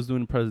VP was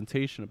doing a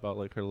presentation about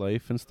like her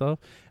life and stuff.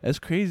 It's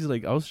crazy.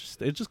 Like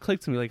it just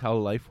clicked to me like how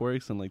life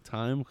works and like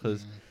time,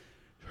 because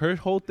her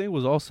whole thing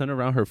was all centered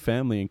around her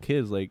family and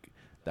kids. Like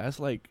that's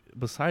like,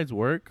 besides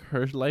work,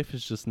 her life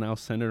is just now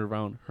centered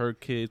around her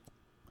kids,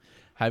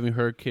 having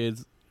her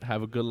kids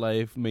have a good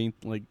life,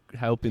 like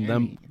helping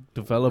them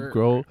develop,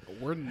 grow.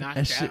 We're not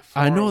that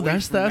far I know away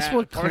that's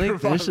what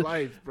clicked.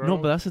 Life, bro. No,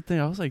 but that's the thing.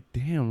 I was like,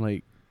 damn,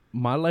 like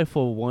my life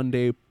will one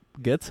day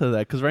get to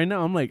that, because right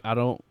now I'm like, I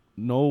don't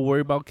worry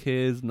about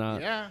kids.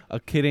 A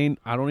kid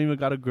I don't even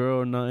got a girl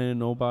or nothing,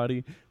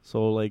 nobody.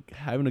 So like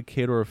having a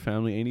kid or a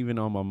family ain't even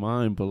on my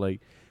mind. But like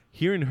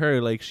hearing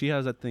her, like she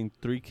has I think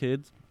 3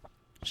 kids.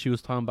 She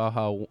was talking about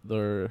how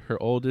her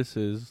oldest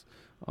is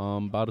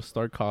about to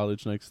start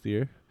college next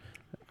year.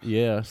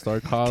 Yeah,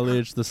 start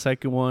college. The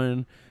second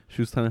one,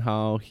 she was telling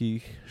how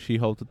she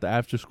helped with the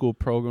after school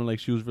program. Like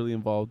she was really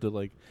involved with,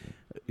 like,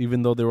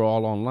 even though they were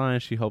all online,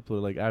 she helped with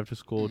like after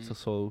school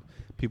so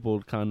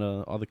people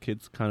all the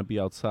kids kind of be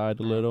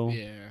outside a little.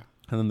 Yeah.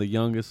 And then the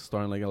youngest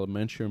starting like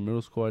elementary or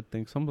middle school, I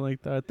think, something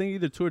like that. I think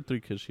either 2 or 3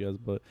 kids she has,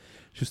 but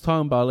she was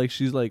talking about like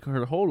she's like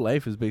her whole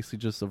life is basically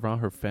just around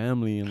her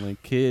family and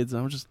like kids.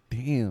 And I'm just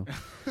damn,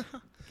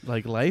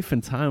 like life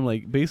and time,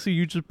 like basically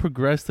you just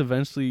progress to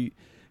eventually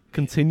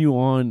continue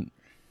on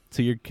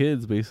to your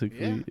kids,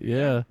 basically.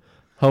 Yeah.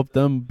 Help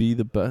them be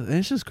the best. And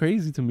it's just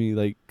crazy to me,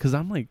 like, because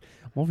I'm like,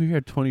 I'm over here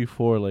at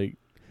 24, like,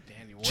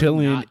 Danny,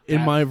 chilling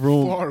in my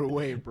room. Far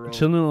away, bro.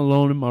 Chilling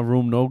alone in my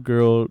room, no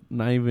girl,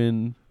 not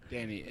even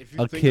Danny, if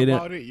you think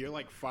about it, you're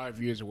like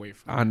 5 years away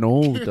from I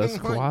know,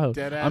 that's wild.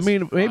 I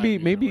mean,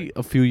 maybe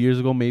a few years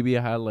ago, maybe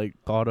I had, like,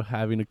 thought of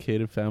having a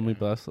kid and family,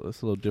 but that's a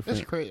little different.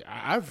 That's crazy.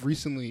 I've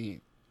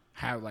recently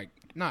had, like,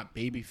 not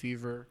baby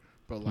fever,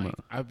 but like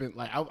I've been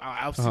like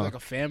I'll see like a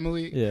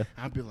family,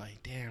 I'll be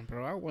like, damn,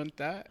 bro, I want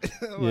that.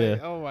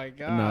 Like, oh my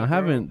god. No, I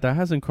haven't. That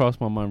hasn't crossed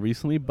my mind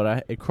recently,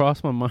 but it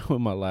crossed my mind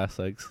with my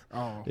last ex.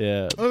 Oh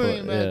yeah,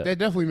 that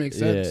definitely makes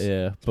sense.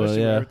 Yeah,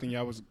 especially but everything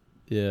y'all was.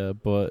 Yeah,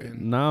 but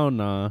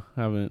now,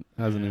 hasn't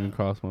even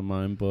crossed my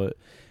mind. But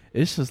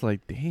it's just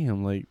like,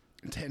 damn, like.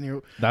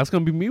 That's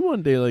gonna be me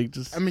one day. Like,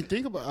 just. I mean,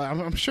 think about.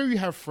 I'm sure you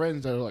have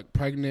friends that are like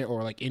pregnant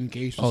or like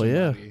engaged to somebody.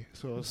 Yeah.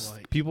 So it's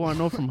like people I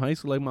know from high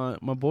school.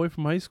 Like my boy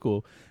from high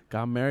school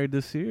got married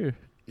this year.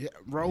 Yeah,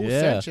 Raul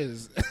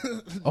Sanchez.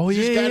 Just got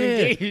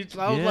engaged.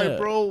 I was like,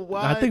 bro,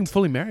 what? I think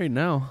fully married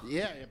now.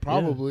 Yeah,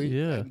 probably.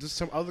 Yeah. And just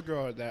some other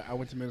girl that I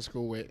went to middle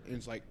school with.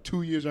 It's like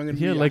 2 years younger than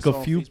me. Yeah, like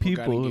a few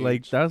people.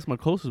 Like that's my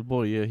closest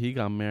boy. Yeah, he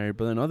got married.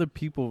 But then other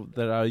people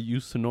that I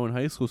used to know in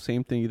high school,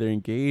 same thing, either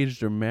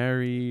engaged or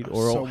married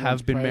or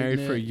have been married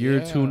for a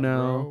year or two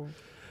now. Bro.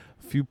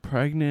 A few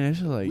pregnant. It's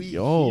just like,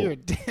 yo,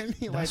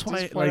 Danny, that's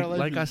why.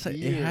 Like I said,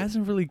 it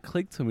hasn't really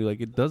clicked to me.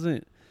 Like it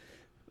doesn't.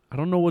 I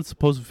don't know what's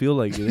supposed to feel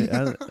like.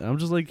 I'm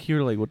just like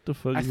here, like what the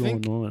fuck is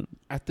going on?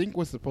 I think it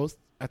was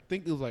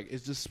like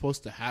it's just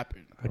supposed to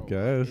happen. Bro. I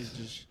guess it's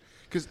just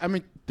because I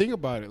mean, think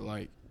about it.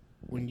 Like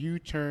when you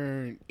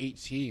turn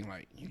 18,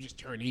 like you just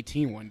turn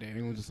 18 one day, and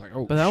it was just like,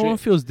 oh. But that one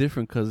feels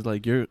different because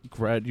like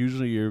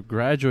usually you're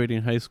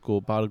graduating high school,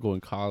 about to go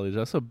in college.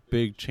 That's a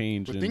big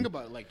change. But think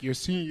about it, like your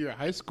senior year of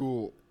high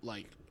school,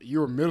 like you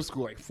were middle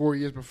school like 4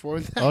 years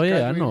before that. Oh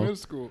yeah, I know. Middle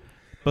school.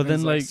 But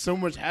then like so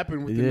much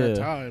happened within that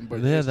time.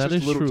 But yeah, it's that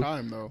just is little true.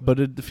 time though. But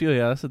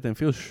that's the thing. It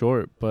feels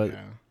short, but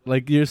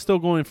like you're still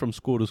going from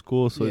school to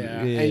school. So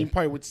and you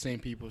probably with the same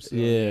people. So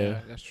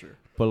yeah, that's true.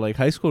 But like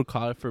high school,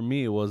 college for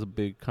me, it was a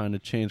big kind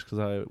of change because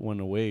I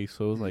went away.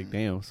 So it was like,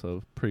 damn,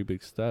 so pretty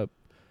big step.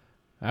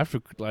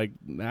 After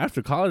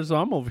college, so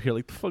I'm over here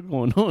like, the fuck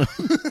going on?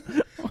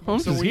 I'm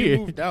so just when here. you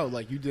moved out,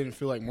 like you didn't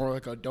feel like more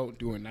like an adult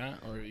doing that,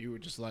 or you were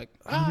just like,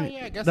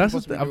 I guess that's the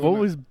thing. I've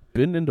always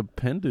been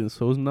independent,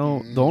 so it's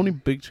the only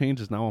big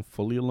change is now I'm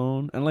fully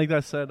alone. And like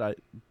I said, I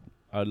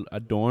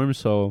dorm,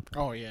 so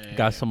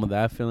got some of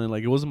that feeling.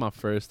 Like it wasn't my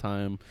first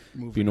time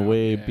moving being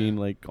away, being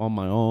like on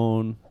my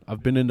own.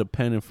 I've been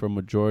independent for a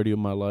majority of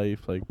my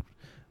life, like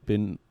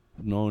been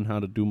knowing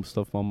how to do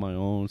stuff on my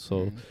own.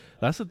 So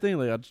that's the thing.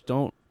 Like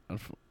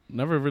I've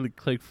never really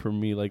clicked for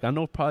me. Like I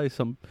know probably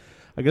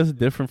I guess it's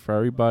different for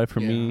everybody. For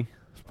me,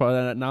 it's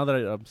probably now that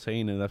I'm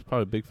saying it, that's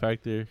probably a big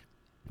factor.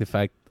 The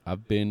fact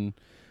I've been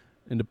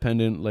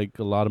independent like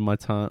a lot of my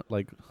time,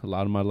 like a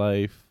lot of my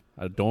life.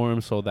 I dorm,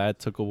 so that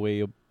took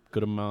away a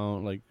good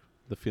amount, like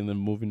the feeling of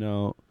moving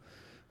out.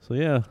 So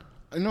yeah,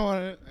 I know.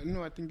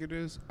 I think it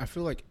is. I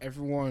feel like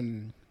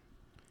everyone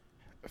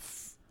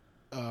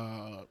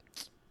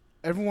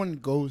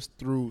goes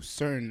through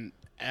certain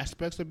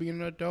aspects of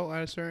being an adult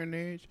at a certain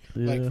age.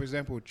 Like for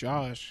example,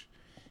 Josh,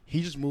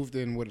 he just moved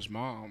in with his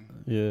mom.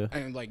 Yeah,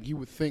 and like you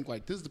would think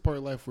like this is the part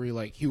of life where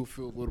he would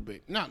feel a little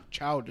bit not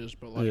childish,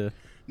 but like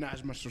not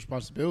as much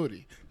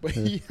responsibility. But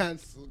he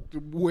has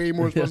way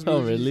more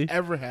responsibility than he's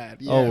ever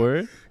had. Yeah. Oh,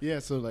 word? Yeah.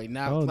 So like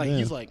now,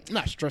 he's like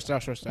not stressed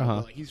out,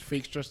 but like he's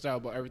fake stressed out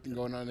about everything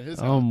going on in his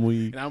house.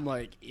 And I'm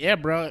like, yeah,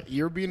 bro,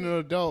 you're being an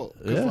adult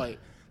because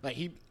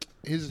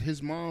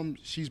his mom,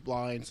 she's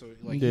blind, so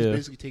like he's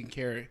basically taking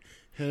care of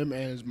him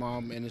and his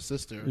mom and his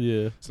sister.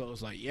 Yeah. So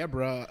it's like, yeah,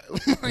 bro.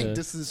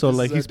 This is so this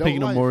like is he's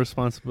picking up more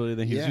responsibility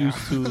than he's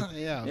used to.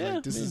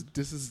 Like this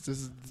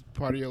is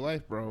part of your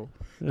life, bro.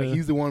 Like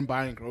he's the one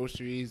buying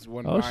groceries,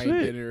 one buying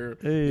dinner.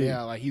 Hey.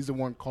 Yeah, like he's the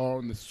one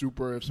calling the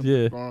super if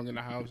something's wrong in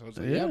the house. I was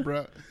like, yeah,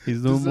 bro.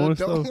 He's doing more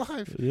stuff.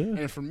 Life. Yeah.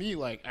 And for me,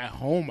 like at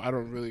home, I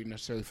don't really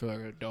necessarily feel like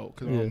an adult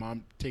because my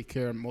mom take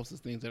care of most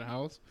of the things in the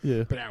house.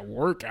 Yeah. But at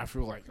work, I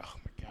feel like, oh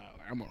my god,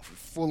 like, I'm a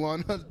full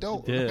on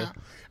adult. Yeah.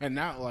 And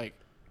now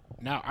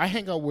I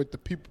hang out with the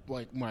people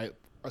like my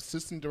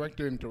assistant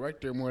director and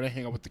director more than I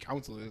hang out with the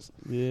counselors.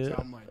 Yeah. So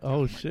I'm like,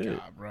 oh shit,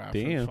 god, bro, I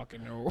damn,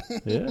 fucking know.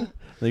 Yeah.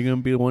 They're gonna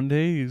be one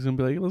day. He's gonna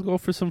be like, let's go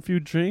for some few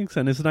drinks,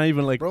 and it's not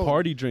even like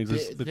party drinks.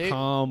 It's the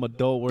calm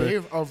adult work.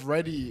 They've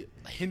already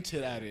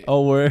hinted at it.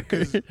 Oh, where?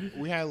 Because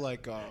we had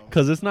like,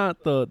 because it's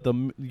not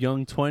the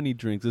young 20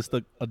 drinks. It's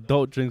the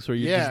adult drinks where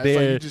you're just there,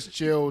 like you just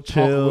chill, talk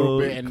a little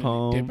bit, and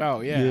calm, dip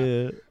out.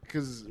 Yeah.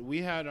 Because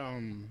we had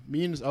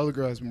me and this other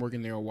girl has been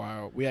working there a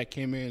while. We had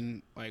came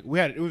in like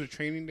it was a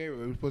training day. It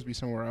was supposed to be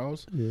somewhere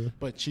else. Yeah.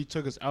 But she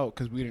took us out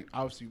because we didn't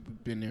obviously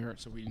been there,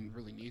 so we didn't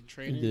really need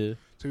training. Yeah.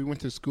 So we went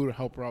to school to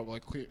help her out,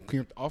 like clean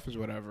up the office, or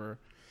whatever.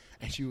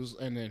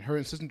 And then her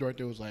assistant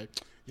director was like,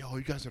 "Yo,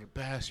 you guys are the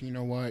best. You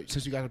know what?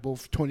 Since you guys are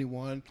both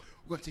 21,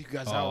 we're gonna take you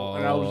guys out."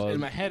 And I was in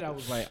my head, I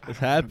was like, "It's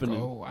happening.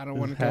 I don't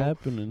want to go."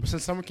 Happening. But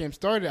since summer camp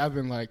started, I've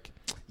been like,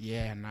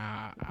 "Yeah,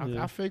 nah,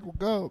 I fake will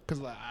go," because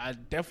like, I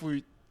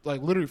definitely.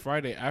 Like literally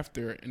Friday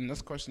after, and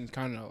this question is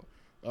kind of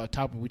a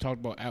topic we talked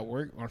about at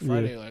work on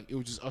Friday. Like it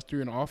was just us three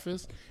in the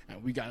office,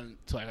 and we got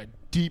into like a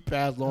deep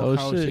ass long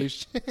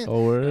conversation.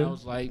 Oh, word? And I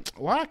was like,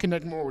 "Why I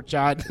connect more with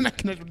y'all than I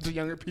connect with the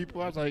younger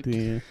people?" I was like,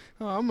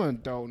 I'm an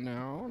adult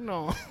now.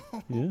 No.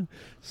 Yeah.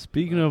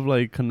 Speaking of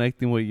like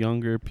connecting with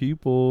younger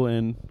people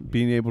and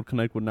being able to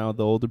connect with now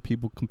the older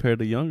people compared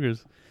to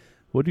youngers,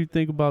 what do you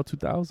think about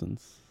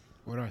 2000s?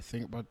 What do I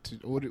think about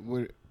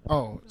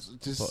so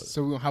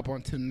we'll hop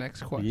on to the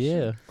next question.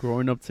 Yeah,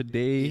 growing up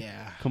today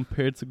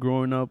compared to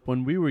growing up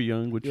when we were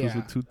young, which was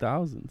the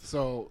 2000s.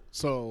 So,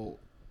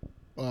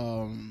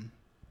 I'm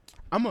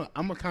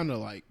a kind of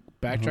like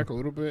backtrack a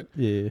little bit.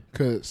 Yeah.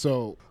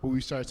 So when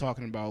we started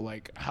talking about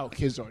like how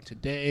kids are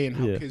today and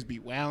how kids be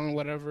wild and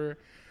whatever,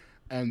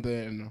 and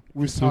then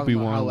we was talking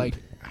about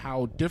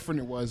how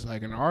different it was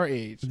like in our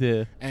age.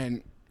 Yeah.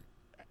 And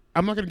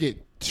I'm not gonna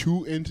get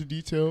too into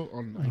detail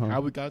on how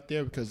we got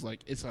there because like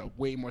it's a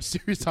way more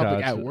serious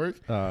topic at work.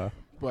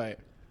 But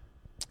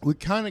we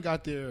kind of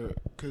got there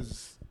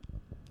because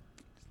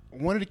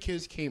one of the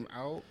kids came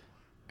out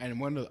and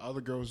one of the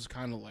other girls was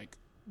kind of like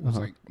was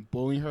like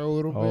bullying her a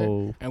little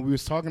bit, and we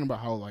was talking about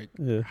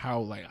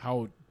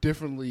how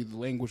differently the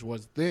language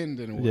was then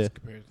than it was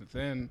compared to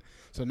then.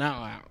 So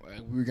now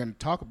we're gonna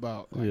talk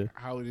about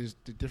how it is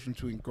the difference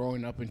between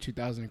growing up in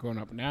 2000 and growing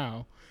up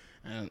now,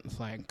 and it's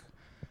like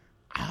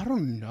I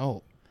don't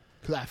know.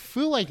 because I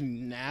feel like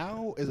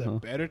now is a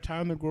better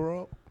time to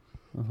grow up,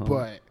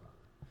 but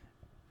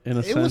in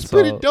a it sense, was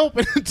pretty dope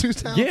in the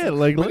 2000s. Yeah,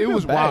 like but it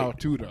was back, wild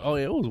too, though. Oh,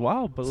 yeah, it was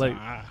wild, but like,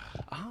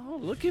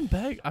 looking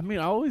back, I mean,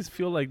 I always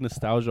feel like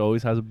nostalgia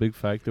always has a big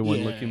factor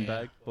when looking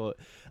back, but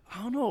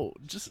I don't know,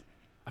 just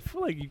I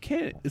feel like you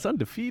can't. It's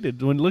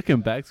undefeated when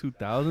looking back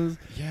 2000s.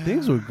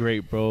 Things were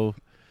great, bro.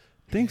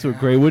 Things were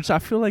great, which I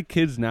feel like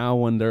kids now,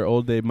 when they're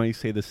old, they might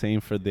say the same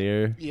for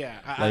their. Yeah,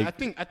 I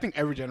think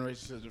every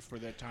generation says it for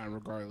their time,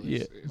 regardless.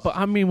 Yeah, but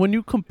I mean, when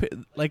you compare,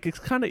 like, it's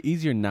kind of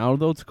easier now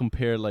though to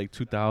compare like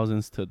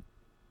 2000s to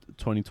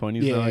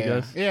 2020s now, I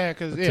guess. Yeah,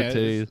 because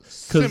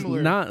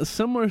not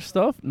similar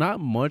stuff. Not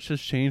much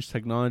has changed.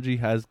 Technology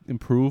has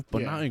improved,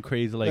 but not in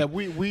crazy. Like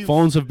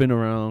phones have been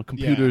around,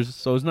 computers,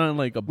 so it's not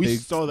like we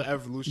saw the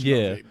evolution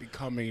of it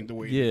becoming the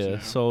way it is now.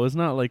 So it's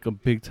not like a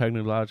big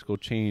technological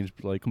change,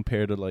 like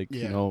compared to like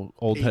you know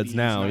old 80s, heads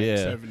now.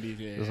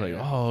 70s, it's like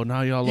oh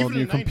now y'all on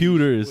your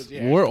computers.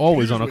 We're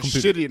always on a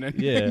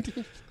computer.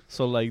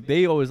 So like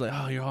they always like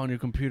oh you're on your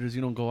computers,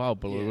 you don't go out.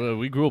 But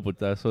we grew up with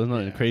that, so it's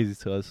not crazy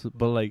to us.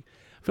 But like.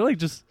 I feel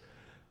like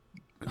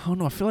I don't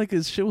know. I feel like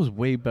this shit was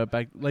way back.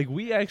 Like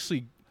I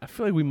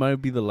feel like we might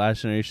be the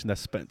last generation that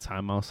spent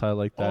time outside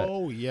like that.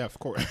 Oh yeah, of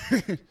course.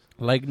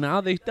 Like now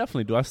they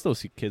definitely do. I still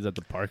see kids at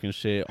the park and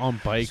shit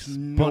on bikes,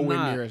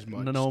 nowhere near as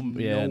much.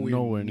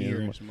 Nowhere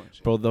near as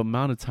much. Bro, the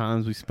amount of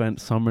times we spent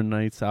summer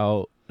nights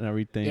out and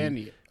everything.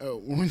 Danny,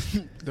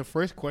 the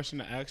first question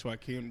I asked when I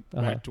came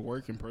back to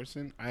work in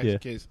person, I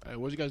asked kids,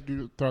 "What did you guys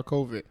do throughout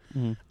COVID?"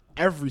 Mm-hmm.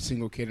 Every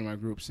single kid in my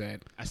group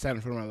said, I sat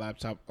in front of my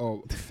laptop,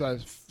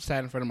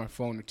 sat in front of my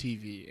phone or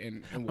TV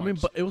and watched. I mean,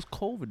 but it was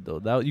COVID, though.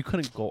 That you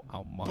couldn't go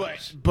out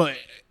much. But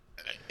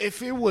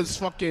if it was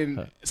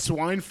fucking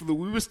swine flu,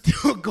 we were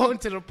still going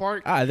to the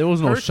park. There was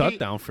no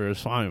shutdown for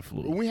swine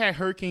flu. When we had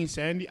Hurricane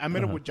Sandy, I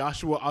met up with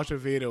Joshua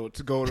Acevedo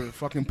to go to the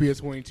fucking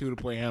PS22 to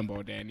play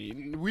handball,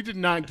 Danny. We did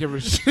not give a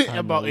shit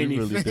about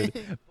anything.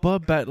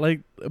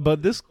 Really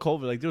but this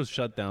COVID, like there was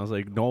shutdowns.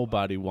 Like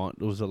nobody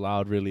was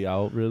allowed really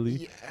out,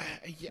 really.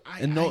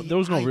 And there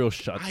was no real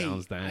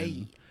shutdowns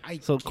then.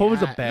 So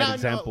COVID's a bad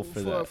example for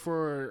that.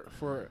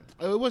 For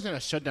it wasn't a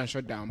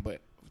shutdown,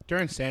 but.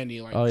 During Sandy,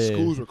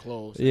 schools were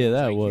closed. Yeah,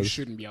 that was. You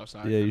shouldn't be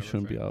outside. Yeah, you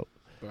shouldn't be out.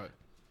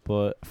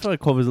 But I feel like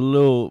COVID's a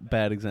little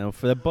bad example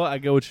for that. But I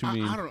get what you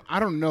mean. I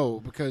don't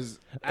know because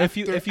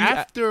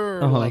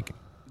after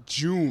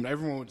June,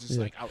 everyone was just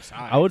like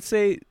outside. I would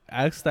say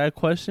ask that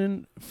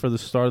question for the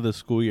start of the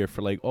school year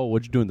for like, oh,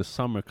 what'd you do in the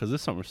summer? Because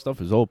this summer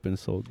stuff is open,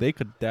 so they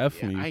could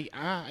definitely.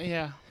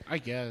 I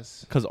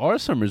guess. Because our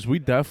summers, we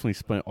definitely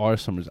spent our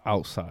summers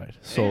outside.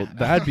 So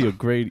that'd be a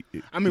great...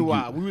 I mean,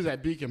 wow, we was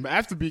at Beacon, but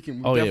after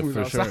Beacon, we definitely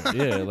was outside.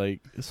 Sure. Yeah,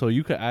 like, so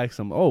you could ask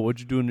them, oh, what'd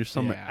you do in your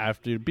summer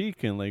after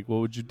Beacon? Like, what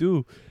would you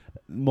do?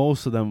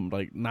 Most of them,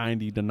 like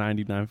 90 to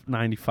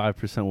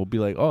 95% will be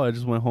like, oh, I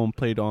just went home,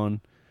 played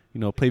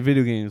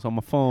video games on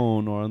my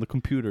phone or on the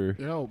computer.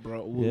 Yo,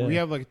 bro, we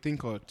have like a thing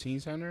called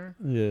Teen Center.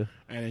 Yeah.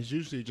 And it's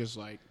usually just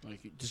like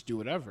just do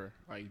whatever.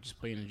 Like, just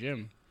play in the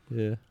gym.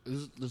 Yeah.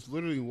 There's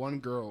literally one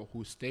girl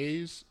who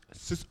sits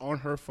on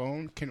her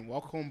phone, can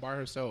walk home by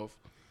herself,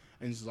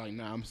 and is like,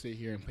 nah, I'm gonna sit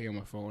here and play on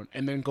my phone,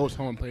 and then goes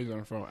home and plays on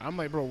her phone. I'm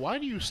like, bro, why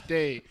do you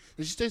stay?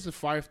 And she stays at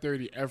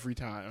 5:30 every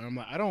time. And I'm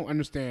like, I don't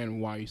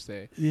understand why you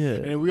stay. Yeah.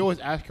 And we always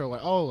ask her,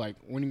 like, oh, like,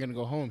 when are you gonna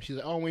go home? She's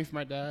like, oh, I'm waiting for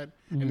my dad.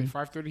 Mm-hmm. And then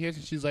 5:30 hits,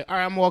 and she's like, all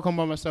right, I'm gonna walk home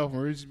by myself.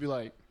 And we just be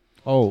like,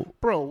 oh,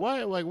 bro,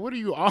 what? Like, what are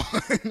you on?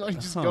 Like,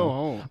 just go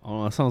home.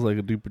 Oh, that sounds like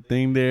a deeper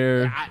thing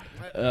there.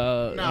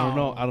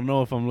 No. I don't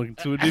know if I'm looking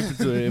too deep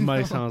into it. It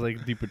might sound like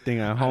a deeper thing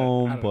at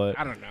home, but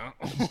I don't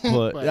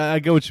know. But I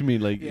get what you mean.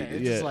 Like,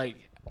 it's just like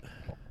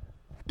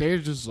they're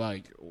just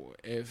like,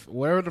 if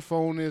wherever the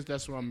phone is,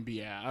 that's where I'm gonna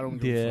be at. I don't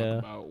give a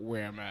fuck about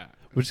where I'm at.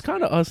 Which is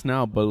kind of us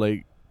now, but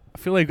like, I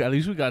feel like at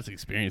least we got to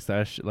experience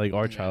that shit, like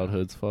our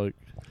childhoods. Fuck.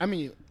 I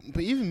mean,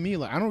 but even me,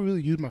 like, I don't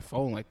really use my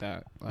phone like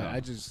that.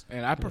 Like,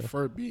 I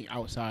prefer being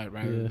outside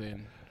rather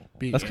than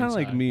being. That's kind of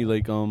like me.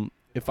 Like,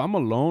 if I'm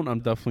alone, I'm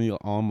definitely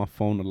on my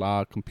phone a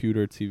lot,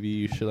 computer,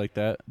 TV, shit like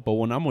that. But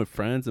when I'm with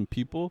friends and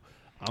people,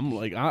 I'm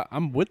like,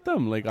 I'm with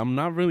them. Like, I'm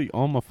not really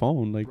on my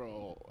phone. Like,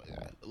 bro,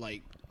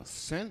 like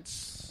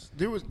since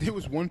there was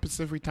one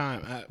specific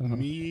time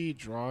me,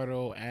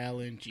 Gerardo,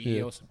 Alan,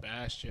 Gio,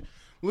 Sebastian,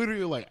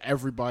 literally like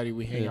everybody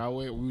we hang out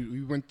with.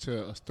 We went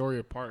to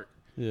Astoria Park.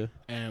 Yeah.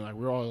 And like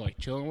we were all like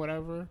chilling,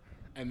 whatever.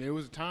 And there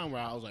was a time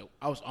where I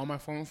was on my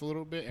phone for a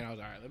little bit, and I was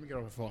like, all right, let me get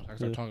off my phone. So I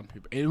started talking to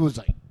people. And it was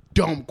like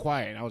dumb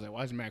quiet. And I was like,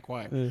 why is it mad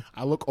quiet? Yeah.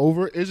 I look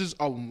over, it's just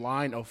a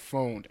line of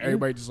phones.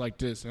 Everybody just like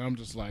this, and I'm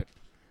just like,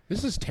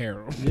 this is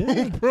terrible,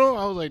 bro.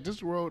 I was like,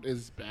 this world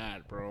is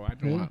bad, bro. I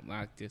do not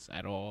like this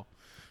at all.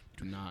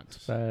 Do not.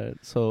 Bad.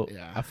 So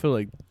I feel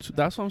like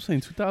that's what I'm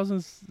saying.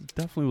 2000s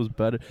definitely was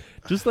better.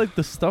 Just like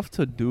the stuff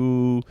to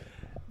do,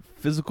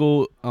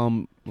 physical,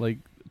 like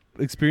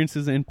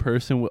experiences in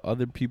person with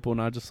other people,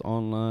 not just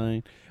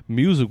online.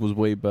 Music was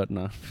way better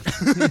now.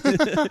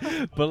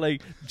 But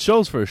like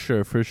shows for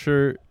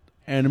sure.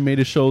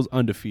 Animated shows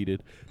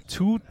undefeated.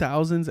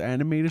 2000s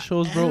animated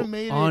shows, bro,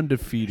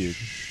 undefeated.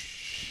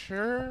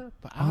 sure,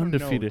 but I don't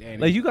Undefeated. know,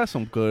 Danny. Like, you got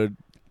some good.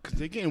 Because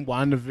they're getting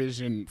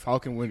WandaVision,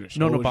 Falcon Winter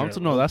Soldier.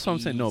 No, that's what I'm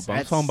saying. No, but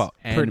I'm talking about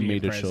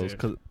animated shows.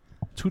 Because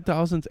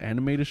 2000s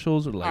animated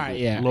shows are like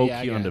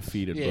low-key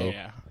undefeated, bro.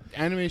 Yeah.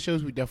 Animated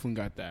shows, we definitely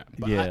got that.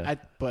 But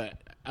but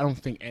I don't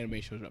think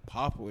anime shows are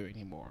popular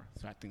anymore.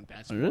 So I think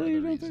that's really.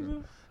 You don't think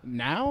so?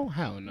 Now,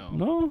 hell no.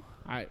 No.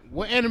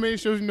 What anime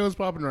shows you know is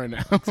popular right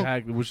now?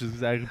 Exactly, which is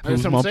exactly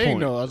that's what I'm saying.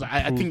 Point. Though,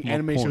 I think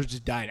anime shows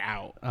just died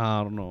out.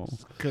 I don't know,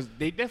 because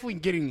they definitely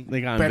getting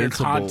got better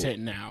Invincible. content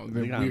now.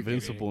 They got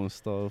Invincible and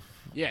stuff.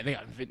 Yeah, they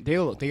got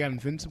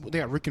Invincible. They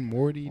got Rick and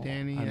Morty,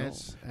 Danny.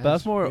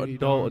 That's more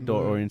adult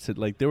oriented.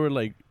 Like they were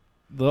like.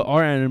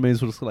 Our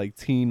animes was like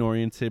teen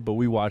oriented, but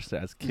we watched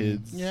it as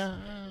kids. Yeah,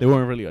 they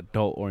weren't really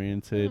adult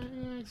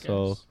oriented.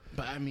 So,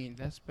 but I mean,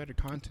 that's better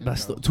content.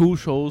 That's the two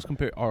shows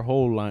compared our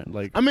whole line.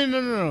 Like, I mean,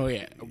 no,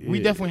 yeah,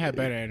 we definitely had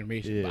better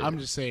animation. Yeah. But I'm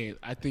just saying,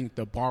 I think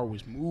the bar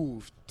was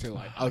moved to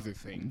like other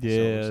things.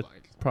 Yeah, so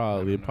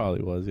probably it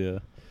probably was. Yeah,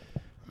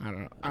 I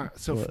don't know.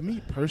 So for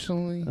me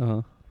personally,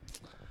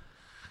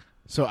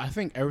 so I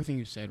think everything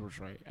you said was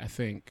right. I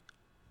think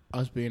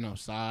us being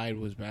outside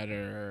was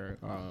better.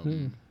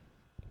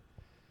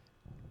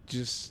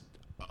 Just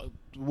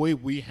the way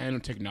we handle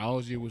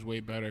technology was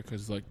way better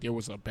because like there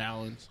was a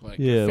balance. Like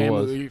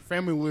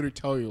family will literally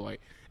tell you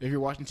like if you're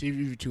watching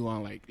TV for too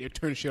long, like they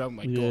turn shit up and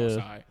like go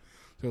outside.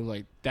 So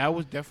like that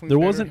was definitely there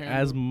wasn't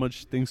as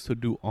much things to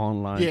do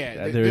online.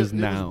 Yeah, there is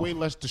now. There was way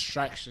less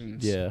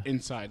distractions.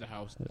 Inside the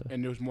house,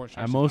 and there was more.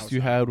 At most, outside.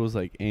 You had was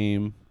like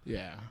AIM.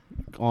 Yeah.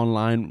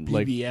 Online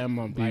BBM like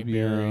on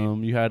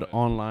BlackBerry. You had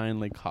online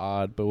like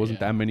COD, but it wasn't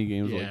that many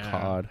games like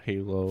COD,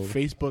 Halo.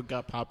 Facebook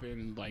got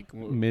popping like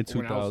mid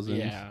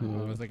 2000s.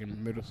 I was like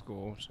in middle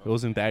school. So. It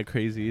wasn't that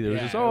crazy either. It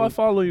was just I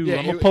follow you.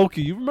 I'm a poke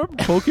you. You remember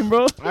poking,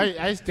 bro?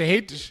 I used to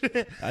hate the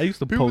shit. I used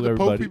to poke everybody.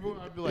 Poke people,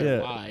 I'd be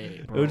like,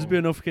 why, bro? It would just be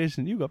a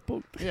notification. You got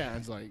poked. Yeah,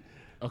 it's like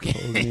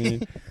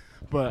okay.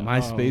 But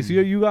MySpace,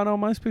 you got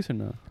on MySpace or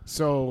not?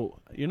 So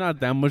you're not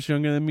that much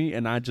younger than me,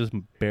 and I just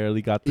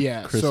barely got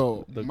the.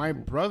 So my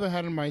brother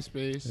had a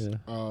MySpace.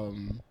 Yeah.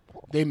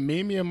 They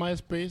made me a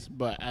MySpace,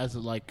 but as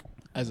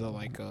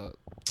a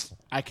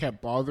I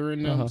kept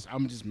bothering them. So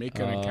I'm just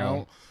making an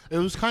account. It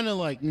was kind of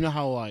like you know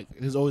how like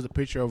there's always a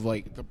picture of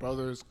like the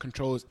brothers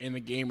controllers in the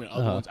game and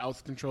other ones out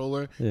the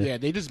controller. Yeah,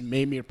 they just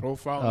made me a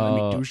profile and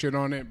let me do shit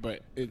on it,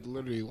 but it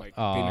literally like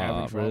didn't have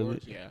any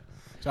followers. Really? Yeah,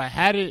 so I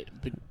had it,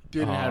 but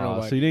didn't have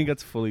nobody. So you didn't get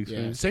to fully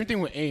experience. Yeah. Same thing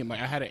with AIM. Like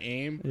I had an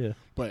AIM,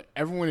 but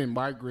everyone in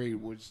my grade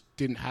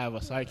didn't have a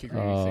sidekick or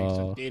anything,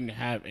 so they didn't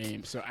have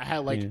AIM. So I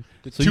had like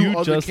the two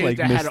other kids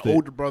that had an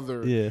older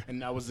brother,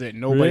 and that was it.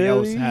 Nobody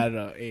else had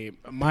an AIM.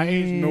 My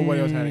age,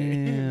 nobody else had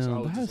an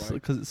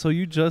AIM. So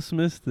you just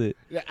missed it.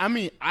 Yeah, I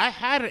mean, I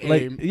had an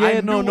like, AIM.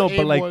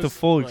 But like the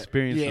full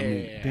experience. Yeah, I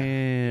mean,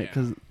 damn,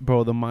 because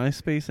bro, the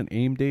MySpace and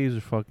AIM days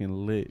are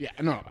fucking lit. Yeah,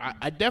 no,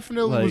 I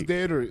definitely was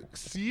there to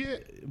see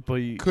it, but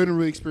you couldn't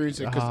really experience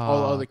it because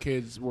all the other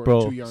kids were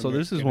too young. So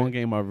this is one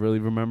game I really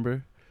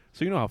remember.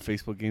 So you know how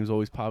Facebook games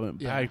always pop in?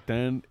 Yeah. Back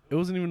then, it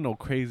wasn't even no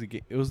crazy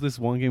game. It was this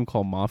one game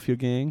called Mafia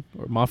Gang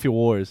or Mafia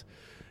Wars.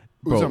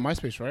 Bro. It was on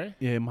MySpace, right?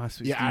 Yeah,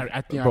 MySpace. Yeah,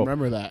 I think I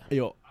remember that.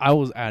 Yo, I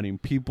was adding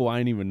people I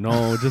didn't even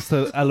know just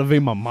to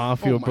elevate my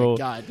mafia, bro. Oh my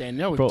god, Dan,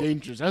 that was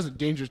dangerous. That was a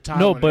dangerous time.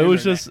 No, but it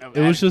was just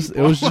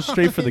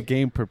straight for the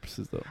game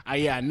purposes, though.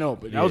 Yeah, I know,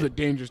 but that was a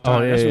dangerous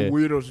time. That's some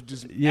weirdos who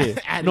just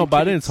no,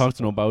 but I didn't talk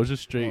to nobody. I was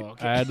just straight.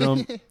 I had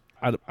them.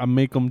 I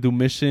make them do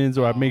missions,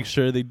 or I make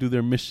sure they do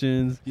their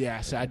missions.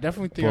 Yeah, so I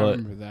definitely think I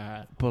remember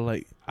that. But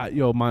like, I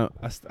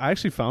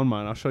actually found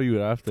mine. I'll show you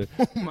it after.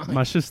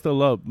 My shit's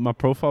still up. My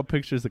profile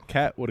picture is a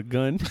cat with a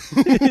gun.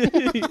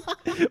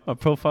 My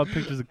profile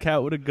picture is a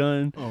cat with a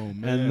gun. Oh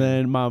man! And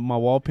then my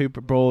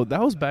wallpaper, bro.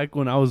 That was back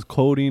when I was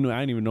coding.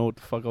 I didn't even know what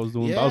the fuck I was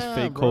doing. Yeah, I was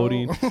fake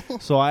coding.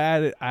 So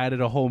I added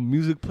a whole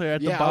music player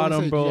at the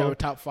bottom, bro. Yeah,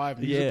 top 5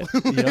 music.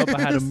 Yep.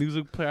 I had a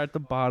music player at the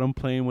bottom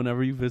playing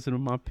whenever you visited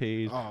my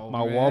page. Oh,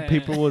 my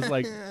wallpaper was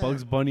like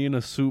Bugs Bunny in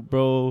a suit,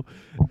 bro.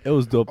 It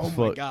was dope as fuck.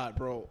 Oh my god,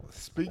 bro.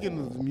 Speaking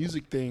of the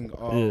music thing,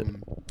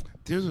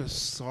 there's a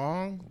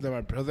song that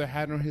my brother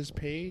had on his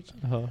page.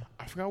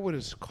 I forgot what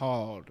it's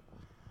called.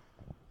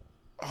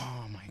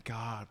 Oh my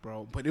god,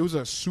 bro! But it was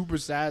a super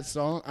sad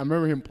song. I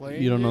remember him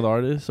playing. You don't know the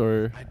artist,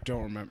 or I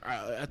don't remember.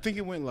 I think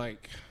it went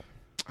like,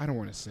 I don't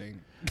want to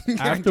sing.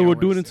 After we're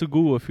doing it to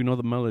Google, if you know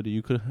the melody,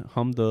 you could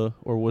hum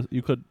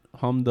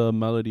the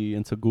melody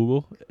into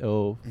Google.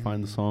 It'll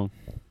find the song.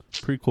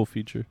 Pretty cool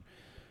feature.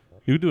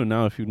 You can do it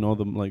now if you know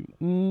them,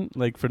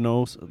 like for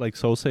no like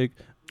soul sake.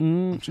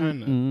 I'm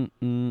trying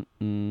to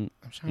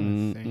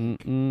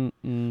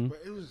think. But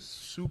it was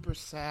super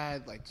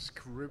sad, like this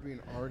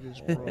Caribbean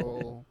artist,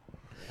 bro.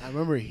 I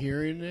remember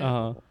hearing it.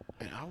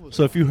 And I was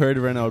so if you heard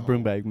it right now, it would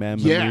bring back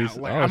mad memories.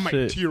 Yeah, like I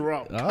might tear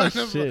up. Oh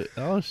shit!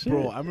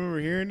 Bro, I remember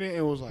hearing it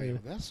and was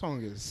like, that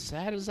song is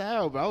sad as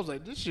hell. But I was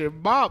like, this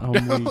shit bop.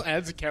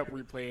 As I kept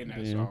replaying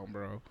that song,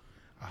 bro.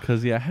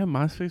 Cause I had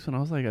MySpace when I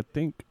was like, I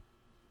think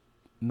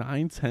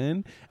 9,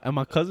 10, and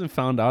my cousin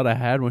found out I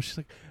had one. She's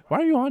like, "Why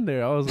are you on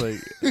there?" I was like,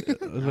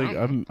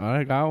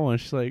 I got one."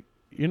 She's like,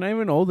 you're not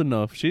even old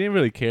enough. She didn't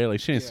really care. Like,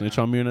 she didn't snitch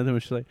on me or nothing.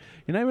 But she's like,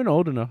 you're not even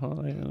old enough. I'm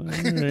like,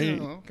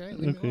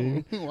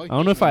 okay. I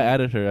don't know if I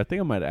added her. I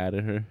think I might have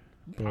added her.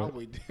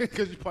 Probably did,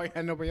 because you probably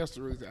had nobody else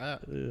to really add.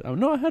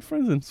 No, I had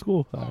friends in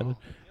school.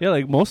 Yeah,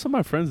 like most of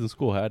my friends in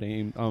school had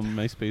AIM,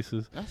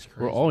 MySpaces. That's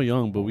crazy. We're all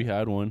young, but we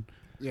had one.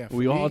 Yeah,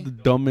 we all had the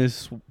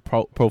dumbest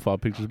profile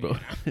pictures, bro.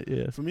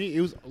 Yeah. For me,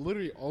 it was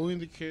literally only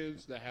the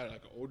kids that had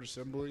like an older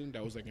sibling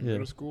that was like in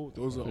middle school.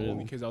 Those are the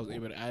only kids I was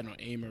able to add on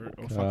AIM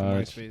or fucking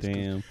MySpace.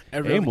 Damn.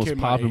 AIM was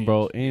popping,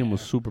 bro. AIM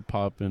was super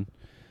popping.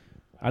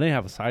 I didn't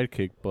have a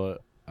sidekick,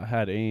 but I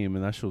had AIM,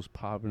 and that shit was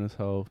popping as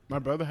hell. My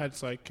brother had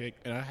Sidekick,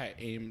 and I had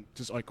AIM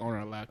just like on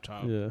our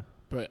laptop. Yeah.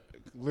 But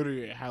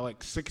literally, it had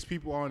like 6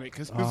 people on it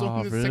because there was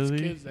only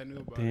 6 kids that knew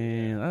about it.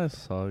 Damn, that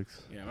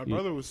sucks. Yeah, my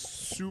brother was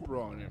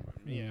super on it.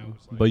 Yeah,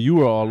 like, but you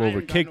were all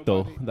over Kick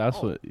though. That's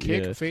what.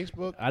 Kick,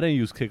 Facebook. I didn't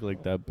use Kick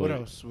like that. But what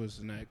else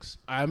was next?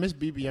 I miss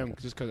BBM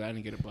just because I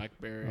didn't get a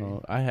BlackBerry.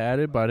 I had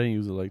it, but I didn't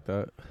use it like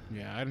that.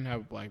 Yeah, I didn't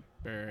have a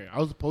BlackBerry. I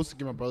was supposed to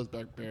get my brother's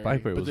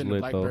BlackBerry, but then the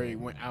BlackBerry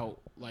went out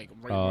like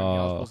right when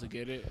I was supposed to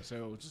get it. So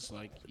it was just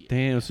like,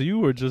 damn. So you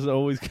were just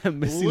always kept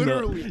missing.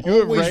 Literally,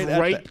 you were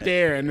right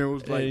there, and it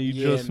was like, you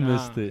just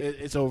missed it.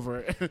 It's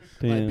over.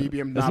 Damn. Like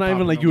BBM. It's not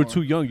even like you were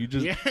too young. You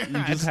just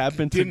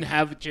happened to didn't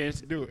have a chance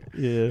to do it.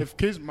 Yeah. If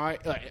kids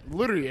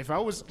literally, if I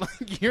was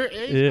like your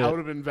age, I would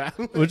have been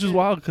valid. Which is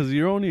wild because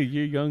you're only a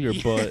year younger,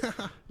 but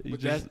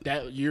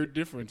that year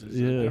difference is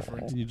a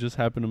difference. You just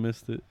happen to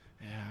miss it.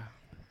 Yeah.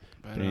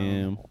 But,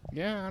 damn.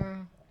 Yeah, I don't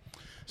know.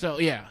 So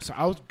so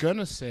I was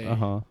gonna say.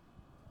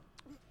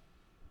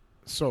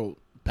 So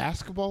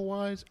basketball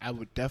wise, I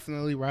would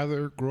definitely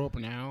rather grow up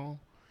now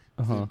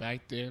than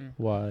back then.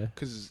 Why?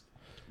 Because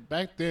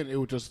back then it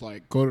was just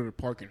like go to the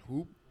park and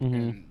hoop,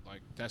 and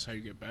like that's how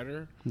you get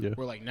better. Yeah.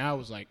 Where like now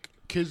it's like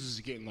kids is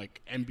getting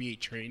like NBA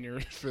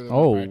trainers for their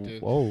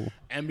practice.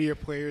 NBA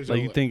players.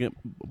 Like you think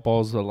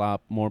ball's a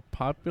lot more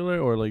popular,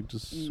 or like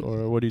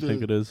or what do you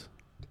think it is?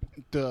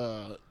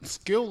 The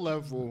skill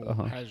level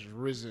has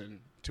risen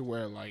to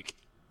where like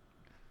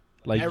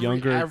every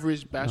younger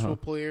average basketball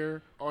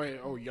player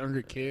or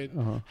younger kid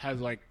has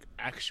like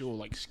actual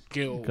like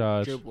skill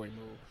dribbling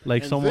move.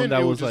 Like, and someone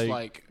that was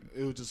like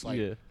it was just like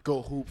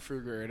go hoop,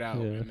 figure it out,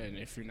 and then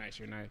if you're nice,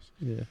 you're nice.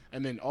 Yeah.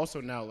 And then also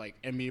now like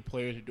NBA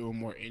players are doing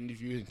more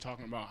interviews and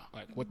talking about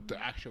like what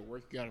the actual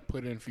work you got to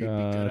put in for you to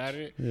be good at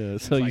it. Yeah.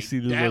 So you see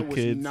these little kids.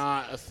 That was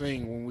not a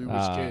thing when we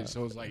was kids.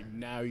 So it's like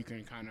now you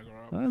can kind of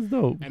grow up. That's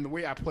dope. And the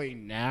way I play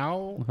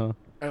now,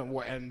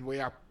 and the way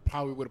I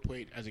probably would have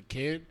played as a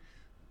kid,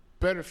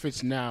 better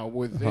fits now.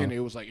 Within it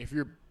was like if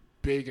you're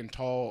big and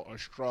tall or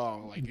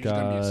strong, like you're just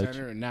gonna be a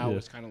center, and now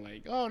it's kind of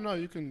like, oh no,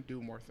 you can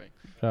do more things.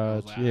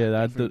 Like,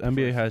 that the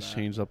NBA has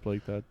changed up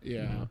like that.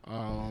 Yeah.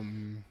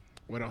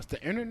 What else?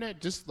 The internet,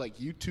 just like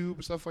YouTube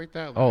and stuff like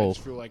that. Like, I just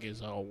feel like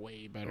it's a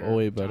way better.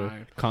 Way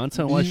better.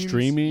 Content-wise,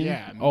 streaming.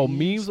 Yeah.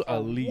 Memes are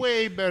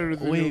way better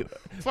than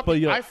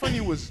fucking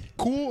iFunny was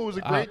cool. It was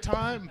a great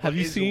time. Have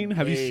you seen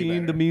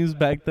the memes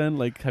back then?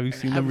 Like, have you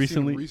seen them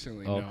recently?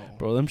 No.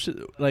 Bro, them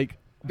shit like.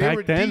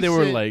 Back then, they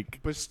were like,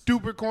 but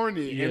stupid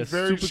corny and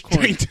very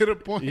straight to the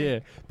point. Yeah,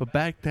 but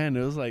back then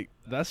it was like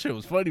that shit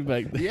was funny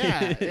back then.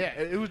 Yeah,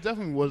 it was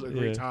definitely a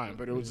great time,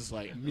 but it was just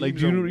like do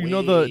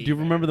you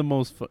remember the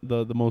most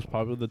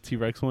popular, the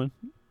T-Rex one?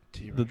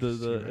 T-Rex,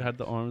 it had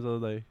the arms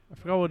of I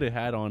forgot what it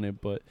had on it,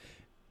 but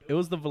it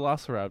was the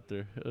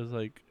Velociraptor. It was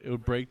like it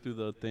would break through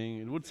the thing.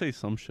 It would say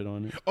some shit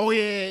on it. Oh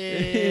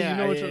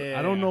yeah.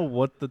 I don't know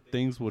what the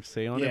things would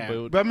say on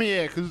it, but I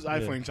mean, because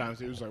iPhone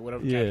times it was like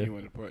whatever caption you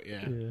wanted to put.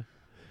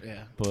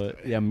 Yeah.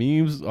 But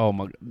memes. Oh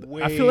my!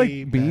 I feel like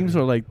memes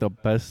are like the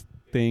best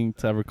thing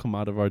to ever come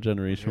out of our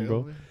generation,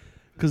 bro.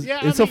 Because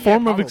it's a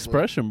form of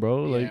expression,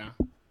 bro. Like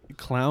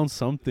clown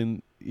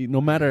something.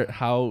 No matter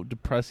how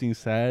depressing,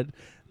 sad,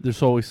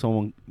 there's always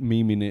someone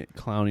memeing it,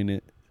 clowning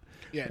it.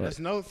 Yeah, that's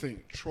another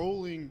thing.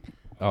 Trolling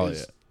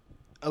is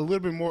a little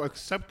bit more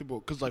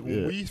acceptable because, like,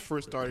 when we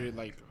first started,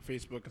 like,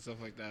 Facebook and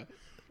stuff like that,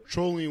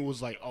 trolling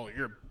was like, oh,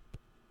 you're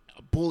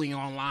bullying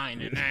online.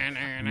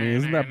 And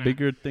isn't that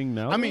bigger thing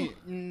now? I mean,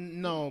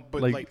 no,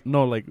 but like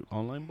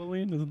online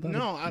bullying? Isn't that?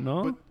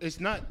 No, but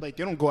it's not like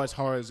they don't go as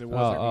hard as it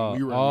was when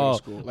we were in middle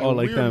school. Like when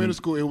we were in middle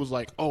school, it was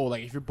like, oh,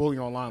 like if you're bullying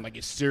online, like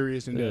it's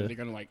serious and they're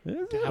gonna like.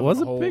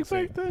 Was it big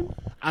back then?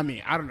 I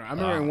mean, I don't know. I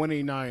remember in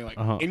 189,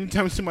 like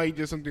anytime somebody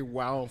did something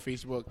wild on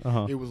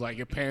Facebook, it was like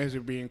your parents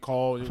are being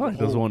called. I feel like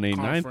it was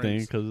 189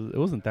 thing because it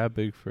wasn't that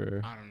big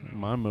for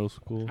my middle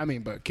school. I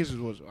mean, but kids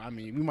was. I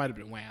mean, we might have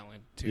been wilding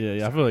too.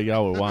 Yeah, I feel like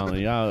y'all were wilding.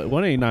 Yeah,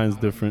 189 is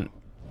different.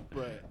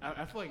 But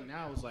I feel like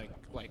now it's like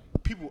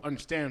people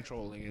understand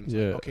trolling and it's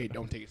like, okay,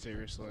 don't take it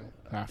seriously.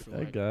 I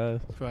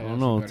don't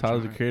know. Tyler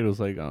the Creator was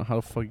like, how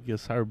the fuck you get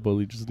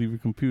cyberbullied? Just leave your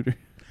computer.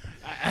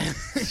 I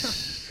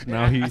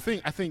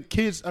think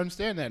kids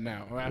understand that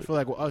now. I feel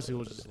like with us, it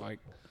was just like,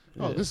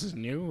 this is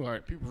new.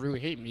 Or people really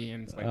hate me,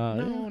 and it's like,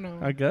 no.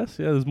 I guess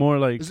there's more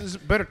like this is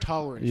better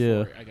tolerance.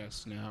 For it, I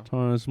guess now.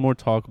 There's more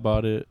talk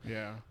about it.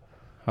 Yeah.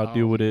 How to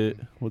deal with it.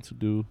 What to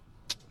do.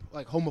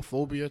 like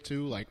homophobia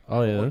too. Like,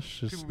 that's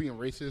just people being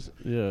racist.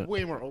 Yeah,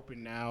 way more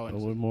open now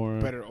and more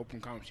better open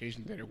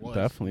conversation than it was.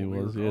 Definitely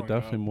was. Yeah,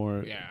 definitely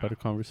more better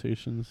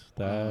conversations.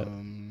 That.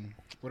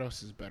 What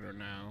else is better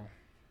now?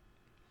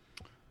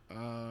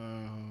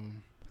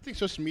 I think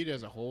social media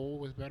as a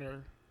whole is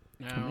better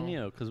now. I mean,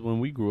 yeah, because when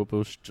we grew up, it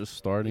was just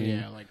starting.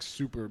 Yeah, like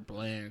super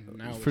bland.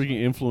 Now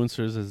freaking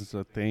influencers is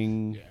a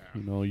thing. Yeah.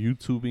 You know,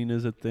 YouTubing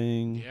is a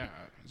thing. Yeah,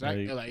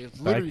 exactly. Like it's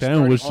back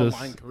then was just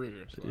online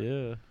careers. Like.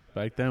 Yeah,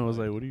 back then it was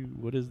like,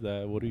 what is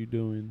that? What are you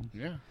doing?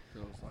 Yeah,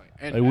 so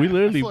it's like, we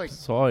literally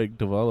saw it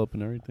develop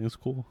and everything. It's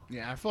cool.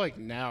 Yeah, I feel like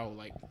now,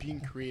 like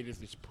being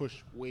creative is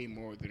pushed way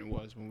more than it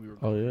was when we were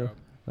growing up.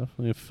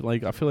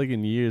 Definitely. I feel like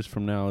in years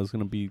from now, it's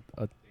gonna be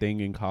a thing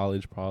in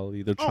college.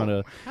 Probably they're trying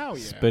to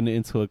spin it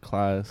into a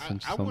class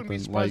and something. I wouldn't be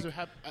surprised if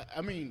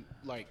I mean,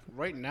 like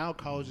right now,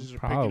 colleges are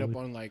picking up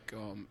on like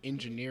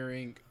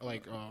engineering,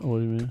 like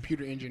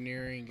computer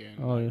engineering,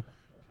 and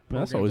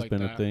that's always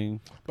been a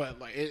thing. But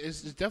like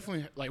it's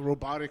definitely like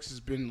robotics has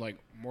been like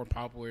more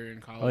popular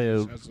in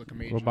colleges as like a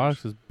major.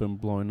 Robotics has been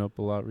blowing up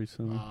a lot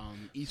recently.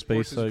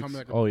 Esports is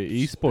coming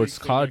esports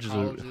colleges,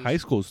 high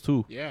schools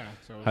too. Yeah,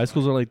 so high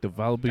schools are like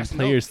developing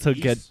players to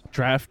get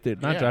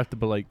drafted, not drafted,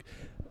 but like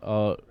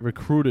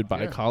recruited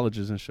by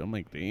colleges and shit. I'm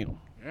like, damn.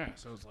 Yeah,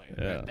 so it's like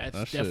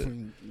that's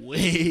definitely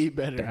way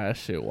better. That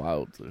shit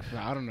wild.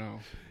 I don't know.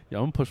 Yeah,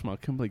 I'm gonna push my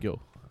kid like, yo,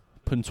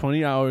 putting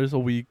 20 hours a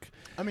week.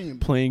 I mean,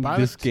 playing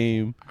this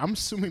game. I'm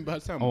assuming by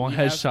the time I want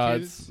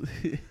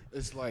headshots.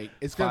 It's like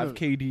it's 5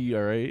 KD,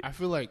 all right. I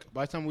feel like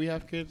by the time we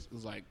have kids,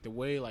 it's like the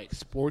way like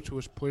sports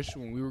was pushed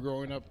when we were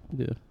growing up.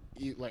 Yeah,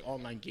 like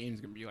online games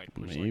gonna be like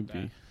pushed like that.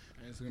 And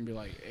it's gonna be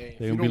like, hey,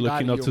 they're gonna be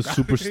looking up to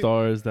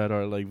superstars that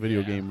are like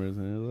video gamers,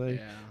 and it's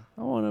like,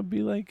 I want to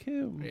be like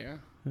him. Yeah.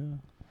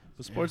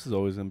 But sports is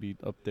always gonna be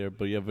up there,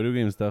 but video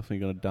games definitely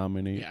gonna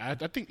dominate. Yeah,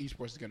 I think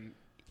esports is gonna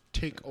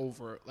take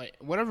over. Like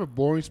whatever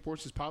boring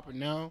sports is popping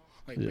now,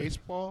 like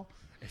baseball.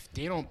 If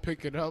they don't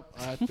pick it up,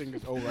 I think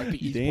it's over. I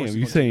think esports is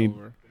you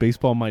saying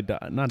baseball might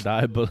not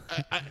die, but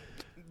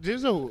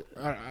there's I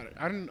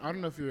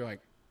don't know if you're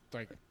like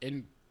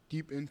in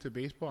deep into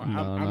baseball. I'm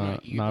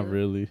not either. Not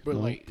really. But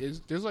like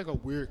there's like a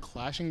weird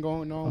clashing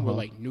going on with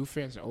like new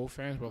fans and old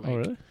fans. But like,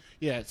 really?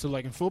 Yeah. So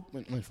like in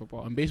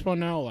football and baseball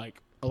now,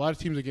 like a lot of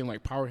teams are getting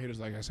like power hitters,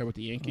 like I said with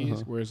the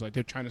Yankees, whereas like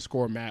they're trying to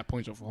score mad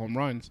points off of home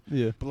runs.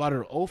 Yeah. But a lot of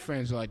the old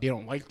fans are like they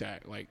don't like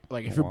that. Like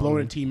if you're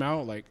blowing a team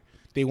out, like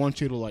they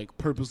want you to like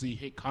purposely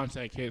hit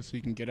contact hits so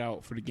you can get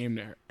out for the game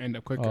to end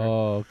up quicker.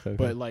 Oh, okay.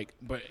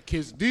 But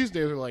kids these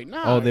days are like,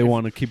 nah. Oh, they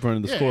want to keep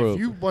running the score up. If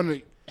you want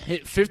to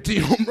hit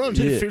 15 home runs,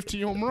 hit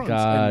 15 home runs.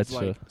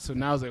 Gotcha. So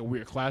now it's like a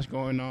weird clash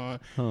going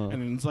on, and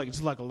then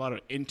it's like a lot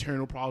of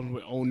internal problems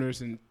with owners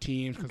and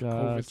teams because of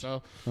COVID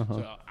stuff.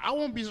 So I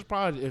won't be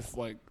surprised if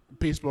like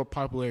baseball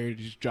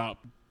popularity just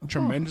dropped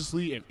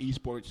tremendously and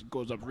esports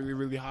goes up really,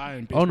 really high.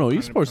 And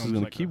esports is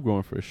gonna keep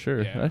growing for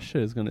sure. Yeah. That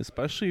shit is gonna,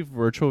 especially if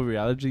virtual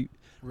reality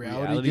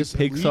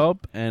picks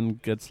up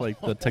and gets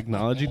like the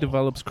technology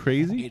develops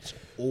crazy. It's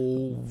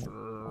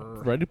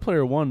over. Ready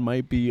Player One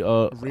might be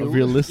a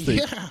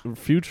realistic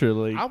future.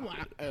 Like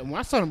when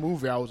I saw the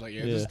movie, I was like,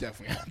 this is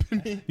definitely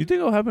happening. You think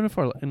it'll happen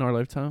in our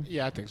lifetime?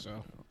 Yeah, I think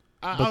so.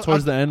 But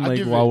towards the end,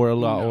 like while we're a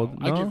lot older,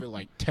 I give it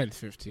like 10,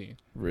 15.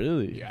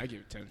 Really? Yeah, I give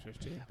it 10,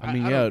 15. I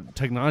mean,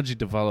 technology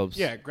develops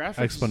graphics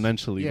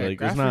exponentially. Yeah, like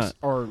graphics it's not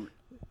are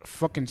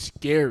fucking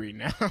scary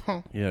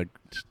now. Yeah,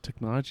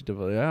 technology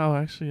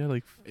develops.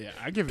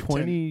 I give it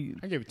 20. 10.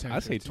 I give it 10. I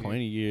say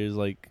 20 years.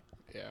 Like,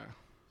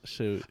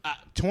 shoot,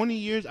 20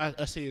 years.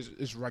 I say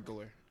is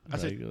regular.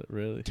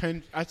 Really?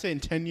 10. I'd say in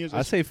 10 years.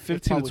 I say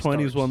 15 to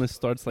 20 is when it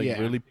starts like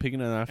really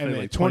picking it up. And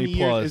like 20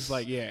 plus.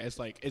 Years is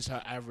like it's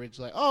her average.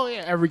 Like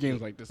every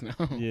game's like this now.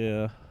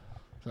 Yeah.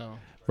 So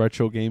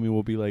retro gaming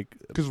will be like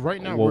because right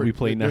now what we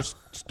play now. They're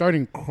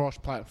starting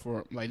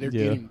cross-platform. Like they're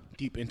getting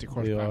deep into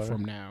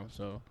cross-platform now.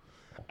 So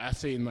I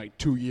say in like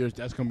 2 years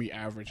that's gonna be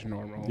average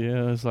normal.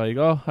 Yeah, it's like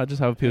I just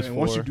have a PS4. And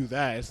once you do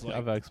that, it's like I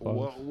have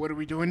Xbox. What are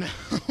we doing now?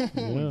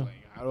 Yeah.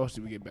 How else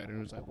do we get better? It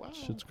was like, wow.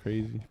 Shit's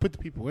crazy. Put the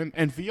people in.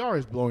 And VR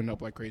is blowing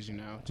up like crazy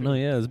now, too. No,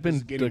 yeah. It's been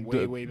getting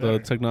way better. The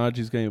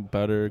technology's getting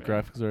better. Yeah.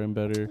 Graphics are getting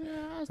better.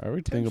 Yeah,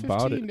 everything 10,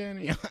 about it.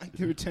 Then, I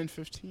give it 10,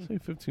 15. Say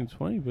 15,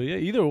 20. But yeah,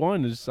 either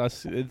one is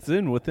it's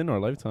within our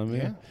lifetime.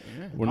 Yeah.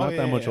 We're not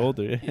that much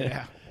older.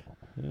 Yeah.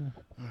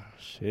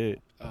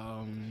 Shit.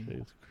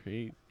 It's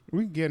great.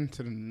 We can get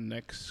into the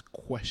next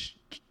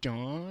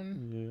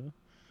question.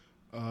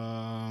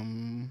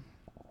 Yeah.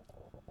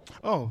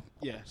 Oh,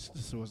 yes,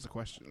 this was the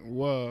question.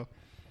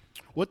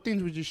 What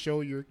things would you show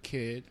your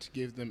kid to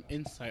give them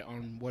insight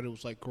on what it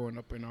was like growing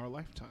up in our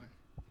lifetime?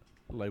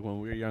 Like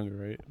when we were younger,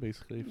 right?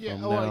 Basically. Yeah,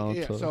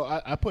 from so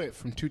I put it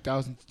from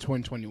 2000 to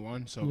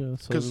 2021. So,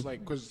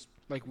 because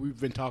we've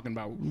been talking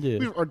about,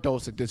 we're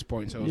adults at this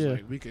point, so it's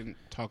like we can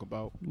talk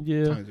about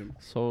times in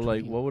so,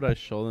 like, what would I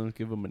show them to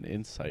give them an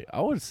insight?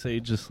 I would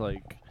say just,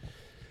 like,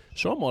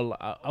 show them a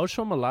lot. I would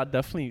show them a lot,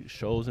 definitely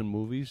shows and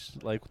movies,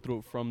 like,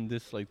 from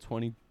this, like,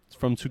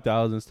 from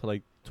 2000s to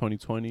like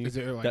 2020. Is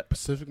there like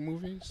Pacific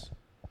movies?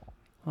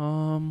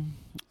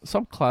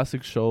 Some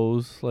classic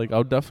shows. Like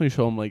I'll definitely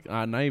show them. Like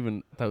not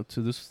even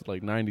to this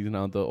like 90s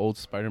now. The old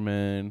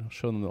Spider-Man.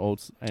 Show them the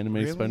old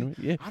animated Spider-Man.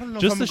 Yeah, I don't know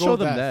just if I'm to show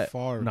them that that.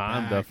 far Nah,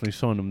 I'm back. definitely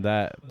showing them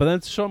that. But then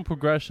to show them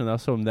progression, I'll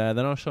show them that.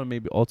 Then I'll show them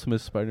maybe Ultimate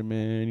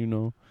Spider-Man. You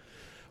know,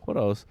 what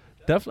else?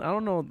 Definitely, I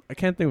don't know. I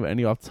can't think of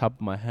any off the top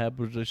of my head.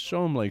 But just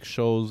show them like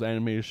shows,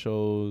 animated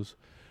shows.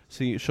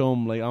 Show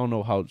them like I don't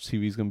know how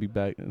TV's gonna be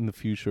back in the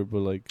future, but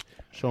like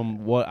show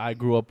them what I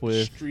grew up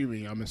with.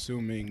 Streaming, I'm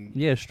assuming.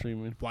 Yeah,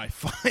 streaming.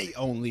 Wi-Fi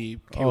only.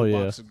 Cable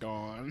box is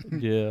gone.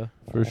 Yeah,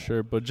 for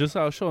sure. But just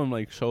I'll show them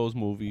like shows,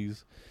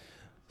 movies,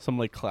 some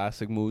like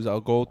classic movies.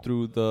 I'll go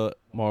through the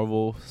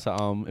Marvel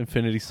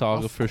Infinity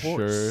Saga for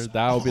sure.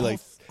 That'll be like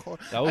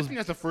that was. I think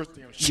that's the first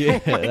thing I'm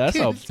showing. Yeah, that's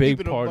a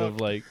big part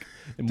of like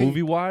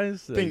movie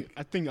wise.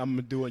 I think I'm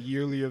gonna do a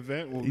yearly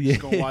event where we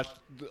just gonna watch.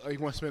 You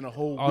want to spend a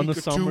whole on week the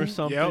or summer two,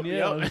 something,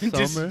 yep, on the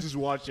and summer. just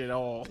watch it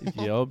all.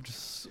 Yep,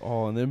 just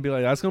all, and then be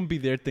like, that's gonna be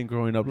their thing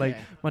growing up. Like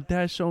my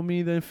dad showed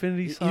me the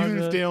Infinity Saga.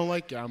 Even if they don't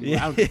like it, I'm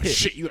like, I don't give a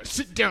shit. You gotta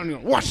sit down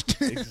and watch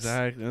this.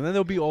 Exactly, and then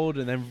they'll be old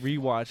and then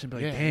rewatch and be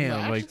like,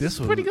 damn, like this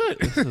was pretty good.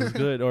 This was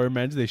good. Or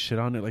imagine they shit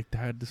on it like,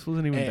 Dad, this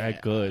wasn't even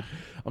that good.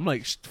 I'm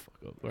like, shut the fuck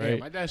up, right?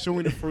 My dad showed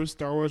me the first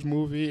Star Wars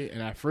movie,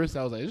 and at first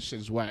I was like, this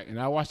shit's whack. And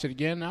I watched it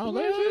again, and I was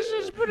like, this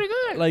shit's pretty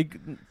good. Like,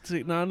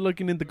 not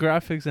looking at the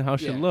graphics and how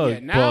she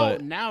looked. Yeah,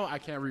 now I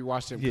can't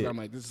rewatch it because I'm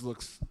like, this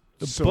looks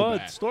so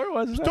bad.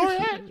 Story-wise, it's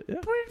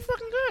pretty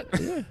fucking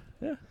good.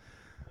 Yeah.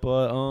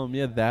 But,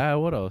 that,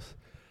 what else?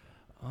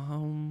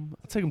 I'll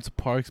take them to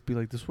parks, be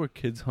like, this is where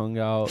kids hung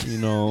out, you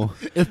know.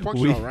 If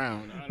parks are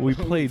around. We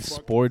played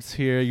sports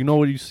here. You know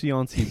what you see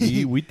on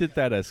TV? We did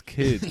that as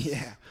kids.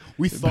 Yeah.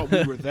 We thought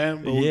we were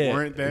them, but we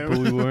weren't them. But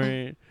we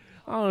weren't.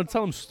 I don't know,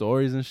 tell them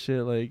stories and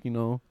shit, like, you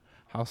know,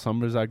 how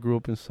summers, I grew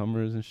up in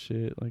summers and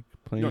shit, like,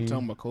 playing. You don't tell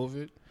them about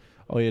COVID?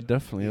 Oh, yeah,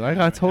 definitely. Like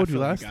I told you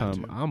last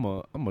time, to. I'm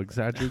a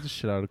exaggerate the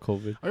shit out of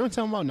COVID. Are you going to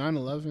tell them about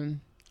 9/11?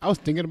 I was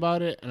thinking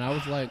about it, and I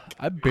was like,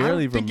 I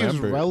barely don't think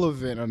remember. it's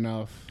relevant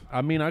enough.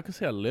 I mean, I could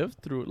say I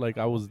lived through it, like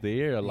I was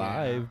there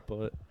alive,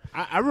 but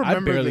I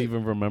remember. I barely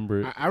even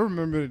remember it. I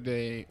remember the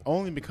day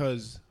only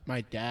because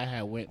my dad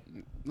had went,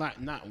 not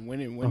when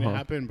it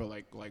happened, but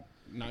like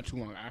not too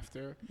long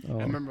after. I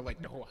remember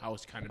like the whole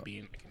house kind of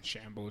being like in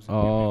shambles. And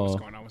what's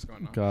going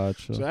on?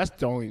 Gotcha. So that's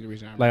the only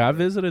reason I remember. Like I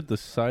visited the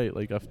site,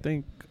 like I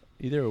think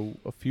either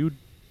a few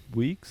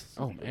weeks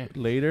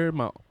later,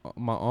 my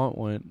aunt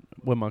went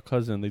with my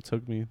cousin. They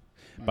took me,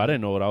 but I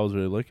didn't know what I was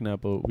really looking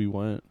at. But we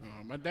went.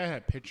 My dad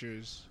had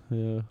pictures.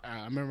 Yeah.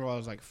 I remember when I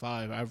was like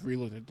 5. I've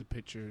re-looked at the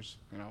pictures,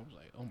 and I was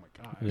like, oh my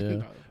god.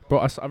 Yeah. Bro,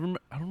 I remember.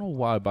 I don't know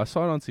why, but I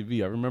saw it on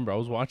TV. I remember I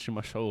was watching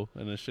my show,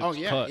 and the shit.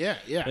 Yeah.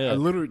 That's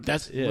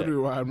literally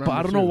what I remember. But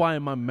I don't know why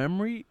in my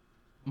memory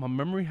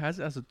has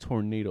it as a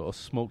tornado, a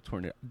smoke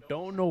tornado. I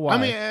don't know why.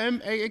 I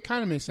mean, it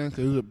kind of makes sense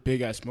because it was a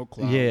big ass smoke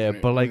cloud. Yeah,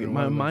 but like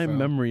my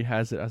memory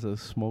has it as a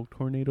smoke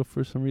tornado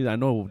for some reason. I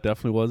know it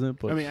definitely wasn't,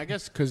 but I mean, I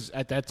guess because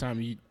at that time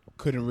you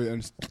couldn't really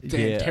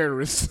understand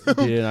terrorists. Yeah,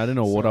 I didn't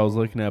know what I was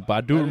looking at, but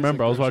I do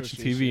remember I was watching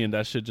TV and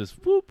that shit just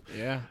whoop.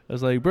 Yeah, I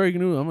was like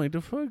breaking news. I'm like,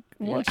 the fuck,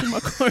 I'm watching my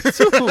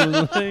cartoon.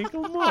 Like,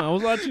 come on, I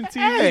was watching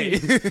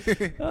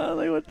TV.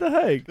 Like, what the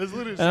heck?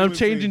 And I'm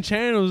changing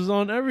channels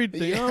on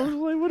everything. Yeah. I was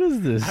like, what is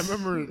this? I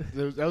remember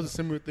that was a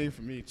similar thing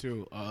for me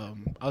too. I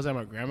was at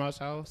my grandma's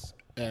house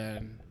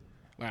and.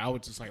 Like I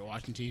was just like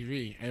watching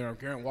TV, and our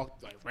grandma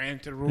ran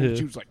to the room. Yeah.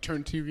 She was like,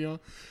 "Turn TV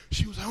on."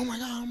 She was like, "Oh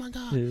my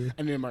god!" Yeah.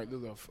 And then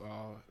the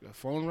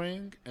phone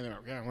rang, and then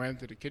our grandma ran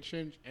to the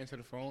kitchen, answered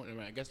the phone,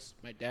 and I guess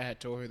my dad had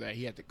told her that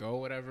he had to go,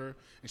 or whatever.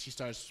 And she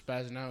started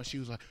spazzing out. She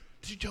was like,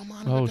 "Did you tell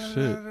mom?" Oh shit!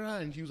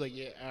 And she was like,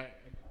 "Yeah."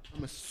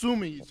 I'm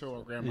assuming you told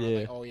our grandma,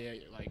 like, "Oh yeah,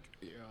 like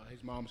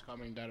his mom's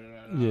coming." Da da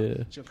da.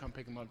 Yeah. She'll come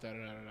pick him up. Da da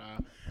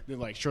da. Then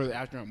like shortly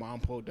after, my mom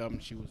pulled up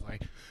and she was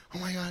like, "Oh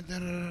my god!" Da da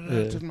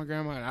da. To my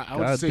grandma. And I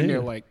was sitting there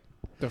like,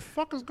 "The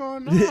fuck is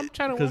going on?" I'm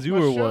trying to. Because you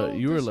were what?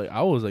 You were like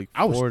I was like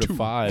 4 to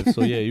 5.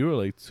 So yeah, you were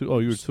like 2. Oh,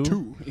 you were 2.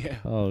 2. Yeah.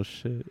 Oh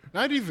shit.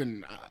 Not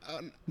even.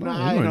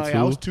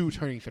 I was 2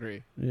 turning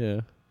 3.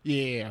 Yeah.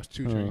 Yeah, I was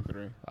 2 turning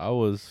 3. I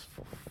was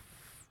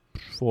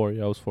 4.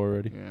 Yeah, I was 4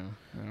 already. Yeah.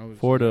 I was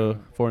 4 to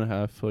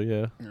 4.5. So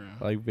yeah.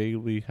 I like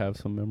vaguely have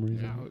some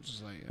memories. Yeah, I was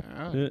just like,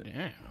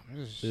 damn,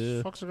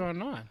 what fuck's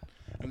going on?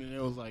 And then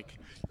it was like,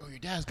 "Oh, your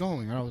dad's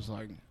going," and I was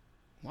like,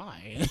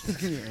 "Why?"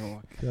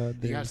 You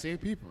gotta save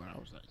people. And I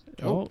was like,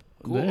 "Oh,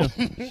 cool."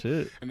 Damn.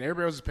 Shit. And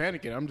everybody was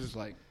panicking. I'm just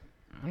like,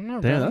 I don't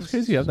know. Damn, that's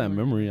crazy. You have that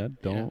memory. I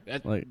don't. Yeah,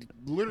 like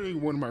literally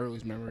one of my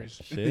earliest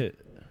memories. Shit.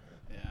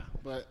 Yeah,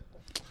 but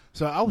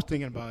so I was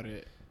thinking about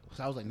it.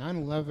 So I was like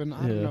 9/11.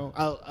 I don't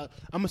know.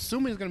 I'm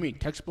assuming it's gonna be in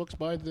textbooks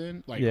by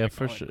then. Like,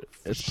 for sure.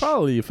 It's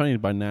probably funny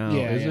by now.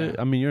 Is it?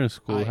 I mean, you're in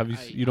school.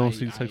 You don't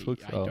see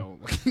textbooks? I don't.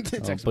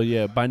 But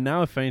yeah, by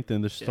now, if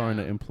anything, they're starting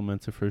to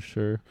implement it for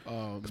sure.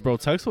 Because bro,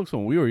 textbooks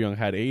when we were young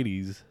had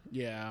 80s.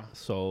 Yeah.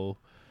 So.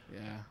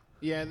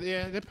 Yeah.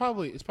 It's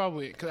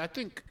probably because I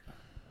think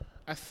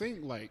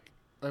like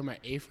my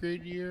 8th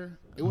grade year,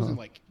 it wasn't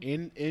like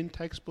in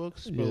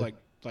textbooks, but like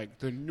like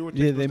the newer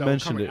yeah, things they that were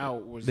mentioned coming it.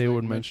 out was They like,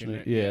 would mention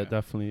it. Yeah,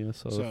 definitely. Yeah.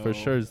 So for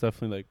sure, it's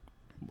definitely like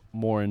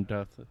more in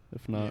depth.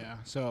 If not, yeah.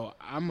 So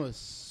I'm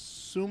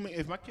assuming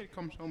if my kid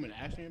comes home and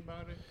asks me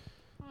about it,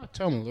 I'll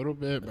tell him a little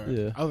bit. But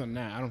other than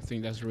that, I don't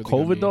think that's really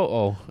COVID though.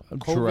 Oh, I'm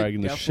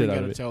dragging the shit out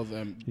of it. Tell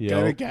them,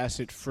 gotta gas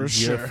it for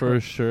sure. Yeah, for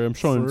sure. I'm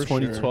showing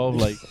 2012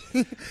 like.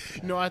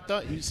 No, I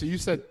thought so. You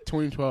said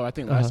 2012. I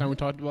think last time we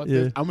talked about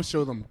this. I'm gonna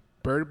show them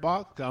Bird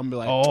Box. I'm gonna be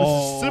like, this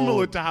is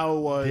similar to how it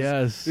was.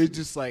 Yes. It's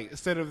just like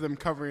instead of them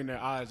covering their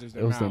eyes, it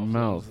was their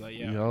mouth. Like,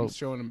 I'm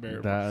showing them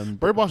Bird Box.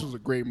 Bird Box was a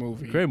great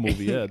movie. Great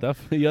movie, yeah,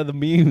 definitely. Yeah, the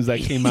memes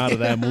that came out of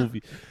that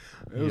movie.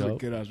 It was a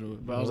good ass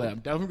movie. But I was like, I'm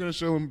definitely gonna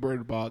show them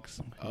Bird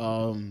Box.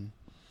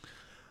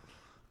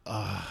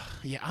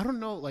 Yeah, I don't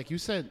know. Like you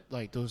said,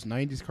 like those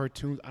 '90s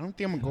cartoons. I don't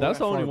think I'm gonna go. That's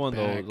that the only far one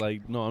back. though.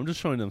 Like, no, I'm just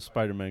showing them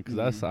Spider-Man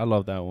because I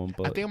love that one.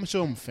 But I think I'm gonna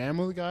show them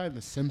Family Guy, and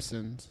The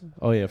Simpsons.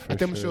 Oh yeah, for sure. I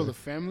think I'm gonna show the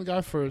Family Guy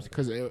first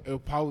because it'll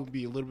probably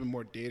be a little bit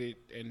more dated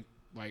and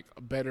like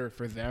better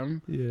for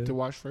them to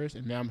watch first,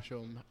 and then I'm gonna show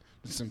them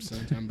The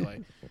Simpsons. And I'm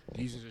like,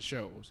 these are the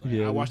shows.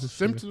 Like, I watched The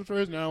Simpsons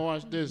first, now I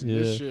watch this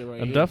shit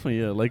right here.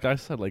 Definitely, like I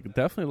said, like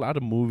definitely a lot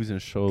of movies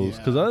and shows.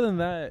 Because other than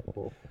that.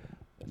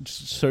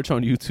 Just search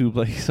on YouTube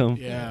like some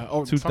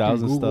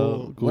 2000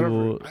 stuff.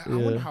 Google. I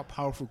wonder how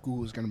powerful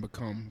Google is gonna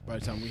become by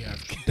the time we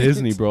have kids.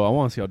 Disney, bro. I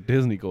want to see how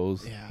Disney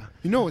goes. Yeah,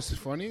 you know what's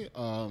funny?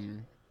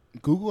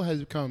 Google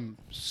has become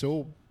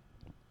so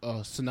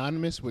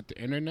synonymous with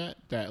the internet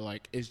that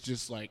like it's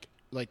just like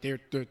they're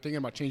thinking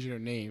about changing their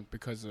name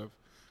because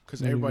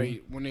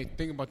everybody when they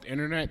think about the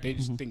internet they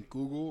just think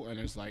Google and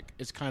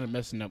it's kind of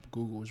messing up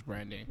Google's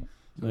branding.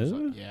 So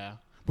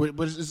Really?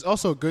 But it's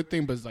also a good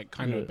thing, but it's like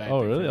kind of a bad thing.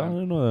 Oh, really? I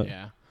didn't know that.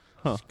 Yeah.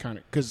 Huh. Kind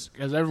of because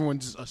everyone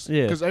just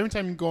because every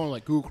time you go on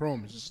like Google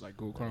Chrome, it's just like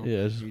Google Chrome.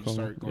 Yeah, it's you just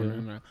start going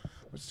in there,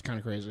 which is kind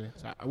of crazy.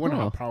 So I wonder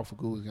how powerful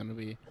Google is gonna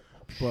be.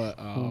 But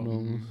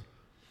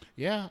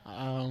yeah,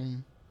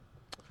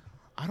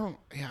 I don't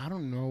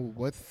know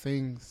what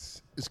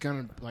things is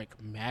gonna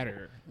like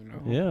matter. You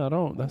know? Yeah, I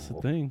don't. That's the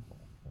thing.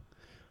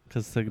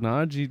 Because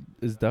technology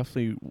is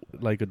definitely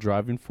like a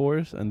driving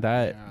force, and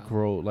that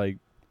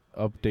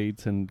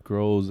updates and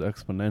grows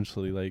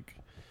exponentially. Like,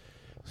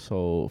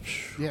 so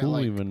who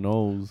even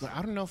knows? Like,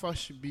 I don't know if I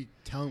should be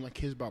telling my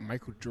kids about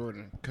Michael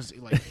Jordan because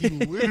like he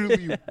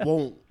literally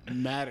won't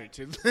matter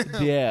to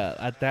them. Yeah,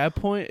 at that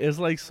point, it's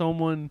like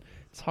someone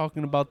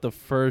talking about the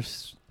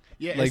first.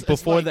 Yeah, like it's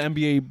before the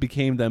NBA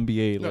became the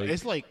NBA. No, like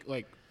it's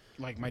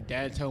like my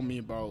dad telling me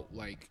about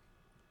like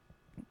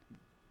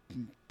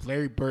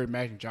Larry Bird,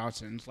 Magic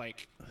Johnson. It's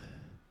like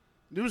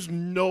there was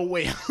no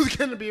way I was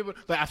gonna be able.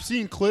 Like I've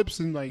seen clips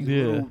and like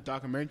little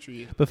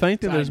documentaries. But if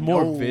anything, there's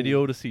more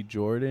video to see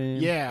Jordan.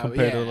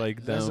 Compared to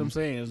like them. That's what I'm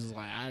saying. It's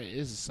like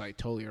it's just like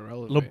totally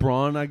irrelevant.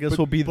 LeBron, I guess,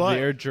 will be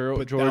their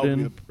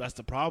Jordan. That's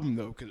the problem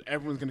though, because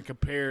everyone's gonna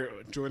compare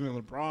Jordan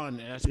and LeBron, and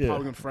that's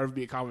probably gonna forever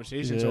be a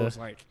conversation. So it's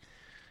like,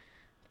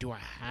 do I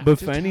have to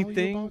tell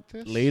you about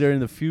this? Later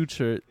in the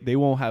future, they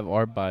won't have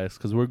our bias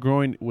because we're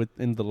growing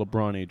within the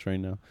LeBron age right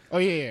now. Oh,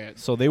 yeah.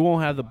 So they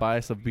won't have the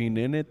bias of being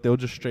in it. They'll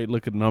just straight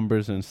look at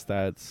numbers and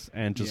stats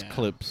and just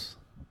clips.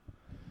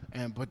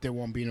 But there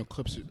won't be no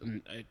clips.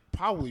 It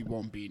probably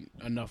won't be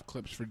enough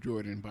clips for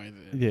Jordan by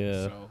then.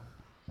 Yeah. So.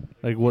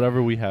 Like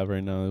whatever we have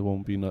right now, it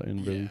won't be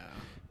nothing really.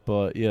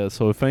 But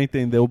so if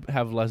anything, they'll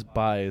have less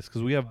bias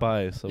because we have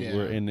bias, so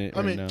we're in it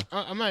now.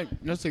 I'm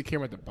not necessarily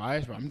caring about the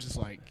bias, but I'm just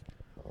like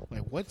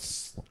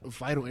what's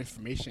vital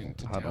information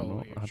to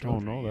tell? I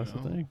don't know. That's the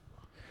thing.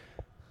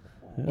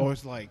 Yeah. Or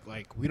it's like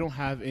we don't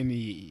have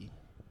any,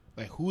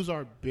 like who's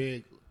our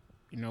big,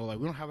 we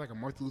don't have like a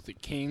Martin Luther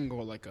King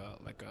or like a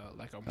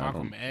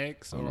Malcolm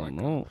X or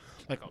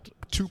like a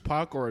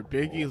Tupac or a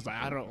Biggie. It's like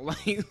I don't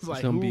like. It's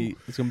gonna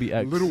be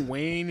X. Lil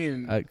Wayne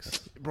and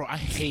X. Bro, I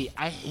hate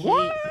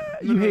what?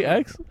 You hate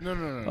X?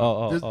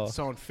 No.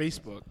 So on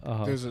Facebook,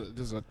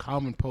 there's a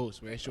common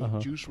post where they show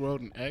Juice WRLD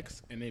and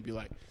X, and they'd be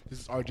like, "This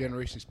is our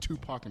generation's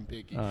Tupac and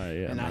Biggie."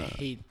 I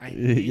hate.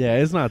 Yeah,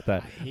 it's not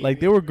that. Like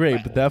they were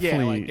great, but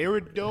definitely like they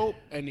were dope,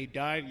 and they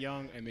died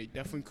young, and they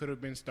definitely could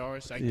have been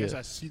stars. So I guess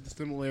I see the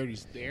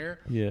similarities there.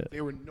 Yeah,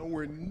 they were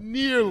nowhere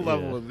near the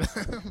level of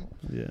them.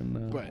 Yeah,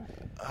 no. But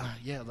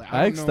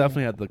X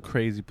definitely had the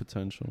crazy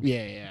potential.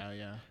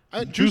 Yeah.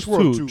 Juice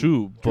WRLD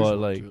too, but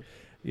like.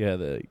 Yeah,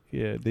 they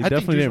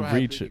definitely didn't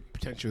reach it.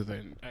 Potential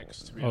than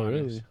X, to be honest. Oh,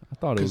 really? I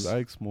thought it was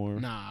X more.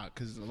 Nah,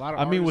 because a lot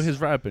of artists, with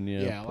his rapping,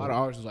 a lot of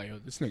artists was like, yo,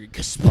 this nigga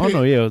can spit. Oh,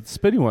 no, yeah,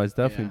 spitting wise,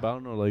 definitely. But I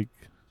don't know, like,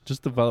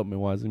 just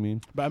development wise, I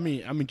mean. But I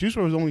mean, Juice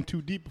WRLD was only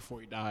 2 deep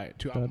before he died.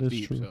 2 albums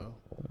deep, true. So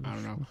I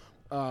don't know.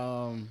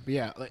 But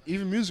yeah, like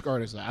even music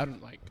artists, like, I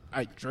don't like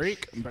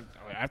Drake, but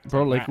I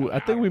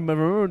think we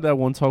remember that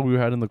one talk we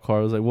had in the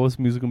car. It was like, what's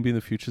music gonna be in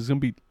the future? It's gonna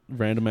be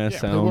random ass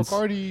sounds.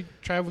 Cardi,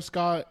 Travis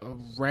Scott,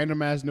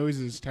 random ass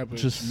noises type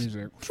of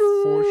music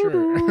for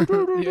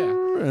sure.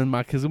 Yeah, and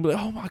my kids gonna be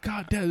like, oh my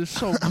god, Dad, it's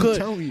so good. I'm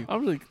telling you,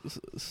 I'm like,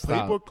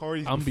 stop. Playboy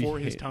Cardi's before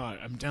his time.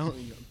 I'm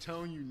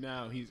telling you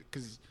now, he's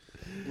because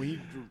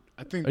when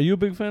I think. Are you a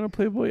big fan of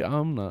Playboy?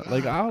 I'm not.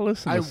 Like I'll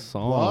listen to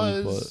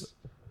songs,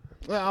 but.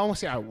 Well, I won't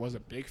say I was a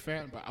big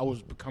fan, but I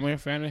was becoming a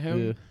fan of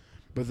him. Yeah.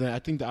 But then I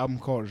think the album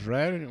called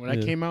Red, when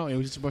that came out, and it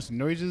was just a bunch of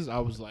noises. I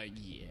was like,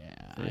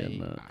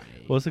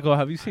 What's it called?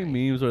 Have you seen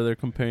memes where they're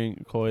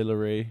comparing Coi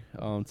Leray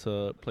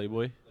to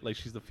Playboy? Like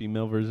she's the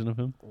female version of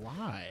him.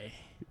 Why?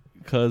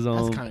 Because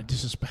that's kind of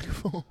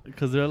disrespectful.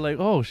 Because they're like,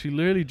 oh, she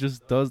literally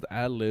just does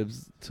ad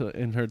libs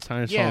in her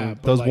entire song,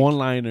 does like,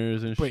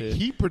 one-liners and shit. But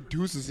he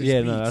produces his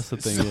beats. No, that's the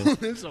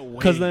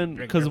thing.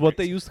 Because what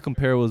they used to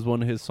compare was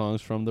one of his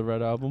songs from the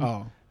Red album.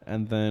 Oh.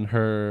 And then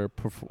her,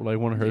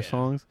 one of her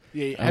songs.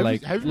 Yeah.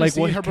 Have you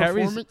seen her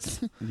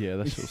performance? Yeah,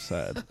 that's so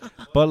sad.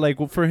 But like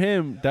for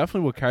him,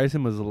 definitely what carries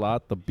him is a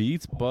lot the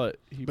beats, but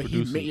he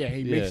produces.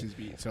 He makes his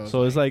beats.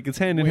 So it's like it's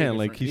hand in hand.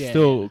 Like he's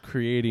still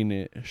creating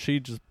it.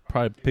 She just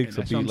probably picks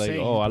a beat like,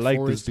 oh, I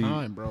like this beat.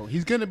 Time, bro.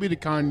 He's gonna be the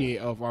Kanye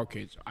of our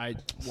kids.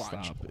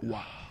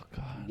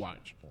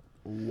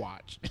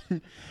 Watch.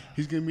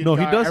 He's gonna be. No,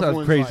 he does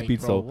have crazy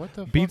beats though.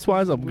 Beats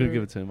wise, I'm gonna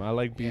give it to him. I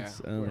like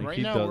beats. And right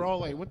now, we're all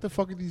like, "What the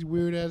fuck are these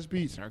weird ass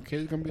beats?" Our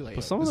kids gonna be like,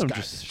 but some of them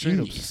just straight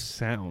up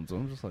sounds.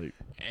 I'm just like,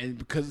 and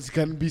because it's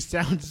gonna be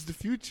sounds is the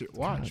future.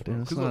 Watch,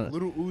 because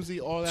Little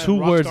Uzi, all that. 2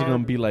 words are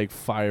gonna be like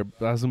fire.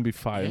 That's gonna be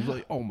fire. It's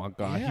like, oh my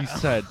god, he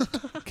said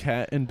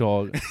cat and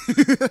dog,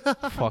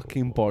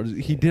 fucking bars.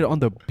 He did it on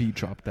the beat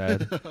drop,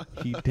 Dad.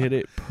 He did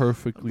it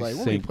perfectly. Like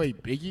when we play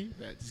Biggie,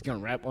 he's gonna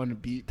rap on the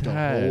beat the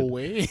whole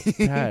way.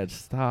 Dad,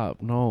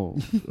 stop! No,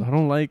 I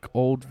don't like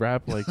old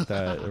rap like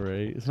that.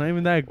 Right? It's not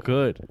even that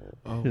good.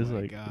 Oh it's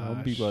my like gosh. I'll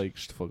be like,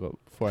 shut the fuck up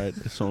before I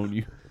disown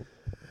you.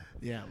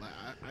 Yeah,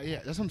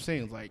 that's what I'm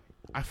saying. Like,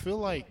 I feel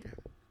like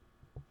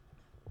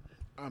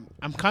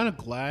I'm kind of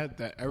glad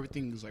that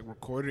everything is like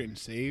recorded and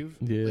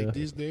saved like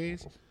these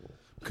days,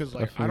 because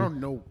like I don't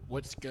know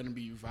what's gonna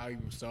be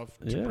valuable stuff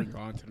to bring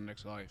on to the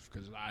next life.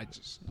 Because I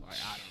just like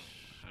I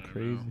don't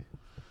crazy.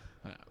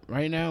 Know.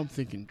 Right now, I'm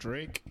thinking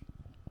Drake,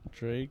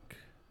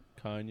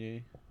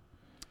 Kanye.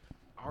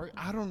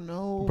 I don't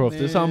know, bro. Man. If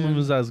this album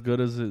is as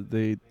good as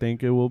they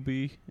think it will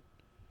be,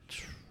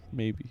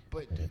 maybe.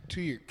 But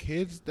to your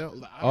kids, though,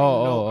 I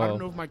don't know. I don't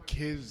know if my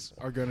kids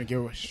are gonna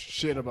give a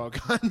shit about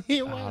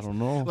Kanye West. I don't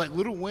know. Like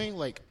Lil Wayne,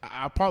 like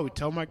I'll probably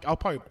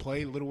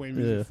play Lil Wayne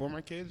music for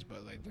my kids,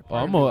 but like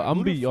I'm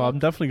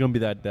definitely gonna be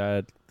that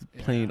dad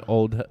playing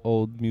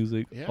old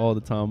music all the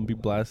time. Be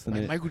blasting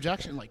like it. Michael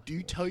Jackson. Like, do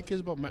you tell your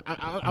kids about?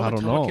 I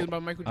don't know. My kids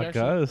about Michael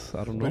Jackson. I guess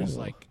I don't know. But it's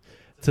like.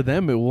 To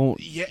them, it won't.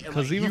 Yeah,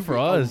 because like even for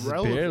us,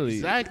 barely.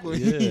 Exactly.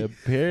 Yeah,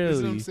 barely.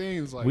 That's what I'm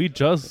saying. It's like, we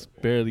just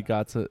barely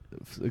got to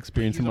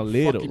experience him a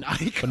little,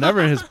 but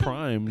never in his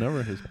prime.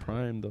 Never his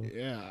prime though.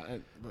 Yeah,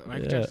 but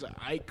Michael Jackson's an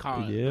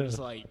icon. Yeah, but it's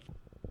like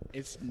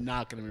it's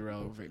not gonna be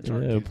relevant.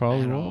 To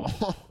probably won't.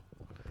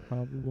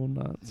 Probably will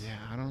not. Yeah,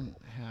 I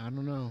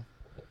don't know.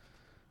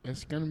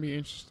 It's gonna be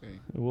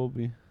interesting. It will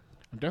be.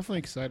 I'm definitely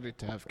excited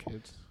to have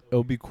kids.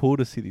 It'll be cool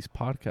to see these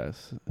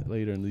podcasts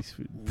later in these.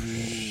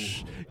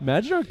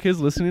 Imagine our kids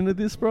listening to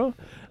this, bro.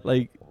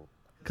 Like,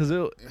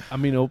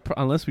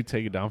 unless we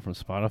take it down from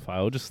Spotify,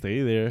 it'll just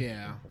stay there.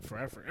 Yeah,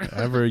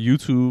 forever.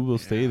 YouTube will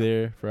stay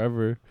there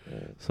forever.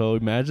 So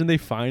imagine they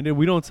find it.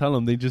 We don't tell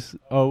them. They just.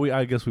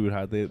 I guess we would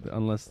have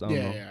unless. I don't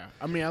know. Yeah.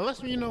 I mean,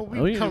 unless we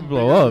come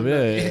blow up.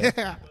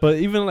 Yeah. But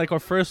even like our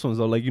first ones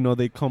though, like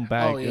they come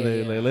back and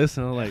they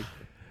listen. I'm like,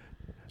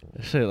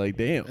 shit. Like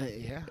damn.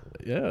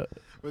 Yeah.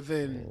 But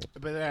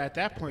at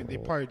that point, they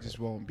probably just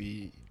won't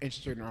be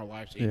interested in our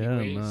lives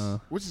anyways.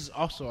 Which is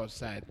also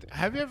sad.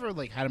 Have you ever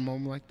had a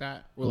moment like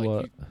that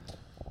where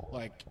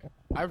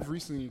I've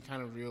recently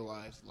kind of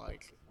realized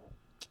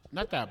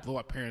not that I blow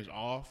my parents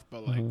off,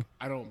 but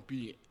I don't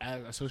be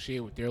as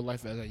associated with their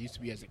life as I used to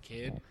be as a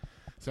kid.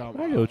 So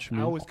I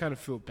always kind of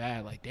feel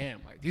bad. Like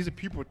damn, these are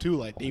people too.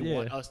 Like they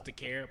want us to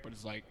care, but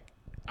it's like.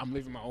 I'm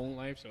living my own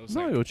life, so it's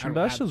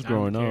that's just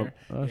growing up.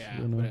 But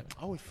I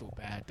always feel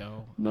bad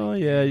though. No,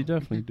 you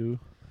definitely do.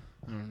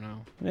 I don't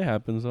know. It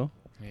happens though.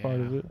 It's part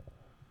of it.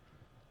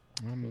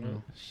 I don't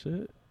know.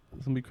 Shit,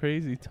 it's gonna be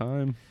crazy.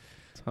 Time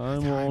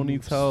will only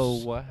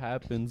tell what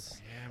happens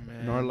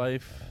in our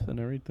life and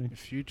everything. The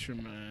future,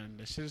 man.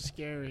 This shit is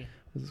scary.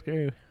 It's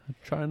scary. I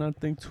try not to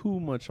think too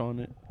much on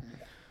it,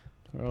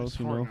 or else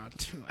it'll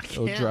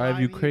drive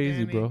you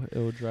crazy, bro. It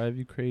will drive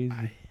you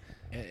crazy.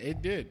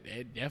 It did.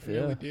 It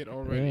definitely did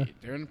already. Yeah.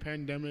 During the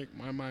pandemic,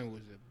 my mind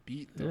was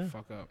beat the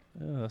fuck up.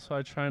 Yeah, that's why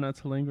I try not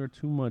to linger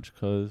too much,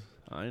 because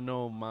I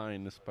know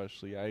mine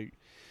especially. I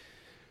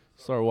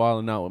start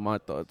wilding out with my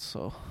thoughts,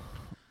 so.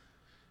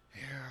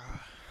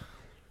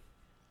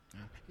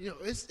 Yeah.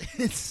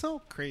 It's so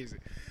crazy.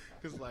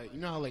 Because, how,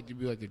 you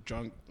be, the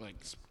drunk,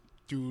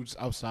 dudes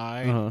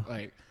outside,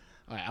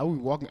 I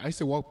used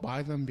to walk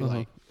by them and be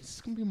like, is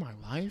this going to be my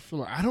life?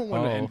 I don't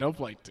want to end up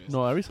like this.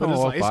 No, every time I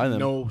walk by them.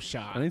 No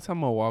shot.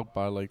 Anytime I walk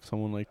by,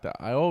 someone like that,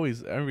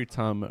 every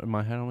time in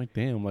my head, I'm like,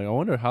 damn, I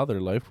wonder how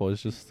their life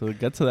was just to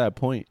get to that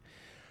point.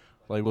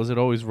 Was it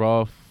always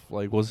rough?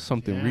 Was it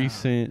something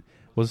recent?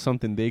 Was it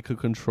something they could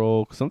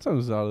control? 'Cause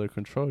sometimes it's out of their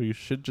control. You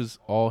should just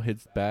all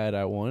hit bad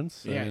at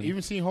once. Yeah,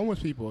 even seeing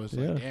homeless people is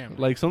damn.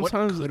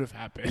 Sometimes what could have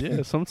happened?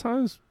 Yeah,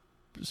 sometimes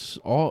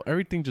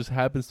everything just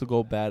happens to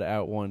go bad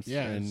at once.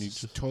 Yeah, and it's you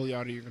just totally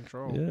out of your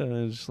control. Yeah,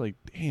 and it's just like,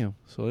 damn.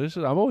 So it's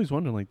just, I'm always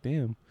wondering, like,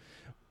 damn,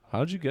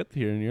 how'd you get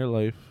here in your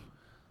life?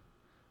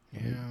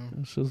 Yeah,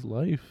 like, it's just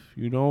life.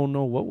 You don't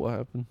know what will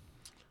happen.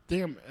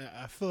 Damn,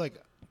 I feel like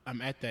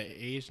I'm at that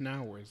age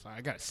now where it's like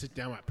I gotta sit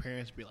down with my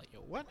parents and be like, yo,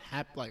 what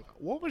happened? Like,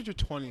 what was your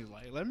 20s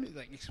like? Let me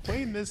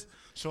explain this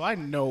so I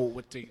know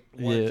what to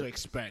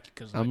expect,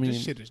 because like,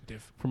 this shit is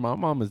different. For my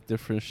mom, is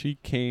different. She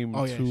came.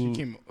 She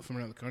came from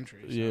another country.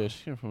 So. Yeah,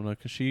 she came from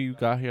cause she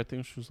got here. I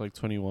think she was like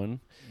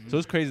 21. So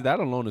it's crazy. That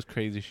alone is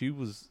crazy. She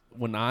was,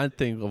 when I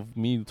think of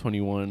me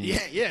 21.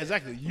 Yeah,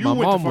 exactly. You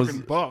went to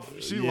fucking buff.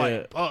 She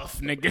like buff,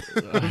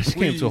 nigga. She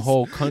came to a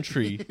whole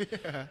country,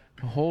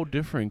 a whole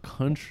different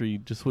country,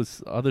 just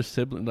with other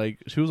siblings. Like,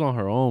 she was on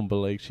her own, but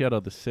like she had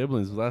other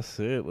siblings. But that's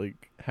it.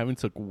 Like, having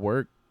to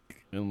work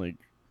and like,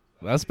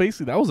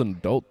 that was an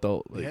adult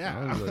though. Like,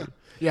 yeah, like,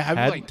 yeah. Have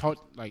you like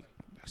talked like?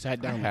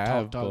 Sat down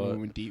and talked and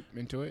went deep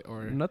into it,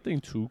 or nothing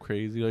too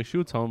crazy. Like, she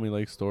would tell me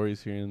like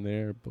stories here and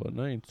there, but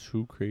nothing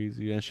too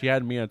crazy. And she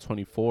had me at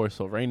 24,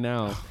 so right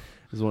now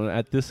is when,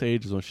 at this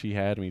age, is when she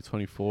had me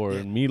 24.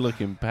 And me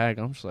looking back,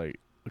 I'm just like,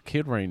 a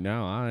kid right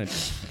now, I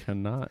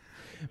cannot.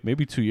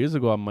 Maybe 2 years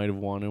ago I might have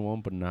wanted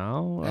one, but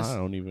now I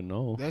don't even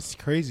know. That's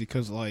crazy,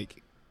 because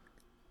like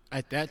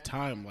at that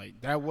time,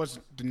 like that was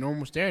the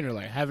normal standard.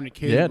 Like having a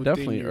kid,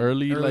 definitely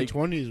early like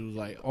 20s was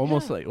like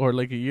almost like, or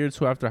like a year or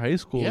two after high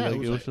school. Yeah,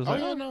 like, it was just like,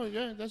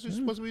 that's what you're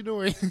supposed to be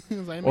doing.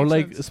 Like, or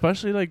like sense.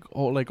 Especially like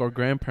our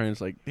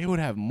grandparents, like they would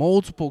have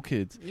multiple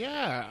kids.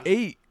 Yeah,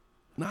 8,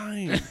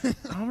 9.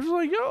 I'm just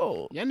like,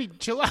 yo, I need to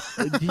chill out.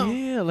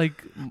 Yeah,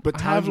 like, but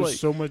times was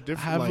so much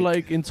different. I have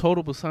like in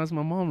total, besides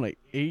my mom, like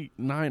 8,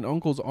 9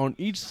 uncles on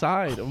each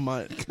side of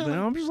my. And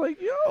I'm just like,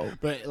 yo.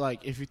 But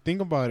like, if you think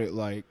about it,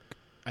 like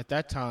at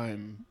that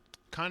time,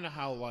 kind of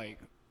how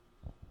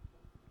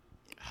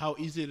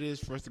easy it is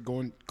for us to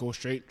go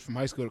straight from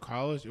high school to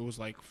college. It was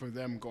like for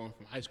them going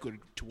from high school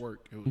to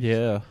work. It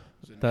was,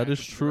 that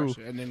is true.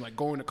 And then like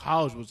going to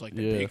college was like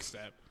the big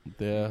step.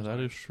 Yeah, that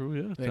is true.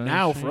 Yeah. And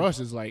now for us,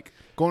 it's like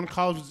going to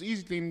college was the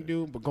easy thing to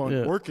do, but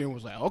going working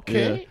was like,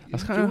 okay. Yeah.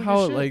 That's kind of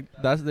how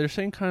they're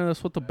saying kind of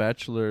that's what the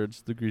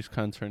bachelor's degrees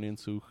kind of turn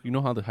into. You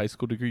know how the high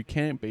school degree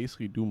can't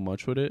basically do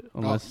much with it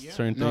unless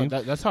certain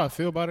things. That's how I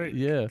feel about it.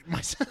 Yeah,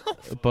 myself.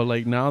 But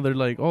like now they're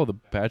like, oh, the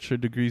bachelor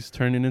degree's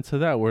turning into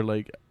that, where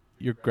like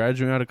you're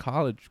graduating out of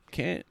college,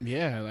 can't.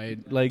 Yeah,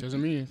 like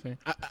doesn't mean anything.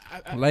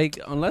 Like,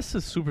 unless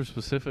it's super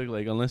specific,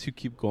 like unless you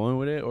keep going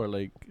with it, or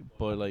like,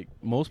 but like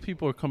most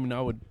people are coming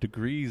out with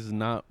degrees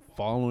not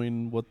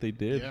following what they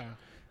did,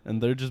 and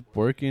they're just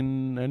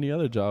working any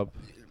other job.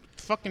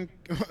 Fucking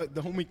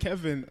the homie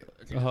Kevin,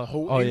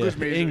 English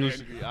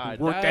major,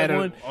 worked at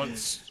it on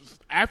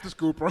after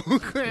school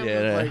program.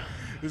 Yeah,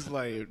 it's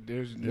like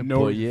there's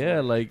no. But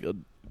yeah, like a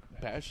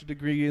bachelor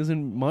degree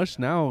isn't much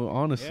now,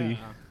 honestly.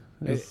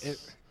 Yeah.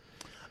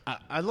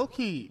 I low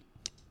key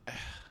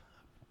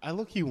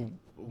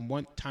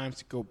want times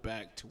to go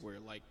back to where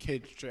like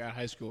kids straight out of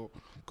high school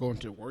going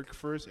to work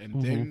first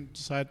and then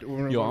decide to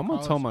go to I'm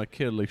gonna tell my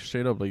kid like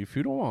straight up, like if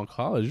you don't want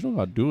college, you don't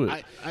gotta do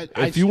it.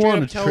 If you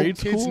want to trade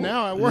kids school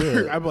now at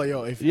work, I'm like,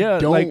 yo, if you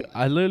don't, like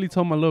I literally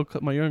told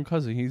my younger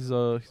cousin, he's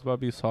about to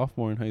be a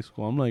sophomore in high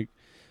school. I'm like,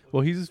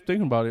 well, he's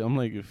thinking about it. I'm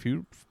like, if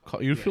you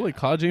feel like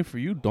college ain't for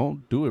you,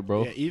 don't do it,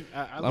 bro.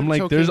 I'm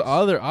like, there's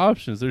other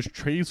options. There's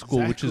trade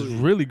school, which is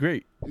really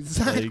great.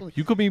 Exactly. Like,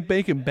 you could be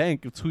making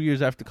bank 2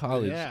 years after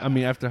college. Yeah. I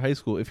mean, after high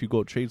school, if you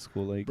go trade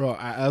school, like, bro,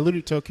 I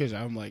literally tell kids,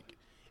 I'm like,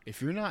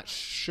 if you're not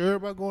sure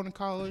about going to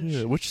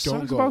college, which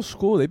sucks about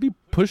school, they be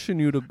pushing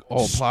you to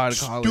apply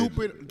to college.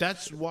 Stupid.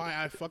 That's why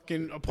I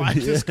fucking applied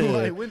to the school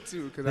I went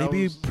to. They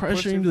be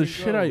pressuring the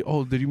shit out.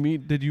 Oh, did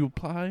you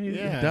apply?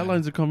 Yeah.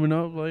 Deadlines are coming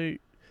up,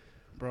 like.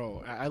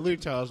 Bro, I literally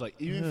tell I was like,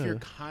 even if you're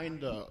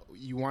kind of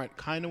want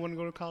to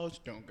go to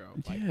college, don't go.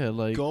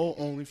 Like go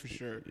only for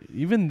sure.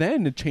 Even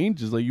then, it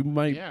changes. Like you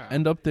might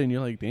end up there and you're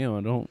like, damn,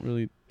 I don't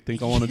really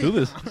think I want to do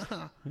this.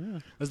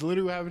 That's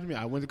literally what happened to me.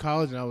 I went to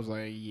college and I was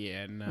like,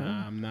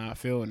 I'm not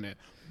feeling it.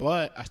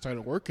 But I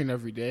started working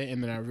every day,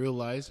 and then I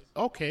realized,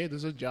 okay,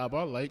 there's a job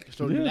I like,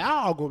 so now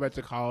I'll go back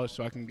to college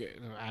so I can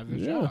have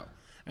this job.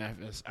 And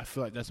I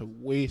feel like that's a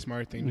way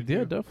smarter thing to do.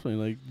 Yeah, definitely.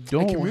 Like,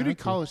 don't. And community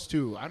college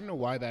too. I don't know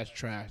why that's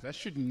trash. That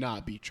should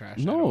not be trash.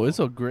 No, it's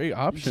a great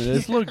option.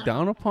 It's looked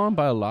down upon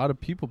by a lot of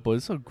people, but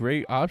it's a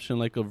great option.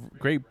 Like a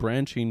great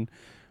branching,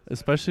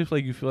 especially if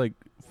like you feel like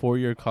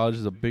 4-year college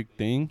is a big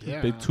thing,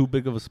 too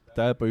big of a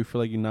step, or you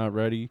feel like you're not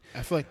ready.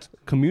 I feel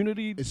like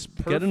community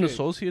getting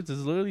associates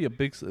is literally a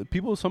big.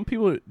 Some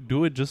people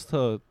do it just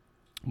to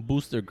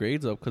boost their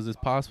grades up because it's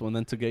possible, and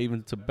then to get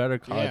even to better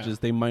colleges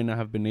they might not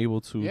have been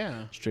able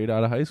to straight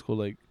out of high school.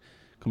 Like,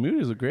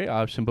 community is a great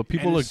option, but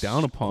people look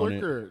down upon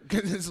it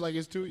because it's like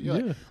it's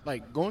too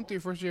like going through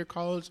your first year of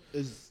college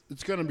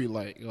it's gonna be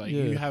like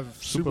you have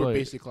super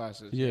basic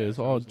classes. It's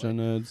all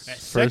gen eds.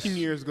 Second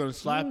year is gonna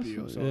slap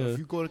you. So if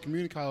you go to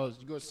community college,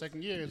 you go to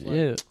second year, it's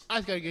like I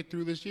just gotta get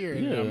through this year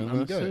and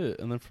I'm good.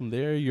 And then from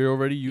there you're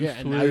already used to it.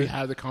 And now you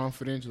have the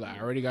confidence. Like,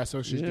 I already got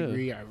associate's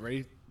degree. I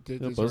already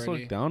did Yeah, this but it's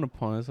already. looked down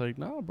upon. It's like,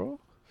 nah, bro.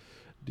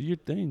 Do your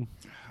thing.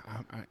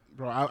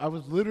 I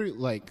was literally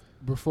like,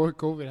 before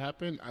COVID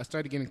happened, I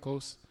started getting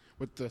close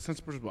with the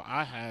sense principal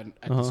I had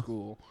at the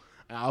school.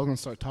 And I was going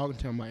to start talking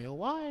to him like, yo,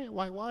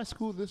 why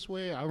school this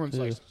way? I was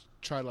going to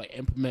try to like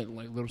implement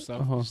like little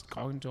stuff, just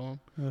talking to him.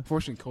 Yeah.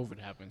 Fortunately, COVID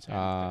happened. So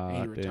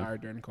he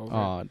retired during COVID.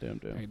 Ah,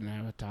 damn. I didn't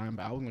have time,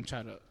 but I was going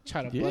to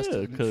try to bless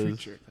him in the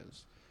future.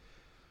 Cause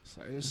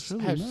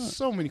I have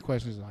so many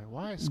questions like,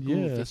 why is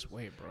school this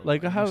way, bro?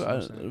 Like I have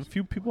a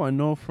few people I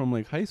know from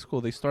like high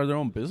school. They started their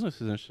own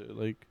businesses and shit.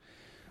 Like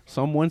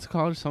some went to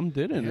college, some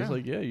didn't. It's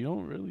like, you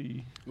don't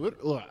really.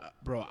 Look,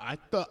 bro, I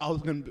thought I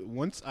was gonna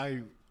once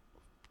I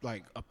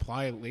like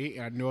applied late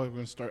and I knew I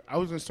was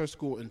gonna start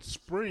school in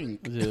spring.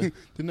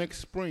 The next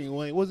spring.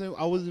 Like I wasn't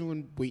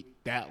gonna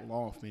wait that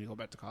long for me to go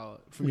back to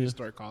college, for me to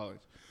start college.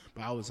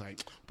 But I was like,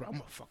 bro, I'm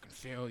a fucking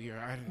failure.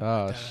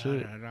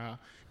 Shit.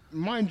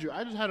 Mind you,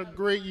 I just had a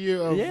great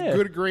year of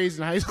good grades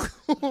in high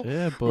school.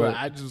 Yeah, but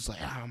I just like,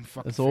 I'm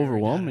fucking. It's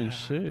overwhelming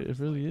shit. It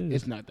really is.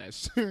 It's not that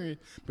serious.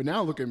 But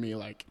now look at me,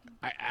 like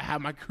I have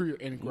my career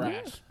in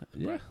grasp.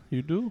 Yeah,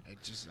 you do.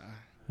 It's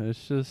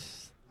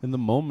just in the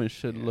moment,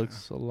 shit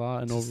looks a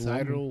lot and overwhelming.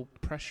 Societal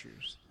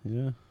pressures.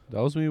 Yeah, that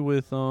was me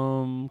with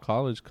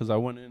college because I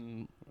went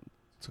in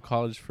to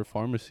college for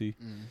pharmacy.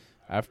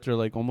 After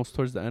like almost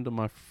towards the end of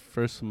my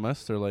first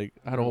semester, like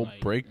I had a whole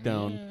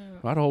breakdown.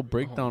 I had a whole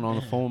breakdown on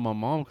the phone with my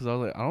mom because I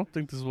was like, I don't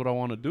think this is what I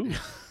want to do,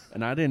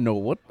 and I didn't know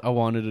what I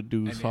wanted to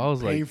do. And so I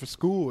was like, paying for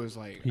school is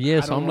like,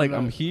 so I'm like,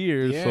 I'm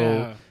here,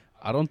 so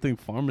I don't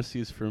think pharmacy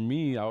is for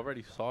me. I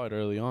already saw it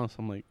early on, so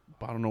I'm like,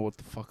 I don't know what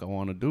the fuck I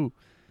want to do.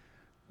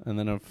 And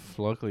then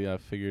luckily I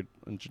figured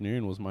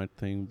engineering was my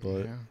thing,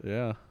 but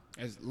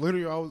as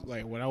literally I was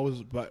like when I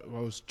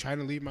was trying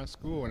to leave my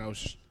school and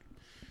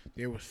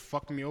they was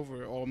fucking me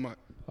over all my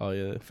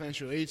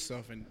financial aid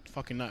stuff and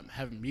fucking not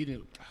having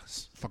meetings.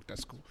 Fuck that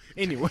school.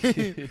 Anyway,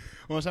 when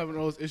I was having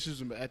those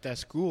issues at that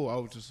school, I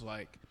was just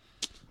like,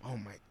 oh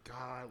my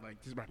God, like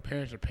my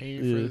parents are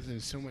paying for this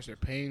and so much they're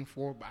paying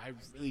for, but I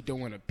really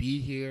don't want to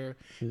be here.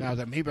 And I was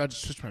like, maybe I'll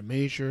just switch my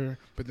major.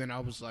 But then I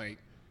was like,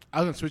 I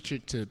was going to switch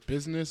it to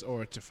business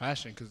or to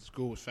fashion because the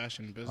school was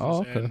fashion and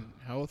business and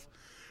health.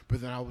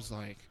 But then I was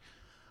like,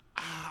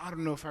 I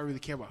don't know if I really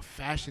care about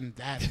fashion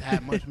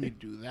that much for me to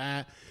do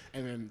that.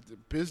 And then the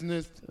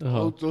business,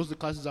 those are the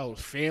classes I was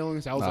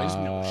failing. So I was like, there's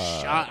no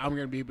shot I'm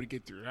going to be able to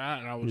get through that.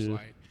 And I was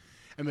like,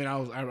 and then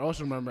I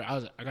also remember I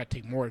got to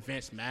take more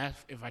advanced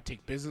math if I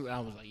take business. I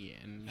was like,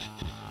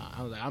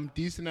 I was like, I'm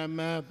decent at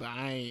math, but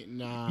I ain't, You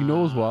know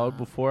what was wild?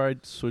 Before I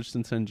switched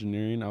into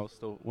engineering,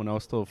 when I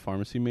was still a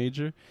pharmacy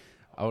major,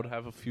 I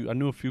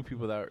knew a few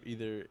people that were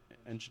either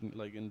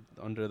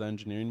under the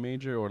engineering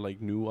major or like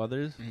knew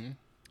others.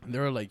 And they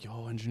were like,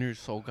 yo, engineers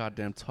so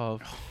goddamn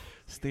tough.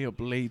 Stay up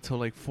late till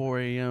like 4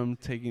 a.m.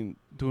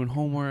 doing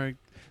homework.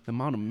 The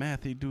amount of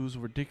math they do is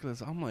ridiculous.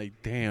 I'm like,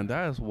 damn,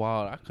 that is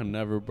wild. I could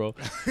never, bro.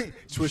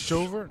 Switched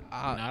over?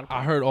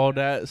 I heard all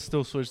that,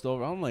 still switched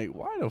over. I'm like,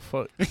 why the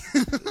fuck?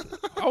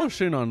 I was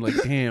shitting on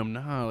like, damn,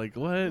 like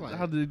what?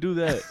 How did they do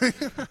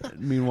that?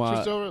 Meanwhile,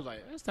 switched over,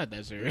 like, it's not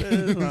that serious.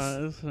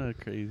 It's not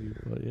crazy,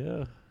 but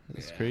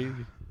it's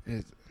crazy.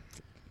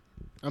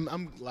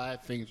 I'm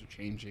glad things are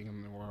changing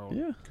in the world.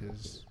 Yeah,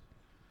 because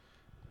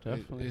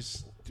definitely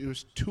there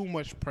was too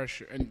much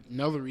pressure. And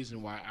another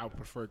reason why I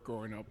prefer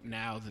growing up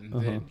now than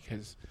then,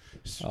 because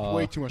it's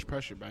way too much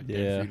pressure back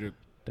then for you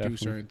to do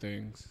certain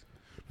things.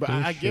 But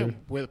I get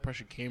where the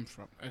pressure came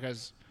from,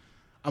 because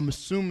I'm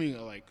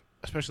assuming like,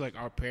 especially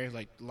like our parents,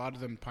 like a lot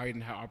of them probably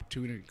didn't have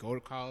opportunity to go to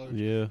college.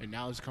 Yeah. And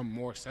now it's become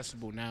more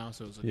accessible now,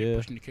 so it's like they're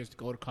pushing the kids to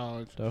go to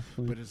college.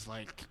 Definitely. But it's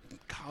like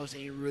college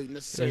ain't really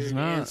necessarily the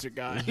answer,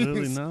 guys. It's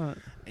really not.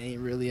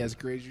 Ain't really as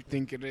great as you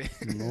think it is.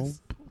 Nope.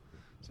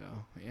 So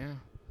yeah.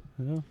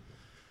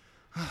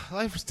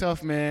 Life is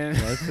tough, man.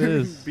 Life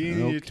is.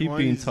 Being in your 20s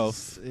being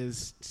tough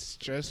is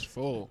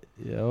stressful.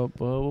 Yeah,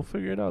 but we'll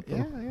figure it out though.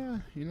 Yeah.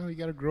 You know, you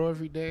gotta grow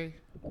every day.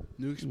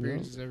 New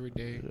experiences every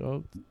day.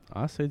 Yep.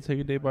 I say take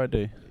it day by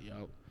day.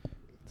 Yep.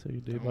 Take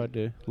it day by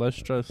day. Less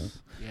stress.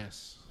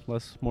 Yes.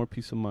 More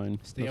peace of mind.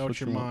 Stay out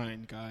your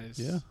mind, guys.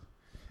 Yeah.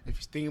 If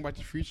you're thinking about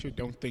your future,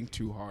 don't think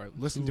too hard.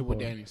 Listen to what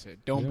Danny said.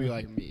 Don't be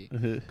like me,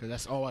 because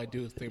that's all I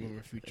do is think about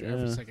my future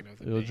every second of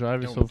the day. It'll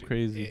drive yourself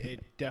crazy.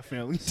 It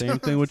definitely Same does.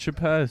 thing with your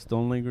past.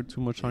 Don't linger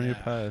too much on your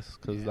past,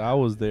 because I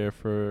was there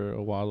for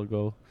a while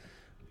ago,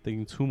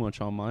 thinking too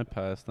much on my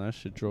past, and that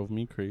shit drove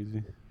me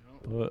crazy.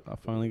 But I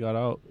finally got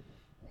out.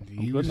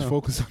 You was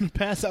focused on the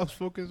past. I was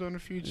focused on the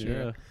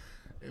future.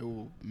 Yeah. It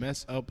will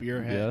mess up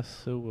your head.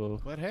 Yes, it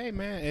will. But hey,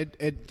 man,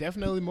 it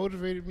definitely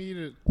motivated me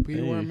to be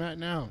where I'm at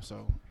now.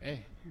 So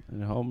hey,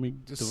 and help me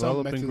just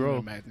develop some and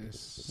grow. Madness,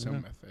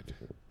 some method.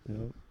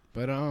 Yep.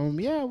 But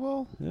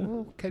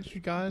we'll catch you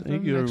guys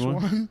Thank on you, the next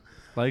everyone. one.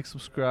 Like,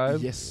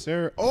 subscribe. Yes,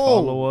 sir.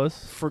 Follow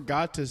us.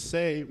 Forgot to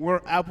say,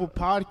 we're Apple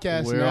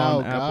Podcasts we're now,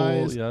 on guys.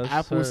 Apple, yes,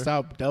 Apple sir.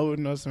 stopped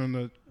doubting us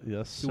on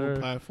the sir.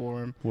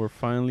 platform. We're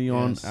finally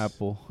on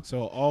Apple.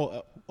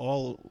 So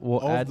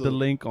we'll add the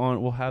link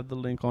on. We'll have the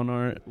link on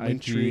our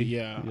link IG. tree.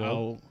 Yeah,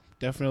 I'll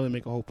definitely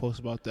make a whole post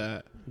about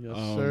that. Yes,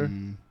 sir.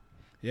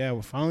 Yeah,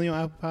 we're finally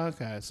on Apple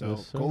Podcasts. So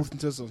Yes, go listen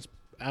to us on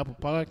Apple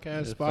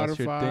Podcasts, If that's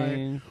your Spotify.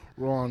 thing.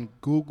 We're on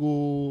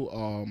Google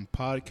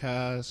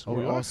Podcasts. Oh, we're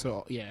we are?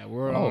 also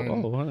we're Oh,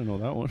 on. I didn't know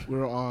that one.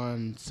 We're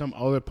on some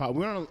other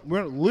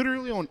We're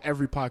literally on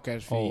every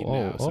podcast feed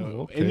now. So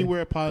okay.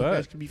 anywhere a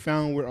podcast can be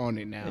found, we're on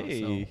it now.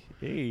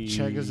 Hey,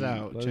 check us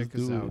out. Let's Check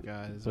us do out, it.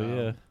 guys. So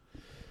yeah,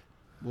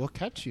 we'll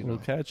catch you. we'll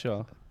catch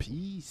y'all.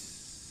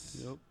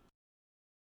 Peace. Yep.